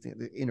 planets, like these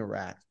things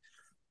interact.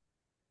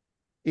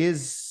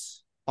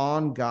 is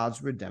on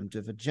God's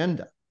redemptive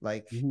agenda.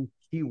 Like Mhm.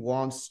 he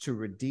wants to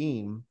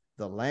redeem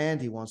the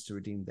land, he wants to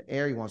redeem the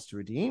air, he wants to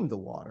redeem the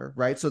water,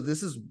 right? So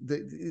this is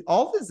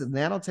all this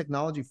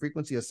nanotechnology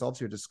frequency assaults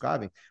you're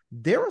describing.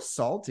 They're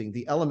assaulting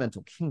the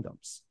elemental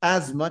kingdoms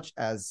as much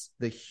as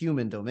the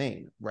human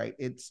domain, right?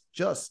 It's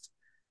just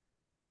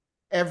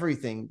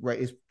everything, right,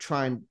 is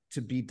trying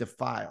to be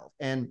defiled.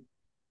 And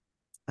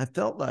I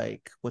felt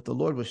like what the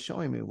Lord was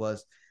showing me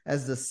was,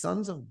 as the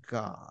sons of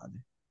God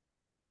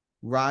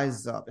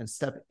rise up and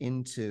step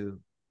into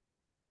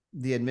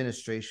the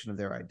administration of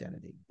their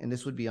identity, and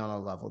this would be on a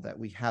level that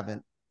we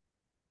haven't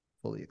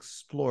fully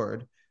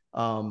explored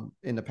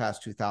in the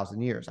past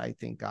 2,000 years. I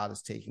think God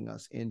is taking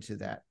us into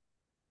that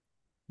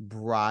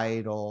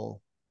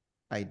bridal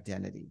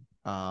identity,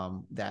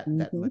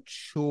 that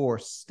mature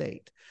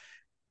state.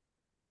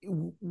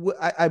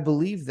 I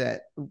believe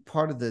that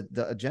part of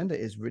the agenda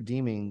is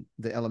redeeming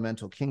the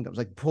elemental kingdoms,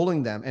 like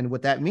pulling them. And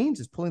what that means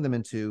is pulling them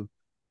into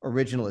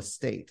original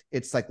estate.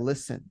 It's like,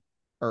 listen,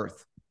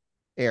 earth,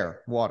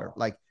 air, water,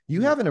 like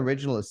you have an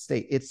original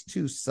estate. It's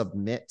to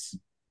submit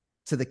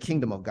to the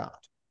kingdom of God.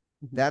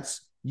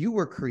 That's, you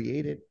were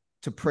created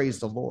to praise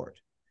the Lord.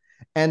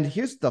 And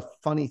here's the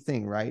funny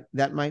thing, right?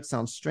 That might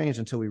sound strange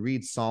until we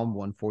read Psalm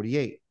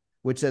 148,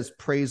 which says,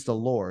 praise the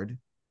Lord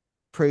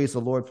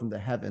from the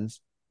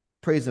heavens.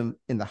 Praise him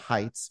in the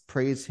heights,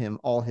 praise him,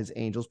 all his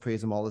angels,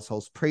 praise him, all his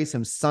hosts, praise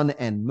him, sun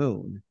and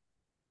moon.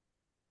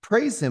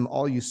 Praise him,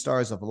 all you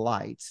stars of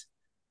light.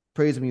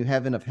 Praise him, you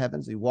heaven of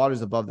heavens, you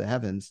waters above the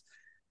heavens.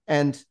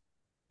 And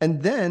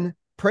then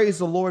praise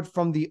the Lord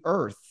from the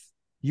earth,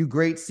 you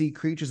great sea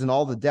creatures in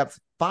all the depths,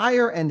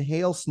 fire and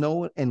hail,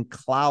 snow and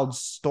clouds,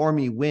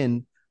 stormy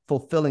wind,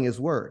 fulfilling his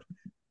word.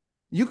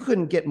 You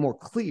couldn't get more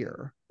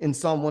clear in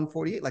Psalm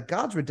 148. Like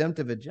God's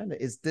redemptive agenda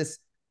is this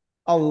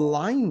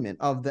alignment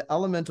of the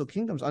elemental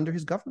kingdoms under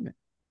his government.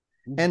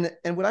 And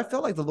what I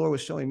felt like the Lord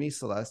was showing me,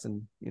 Celeste,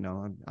 and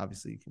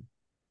obviously you can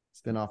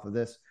spin off of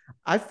this,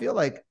 I feel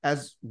like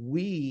as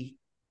we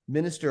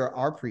minister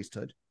our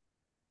priesthood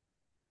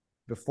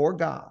before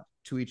God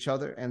to each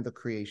other and the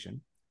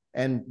creation,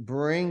 and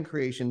bring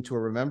creation to a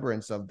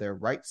remembrance of their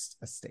rights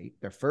estate,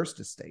 their first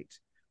estate,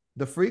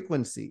 the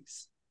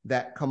frequencies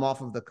that come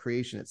off of the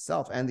creation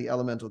itself and the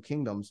elemental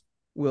kingdoms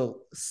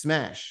will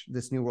smash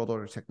this new world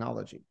order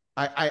technology.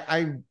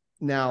 I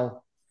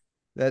now,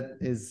 that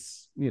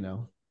is,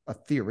 a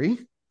theory.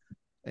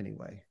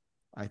 Anyway,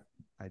 I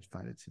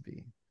find it to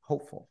be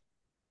hopeful.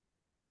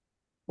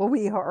 Well,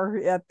 we are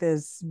at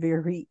this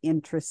very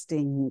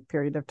interesting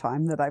period of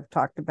time that I've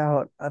talked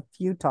about a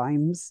few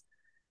times,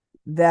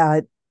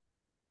 that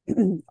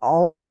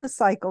all the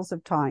cycles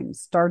of time,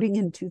 starting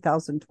in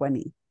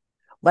 2020,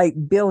 like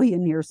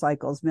billion-year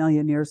cycles,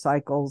 million-year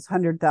cycles,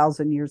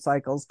 100,000-year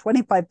cycles,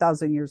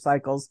 25,000-year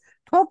cycles,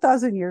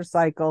 12,000-year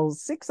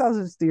cycles,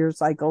 6,000-year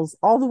cycles,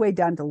 all the way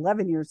down to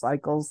 11-year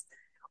cycles,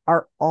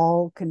 are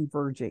all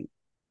converging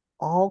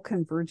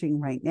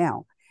right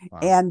now. Wow.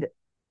 And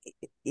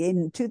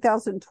in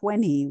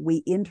 2020,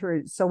 we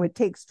entered, so it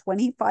takes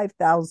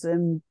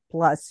 25,000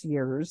 plus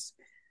years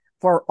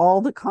for all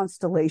the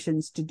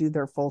constellations to do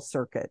their full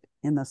circuit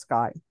in the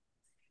sky.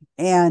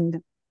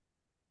 And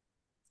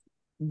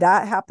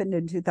that happened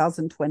in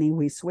 2020.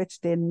 We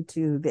switched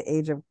into the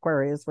age of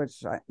Aquarius,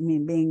 which, I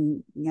mean,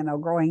 being,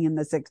 growing in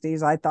the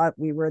 60s, I thought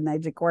we were in the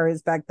age of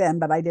Aquarius back then,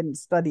 but I didn't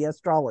study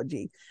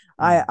astrology.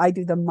 I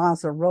do the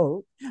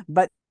Mazarot,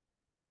 but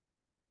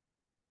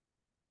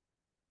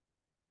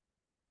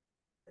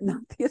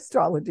not the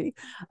astrology.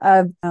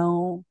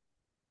 Now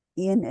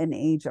in an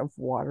age of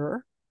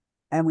water,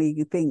 and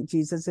we think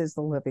Jesus is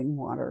the living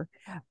water,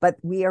 but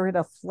we are at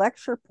a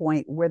flexure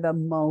point where the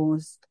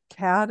most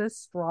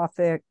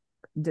catastrophic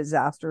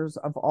disasters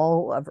of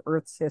all of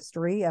Earth's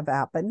history have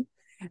happened.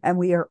 And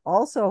we are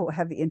also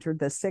have entered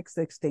the sixth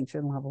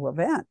extinction level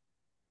event.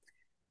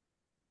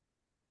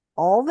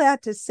 All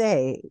that to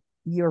say,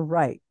 you're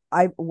right.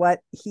 What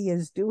he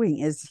is doing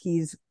is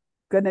he's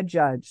going to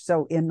judge.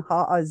 So in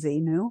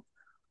Ha'azenu,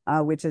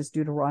 which is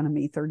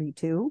Deuteronomy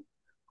 32,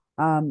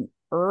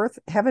 earth,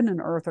 heaven and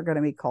earth are going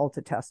to be called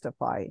to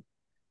testify,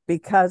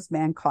 because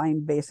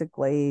mankind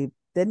basically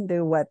didn't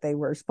do what they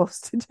were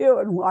supposed to do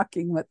and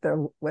walking with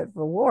the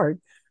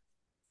Lord.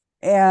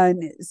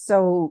 And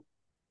so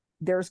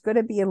there's going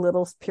to be a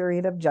little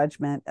period of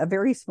judgment, a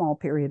very small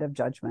period of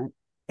judgment.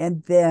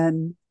 And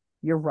then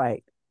you're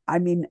right. I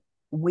mean,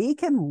 we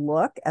can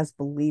look as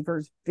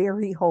believers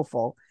very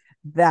hopeful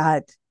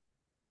that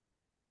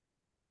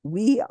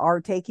we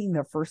are taking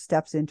the first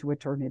steps into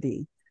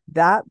eternity.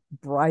 That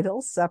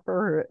bridal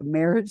supper,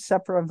 marriage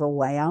supper of the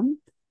Lamb,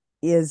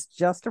 is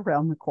just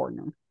around the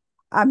corner.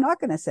 I'm not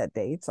going to set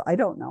dates. I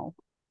don't know.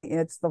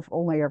 It's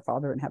only our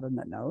Father in heaven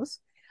that knows.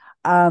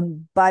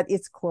 But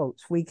it's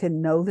close. We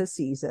can know the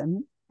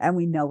season, and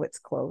we know it's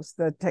close.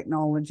 The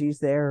technology's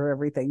there.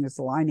 Everything is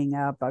lining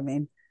up. I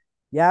mean,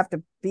 you have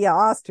to be an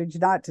ostrich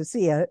not to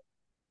see it.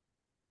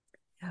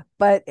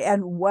 But,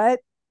 and what,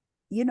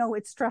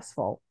 it's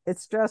stressful.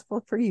 It's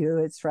stressful for you.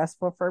 It's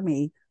stressful for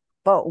me.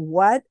 But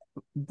what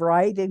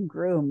bride and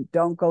groom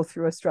don't go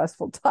through a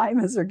stressful time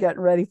as they're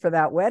getting ready for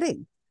that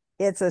wedding?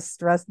 It's a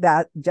stress,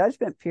 that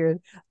judgment period.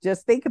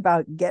 Just think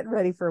about getting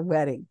ready for a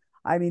wedding.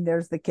 I mean,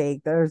 there's the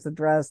cake, there's the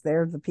dress,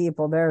 there's the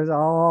people, there's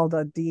all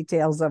the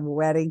details of a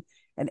wedding,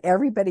 and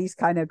everybody's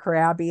kind of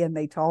crabby, and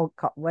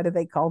what do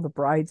they call the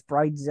brides?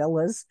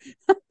 Bridezillas,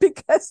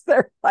 because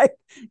they're like,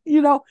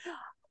 you know,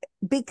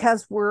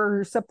 because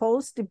we're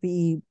supposed to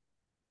be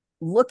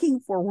looking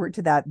forward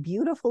to that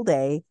beautiful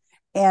day,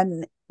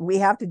 and we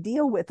have to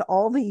deal with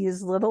all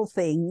these little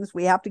things.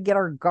 We have to get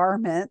our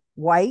garment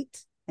white,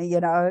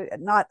 and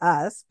not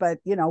us, but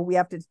we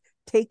have to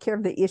take care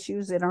of the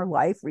issues in our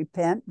life,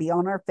 repent, be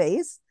on our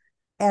face,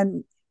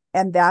 and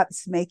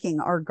that's making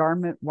our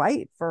garment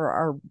white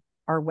for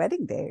our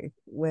wedding day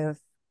with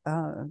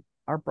our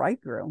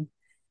bridegroom.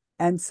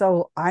 And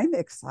so I'm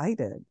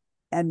excited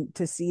and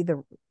to see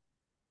the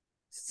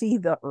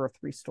earth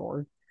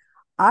restored.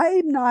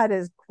 I'm not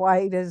as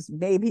quite as,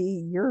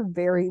 maybe you're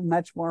very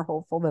much more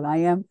hopeful than I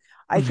am.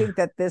 I think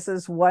that this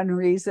is one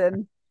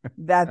reason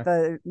that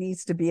there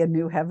needs to be a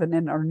new heaven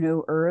and a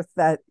new earth,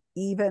 that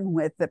even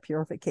with the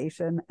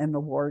purification and the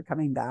Lord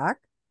coming back,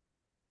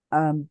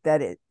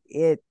 that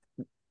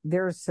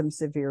there's some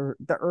severe,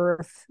 the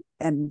earth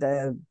and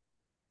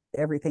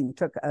everything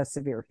took a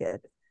severe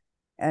hit.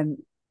 And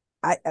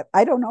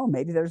I don't know,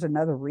 maybe there's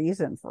another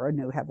reason for a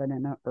new heaven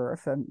and an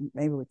earth, and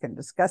maybe we can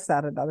discuss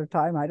that another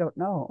time. I don't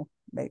know.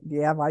 Do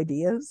you have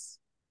ideas?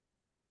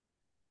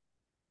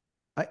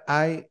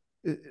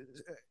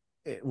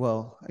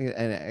 Well,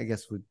 and I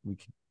guess we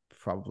could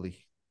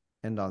probably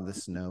end on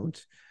this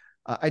note.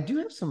 I do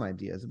have some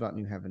ideas about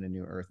new heaven and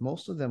new earth.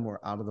 Most of them were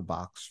out of the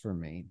box for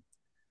me.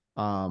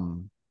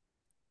 And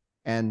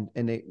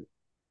the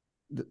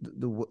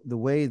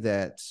way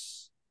that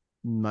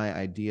my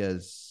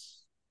ideas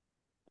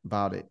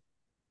about it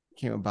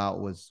came about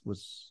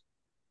was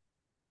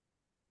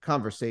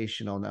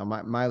conversational. Now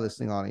my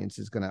listening audience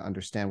is going to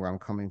understand where I'm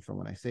coming from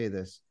when I say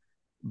this,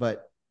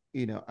 but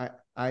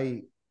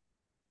I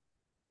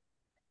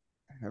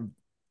have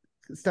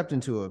stepped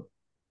into a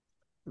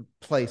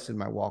place in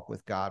my walk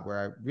with God where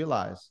I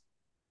realize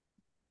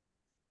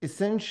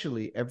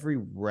essentially every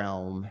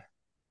realm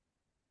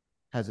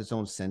has its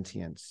own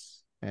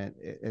sentience, and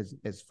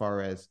as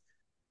far as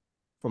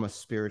from a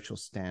spiritual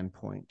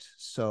standpoint.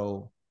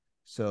 So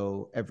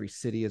every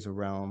city is a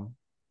realm,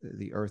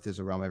 the earth is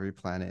a realm, every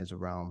planet is a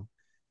realm,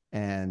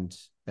 and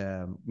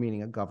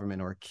meaning a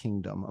government or a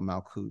kingdom, a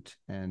malkut,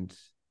 and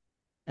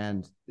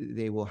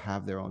they will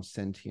have their own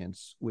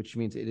sentience, which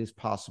means it is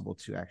possible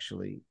to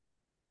actually,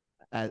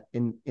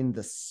 in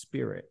the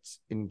spirit,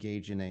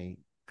 engage in a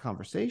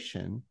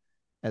conversation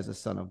as a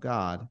son of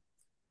God.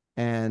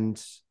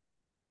 And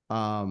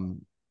I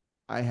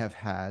have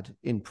had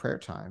in prayer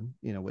time,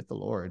 with the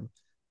Lord,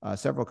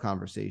 several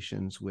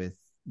conversations with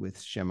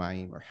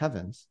Shemaim or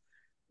heavens,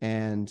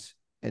 and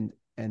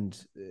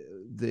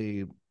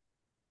the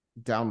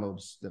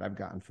downloads that I've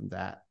gotten from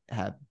that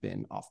have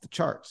been off the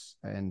charts.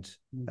 And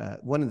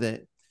one of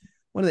the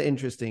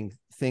interesting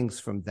things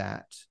from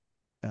that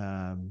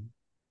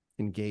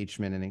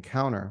engagement and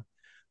encounter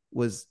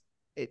was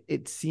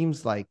it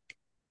seems like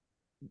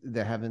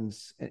the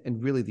heavens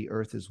and really the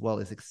earth as well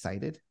is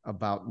excited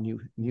about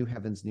new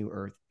heavens, new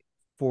earth,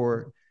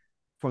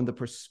 from the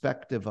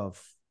perspective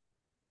of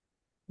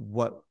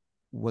what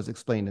was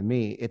explained to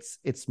me.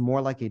 It's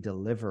more like a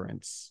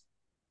deliverance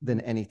than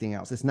anything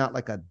else. It's not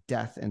like a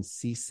death and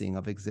ceasing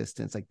of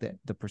existence. Like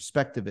the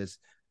perspective is,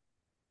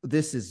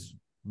 this is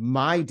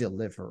my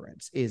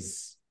deliverance,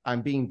 is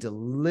I'm being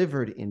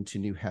delivered into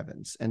new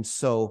heavens. And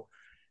so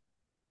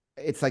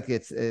it's like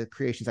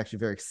creation's actually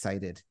very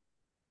excited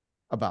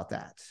about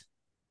that.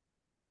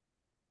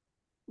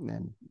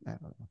 And I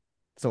don't know.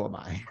 So am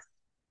I.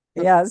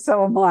 Yeah,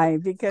 so am I,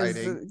 because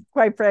Exciting.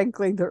 quite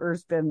frankly, the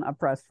earth's been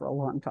oppressed for a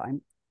long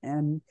time,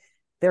 and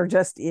there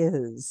just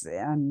is.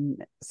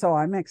 And so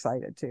I'm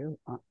excited too.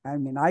 I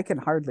mean, I can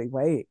hardly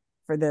wait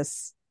for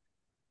this.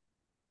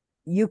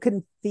 You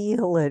can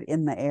feel it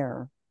in the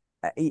air.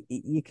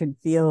 You can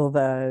feel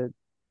the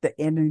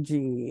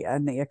energy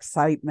and the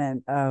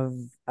excitement of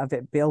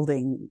it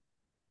building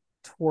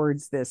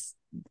towards this,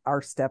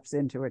 our steps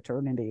into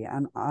eternity.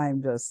 And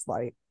I'm just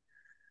like,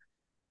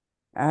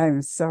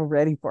 I'm so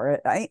ready for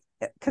it.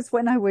 Because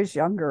when I was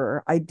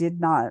younger, I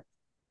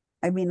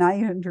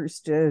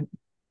understood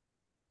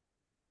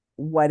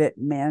what it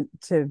meant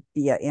to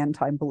be an end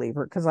time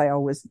believer, because I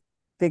always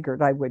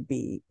figured I would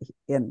be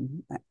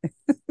in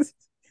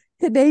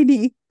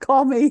Hineni,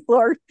 call me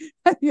Lord.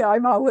 Yeah,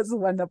 I'm always the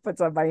one that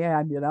puts up my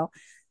hand,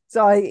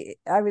 So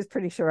I was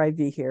pretty sure I'd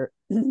be here.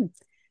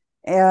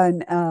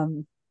 And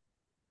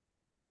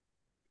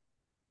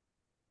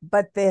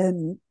but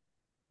then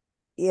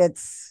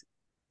it's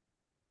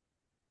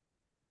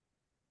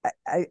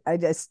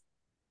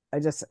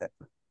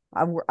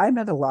I'm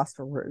at a loss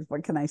for words.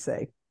 What can I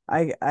say?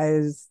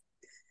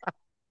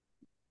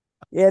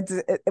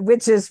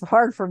 Which is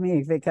hard for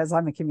me because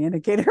I'm a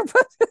communicator,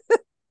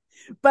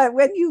 but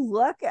when you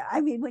look,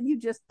 when you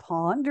just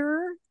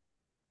ponder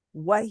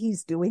what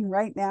he's doing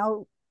right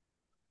now,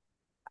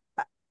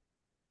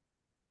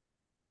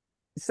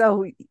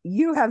 So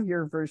you have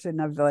your version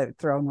of the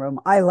throne room.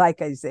 I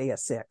like Isaiah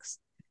 6.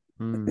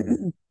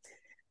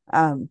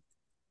 um,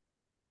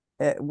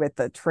 with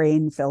the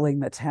train filling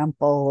the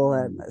temple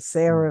and the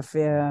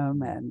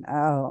seraphim, and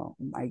oh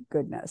my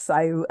goodness,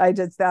 I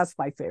just, that's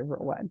my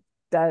favorite one,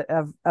 that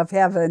of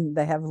heaven,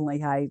 the heavenly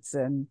heights,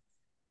 and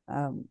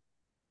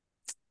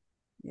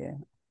yeah,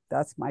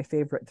 that's my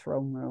favorite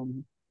throne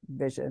room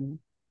vision.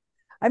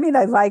 I mean,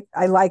 I like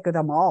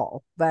them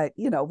all, but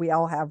we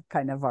all have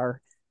kind of our,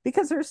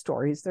 because there's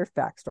stories, there's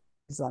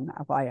backstories on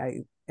that, why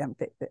I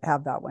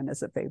have that one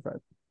as a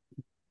favorite.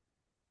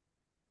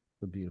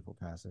 The beautiful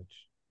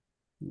passage.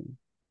 Mm.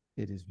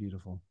 It is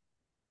beautiful.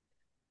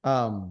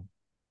 Did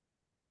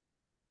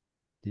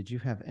you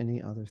have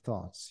any other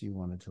thoughts you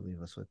wanted to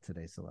leave us with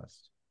today,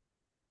 Celeste?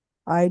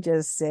 I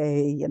just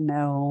say,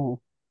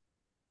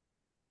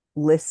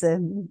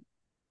 listen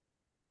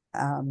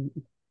to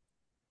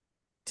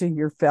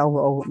your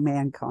fellow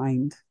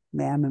mankind,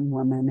 man and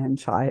woman and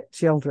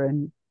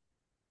children.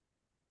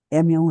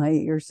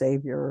 Emulate your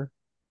Savior.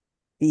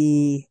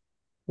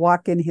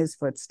 Walk in his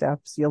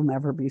footsteps. You'll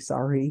never be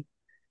sorry.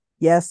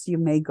 Yes, you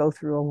may go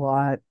through a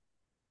lot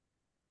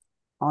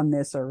on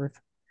this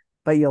earth,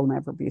 but you'll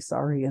never be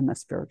sorry in the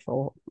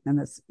spiritual, and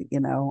this,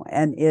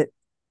 and it,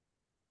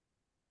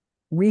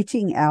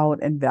 reaching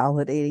out and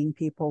validating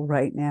people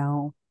right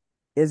now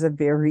is a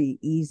very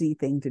easy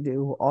thing to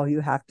do. All you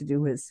have to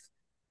do is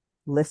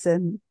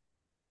listen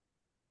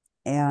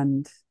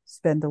and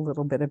spend a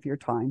little bit of your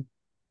time,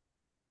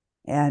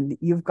 and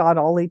you've got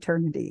all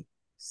eternity.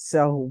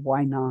 So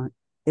why not?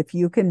 If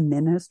you can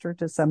minister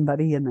to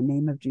somebody in the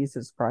name of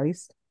Jesus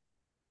Christ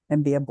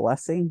and be a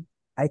blessing,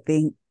 I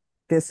think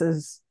this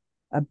is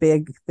a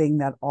big thing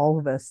that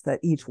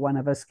each one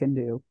of us can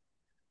do,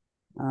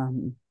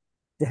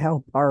 to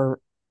help our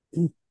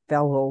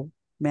fellow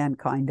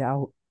mankind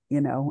out,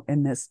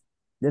 in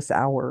this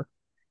hour.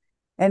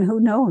 And who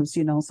knows,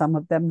 some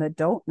of them that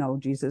don't know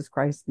Jesus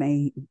Christ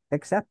may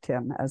accept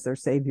him as their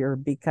Savior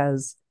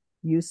because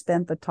you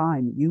spent the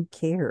time, you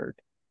cared,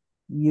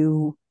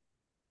 you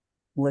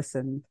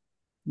listened,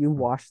 you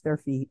washed their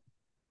feet.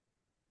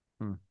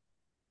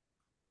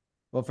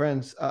 Well,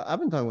 friends, I've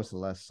been talking with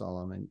Celeste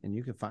Solum, and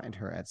you can find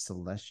her at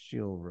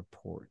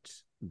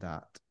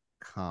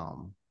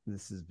celestialreport.com.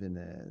 This has been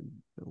a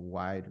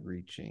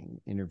wide-reaching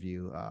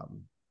interview. I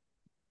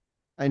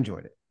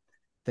enjoyed it.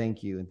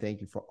 Thank you, and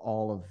thank you for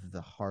all of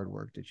the hard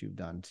work that you've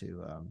done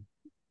to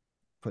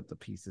put the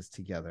pieces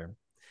together.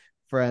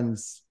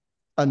 Friends,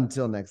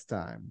 until next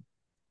time,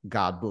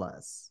 God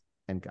bless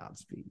and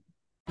Godspeed.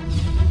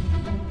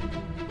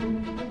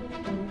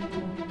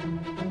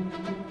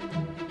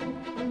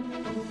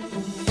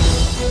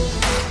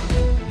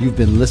 You've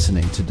been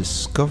listening to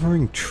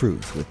Discovering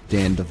Truth with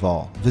Dan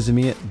Duvall. Visit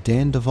me at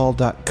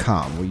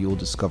danduvall.com, where you'll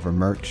discover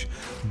merch,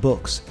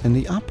 books, and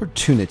the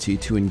opportunity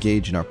to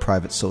engage in our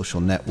private social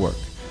network.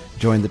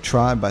 Join the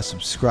tribe by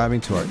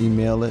subscribing to our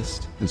email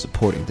list and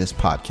supporting this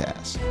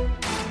podcast.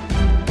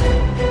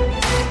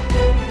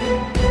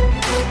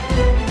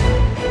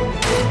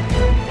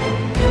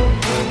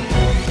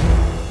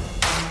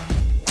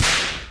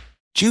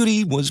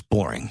 Judy was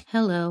boring.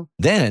 Hello.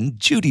 Then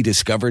Judy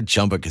discovered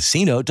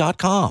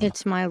ChumbaCasino.com.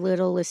 It's my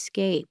little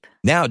escape.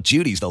 Now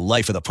Judy's the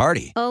life of the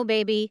party. Oh,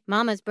 baby,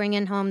 mama's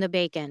bringing home the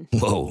bacon.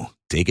 Whoa,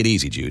 take it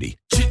easy, Judy.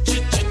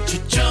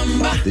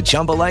 The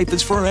Chumba life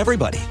is for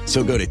everybody.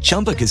 So go to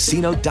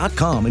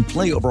ChumbaCasino.com and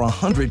play over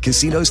 100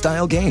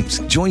 casino-style games.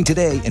 Join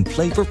today and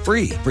play for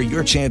free for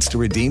your chance to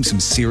redeem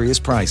some serious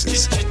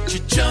prizes.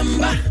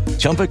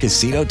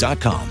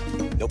 ChumbaCasino.com.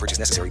 No purchase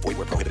necessary. Void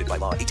where prohibited by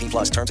law.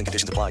 18+ terms and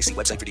conditions apply. See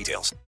website for details.